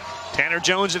 Tanner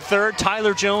Jones at third,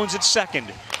 Tyler Jones at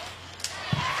second.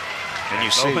 And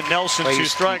you see Bowen Nelson, 2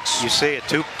 strikes. You see it,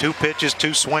 two pitches,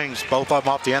 2 swings, both of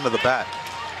them off the end of the bat.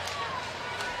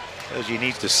 Because he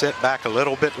needs to sit back a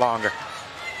little bit longer.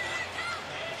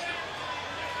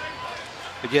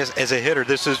 But yes, as a hitter,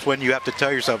 this is when you have to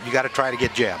tell yourself you got to try to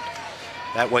get jammed.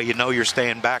 That way you know you're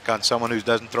staying back on someone who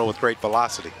doesn't throw with great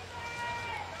velocity.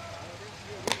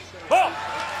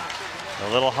 A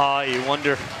little high. You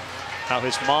wonder how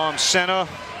his mom, Senna,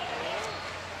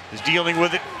 is dealing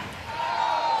with it.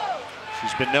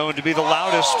 She's been known to be the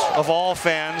loudest of all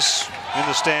fans in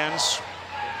the stands.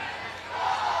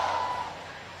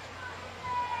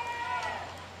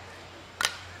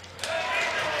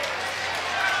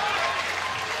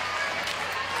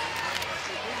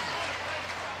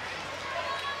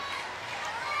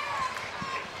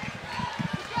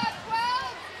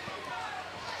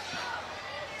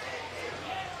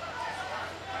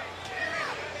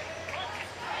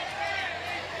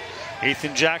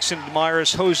 Ethan Jackson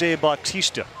admires Jose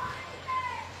Bautista.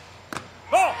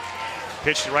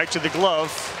 Pitched right to the glove,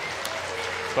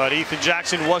 but Ethan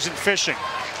Jackson wasn't fishing.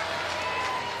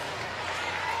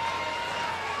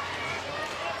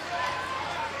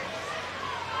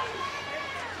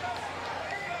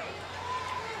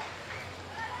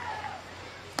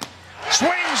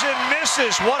 Swings and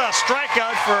misses. What a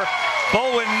strikeout for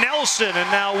Bowen Nelson,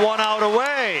 and now 1 out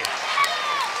away.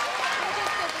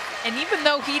 And even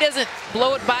though he doesn't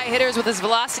blow it by hitters with his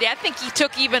velocity, I think he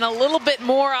took even a little bit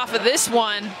more off of this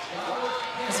one.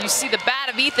 As you see the bat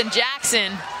of Ethan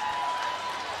Jackson.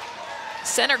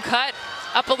 Center cut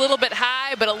up a little bit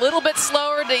high, but a little bit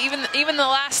slower to even the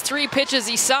last 3 pitches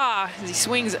he saw as he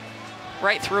swings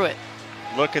right through it.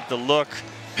 Look at the look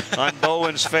on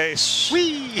Bowen's face.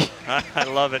 Whee! I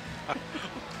love it.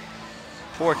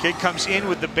 Poor kid comes in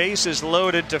with the bases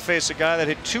loaded to face a guy that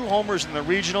hit 2 homers in the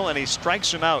regional, and he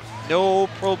strikes him out. No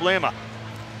problema.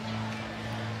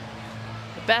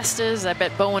 The best is, I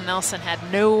bet Bowen Nelson had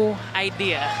no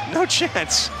idea. No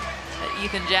chance. That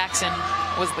Ethan Jackson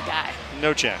was the guy.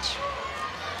 No chance.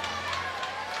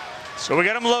 So we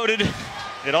got him loaded.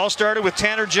 It all started with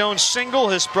Tanner Jones' single.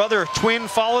 His brother twin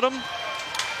followed him.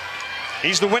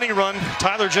 He's the winning run.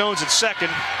 Tyler Jones at second.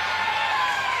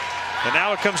 And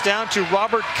now it comes down to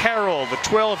Robert Carroll, the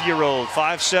 12-year-old,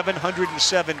 5'7",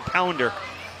 107-pounder.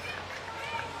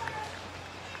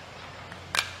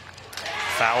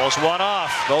 Fouls one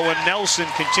off. Bowen Nelson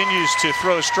continues to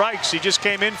throw strikes. He just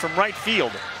came in from right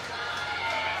field.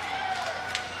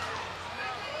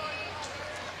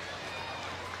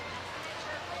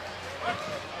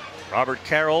 Robert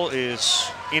Carroll is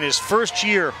in his first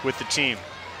year with the team.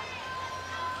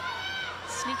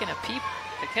 Sneaking a peep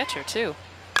at the catcher, too.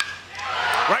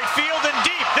 Right field and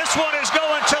deep. This one is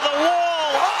going to the wall.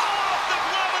 Off the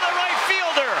glove of the right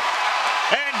fielder.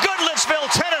 And Goodlettsville,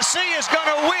 Tennessee is going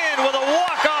to win with a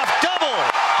walk-off double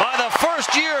by the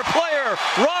first-year player,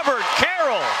 Robert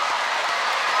Carroll.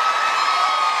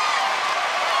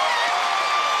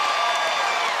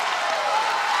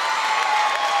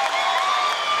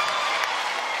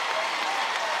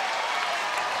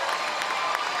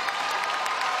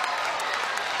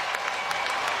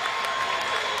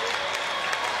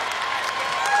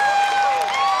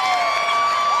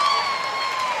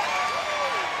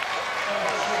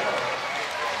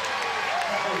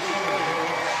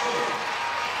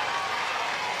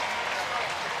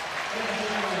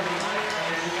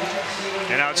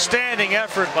 Outstanding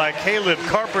effort by Caleb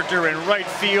Carpenter in right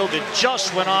field. It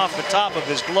just went off the top of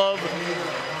his glove.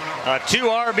 A 2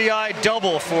 RBI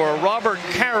double for Robert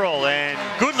Carroll, and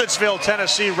Goodlettsville,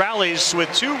 Tennessee rallies with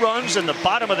 2 runs in the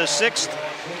bottom of the 6th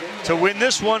to win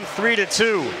this one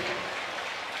 3-2.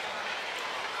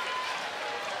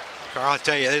 Carl, I'll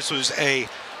tell you, this was a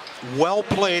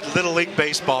well-played Little League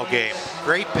baseball game.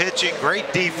 Great pitching,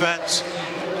 great defense,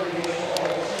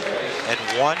 and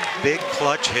one big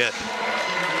clutch hit.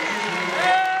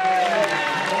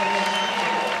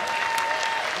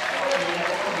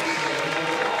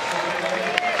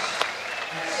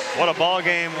 What a ball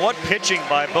game. What pitching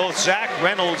by both Zach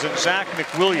Reynolds and Zach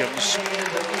McWilliams.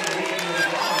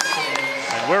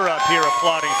 And we're up here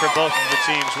applauding for both of the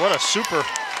teams. What a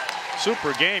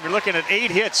super game. You're looking at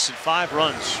 8 hits and 5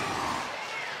 runs.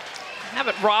 How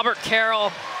about Robert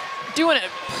Carroll doing a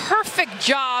perfect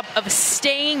job of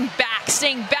staying back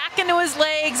into his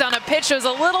legs on a pitch that was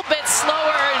a little bit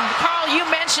slower. And Carl, you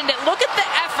mentioned it. Look at the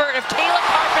effort of Caleb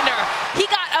Carpenter. He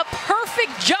got a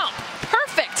perfect jump.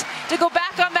 Perfect to go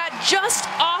back on that just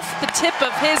off the tip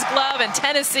of his glove, and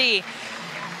Tennessee.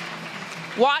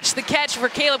 Watch the catch for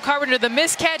Caleb Carpenter, the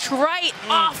miscatch right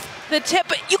off the tip.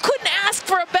 But you couldn't ask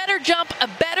for a better jump, a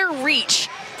better reach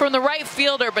from the right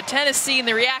fielder. But Tennessee, in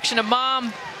the reaction of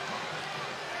mom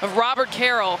of Robert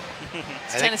Carroll,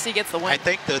 Tennessee gets the win. I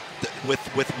think that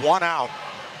with 1 out,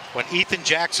 when Ethan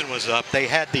Jackson was up, they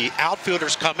had the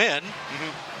outfielders come in.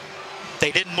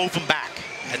 They didn't move him back.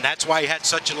 And that's why he had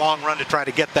such a long run to try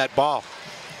to get that ball.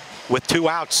 With 2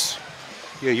 outs,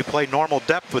 you play normal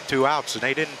depth with 2 outs, and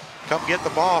they didn't come get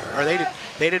the ball, or they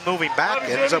didn't move him back.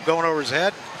 It ends up going over his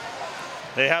head.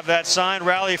 They have that sign,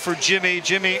 rally for Jimmy.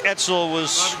 Jimmy Etzel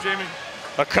was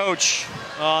a coach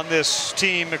on this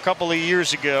team a couple of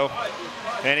years ago,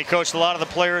 and he coached a lot of the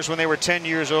players when they were 10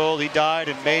 years old. He died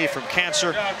in May from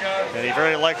cancer, and he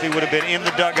very likely would have been in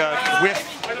the dugout with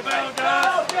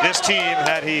this team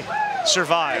had he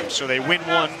survived. So they win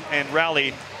one and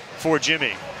rally for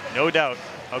Jimmy. No doubt,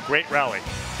 a great rally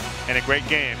and a great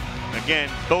game. Again,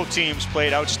 both teams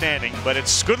played outstanding, but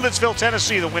it's Goodlettsville,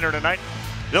 Tennessee, the winner tonight.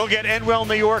 They'll get Endwell,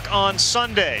 New York on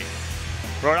Sunday.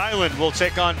 Rhode Island will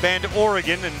take on Bend,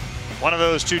 Oregon, and One of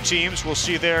those two teams will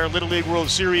see their Little League World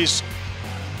Series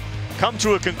come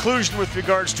to a conclusion with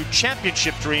regards to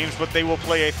championship dreams, but they will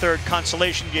play a third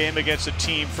consolation game against a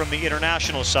team from the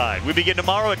international side. We begin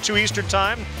tomorrow at 2 Eastern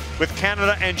Time with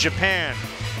Canada and Japan.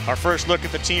 Our first look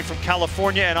at the team from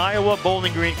California and Iowa,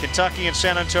 Bowling Green, Kentucky, and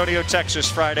San Antonio, Texas,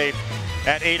 Friday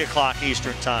at 8 o'clock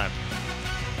Eastern Time.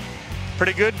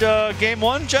 Pretty good game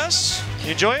one, Jess?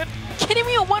 You enjoy it? Kidding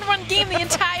me? A 1-1 game the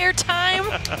entire time?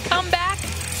 Come back?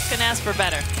 Couldn't ask for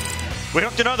better. We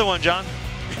hooked another one, John.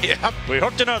 Yep. We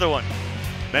hooked another one.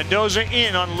 Mendoza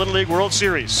in on the Little League World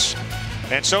Series.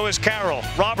 And so is Carroll,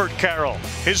 Robert Carroll.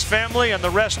 His family and the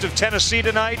rest of Tennessee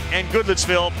tonight, and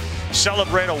Goodlettsville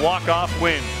celebrate a walk-off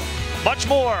win. Much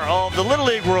more of the Little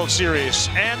League World Series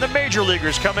and the Major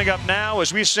Leaguers coming up now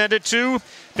as we send it to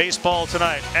Baseball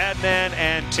Tonight. Adnan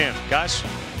and Tim. Guys?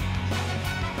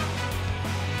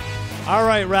 All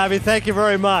right, Ravi, thank you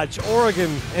very much.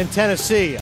 Oregon and Tennessee.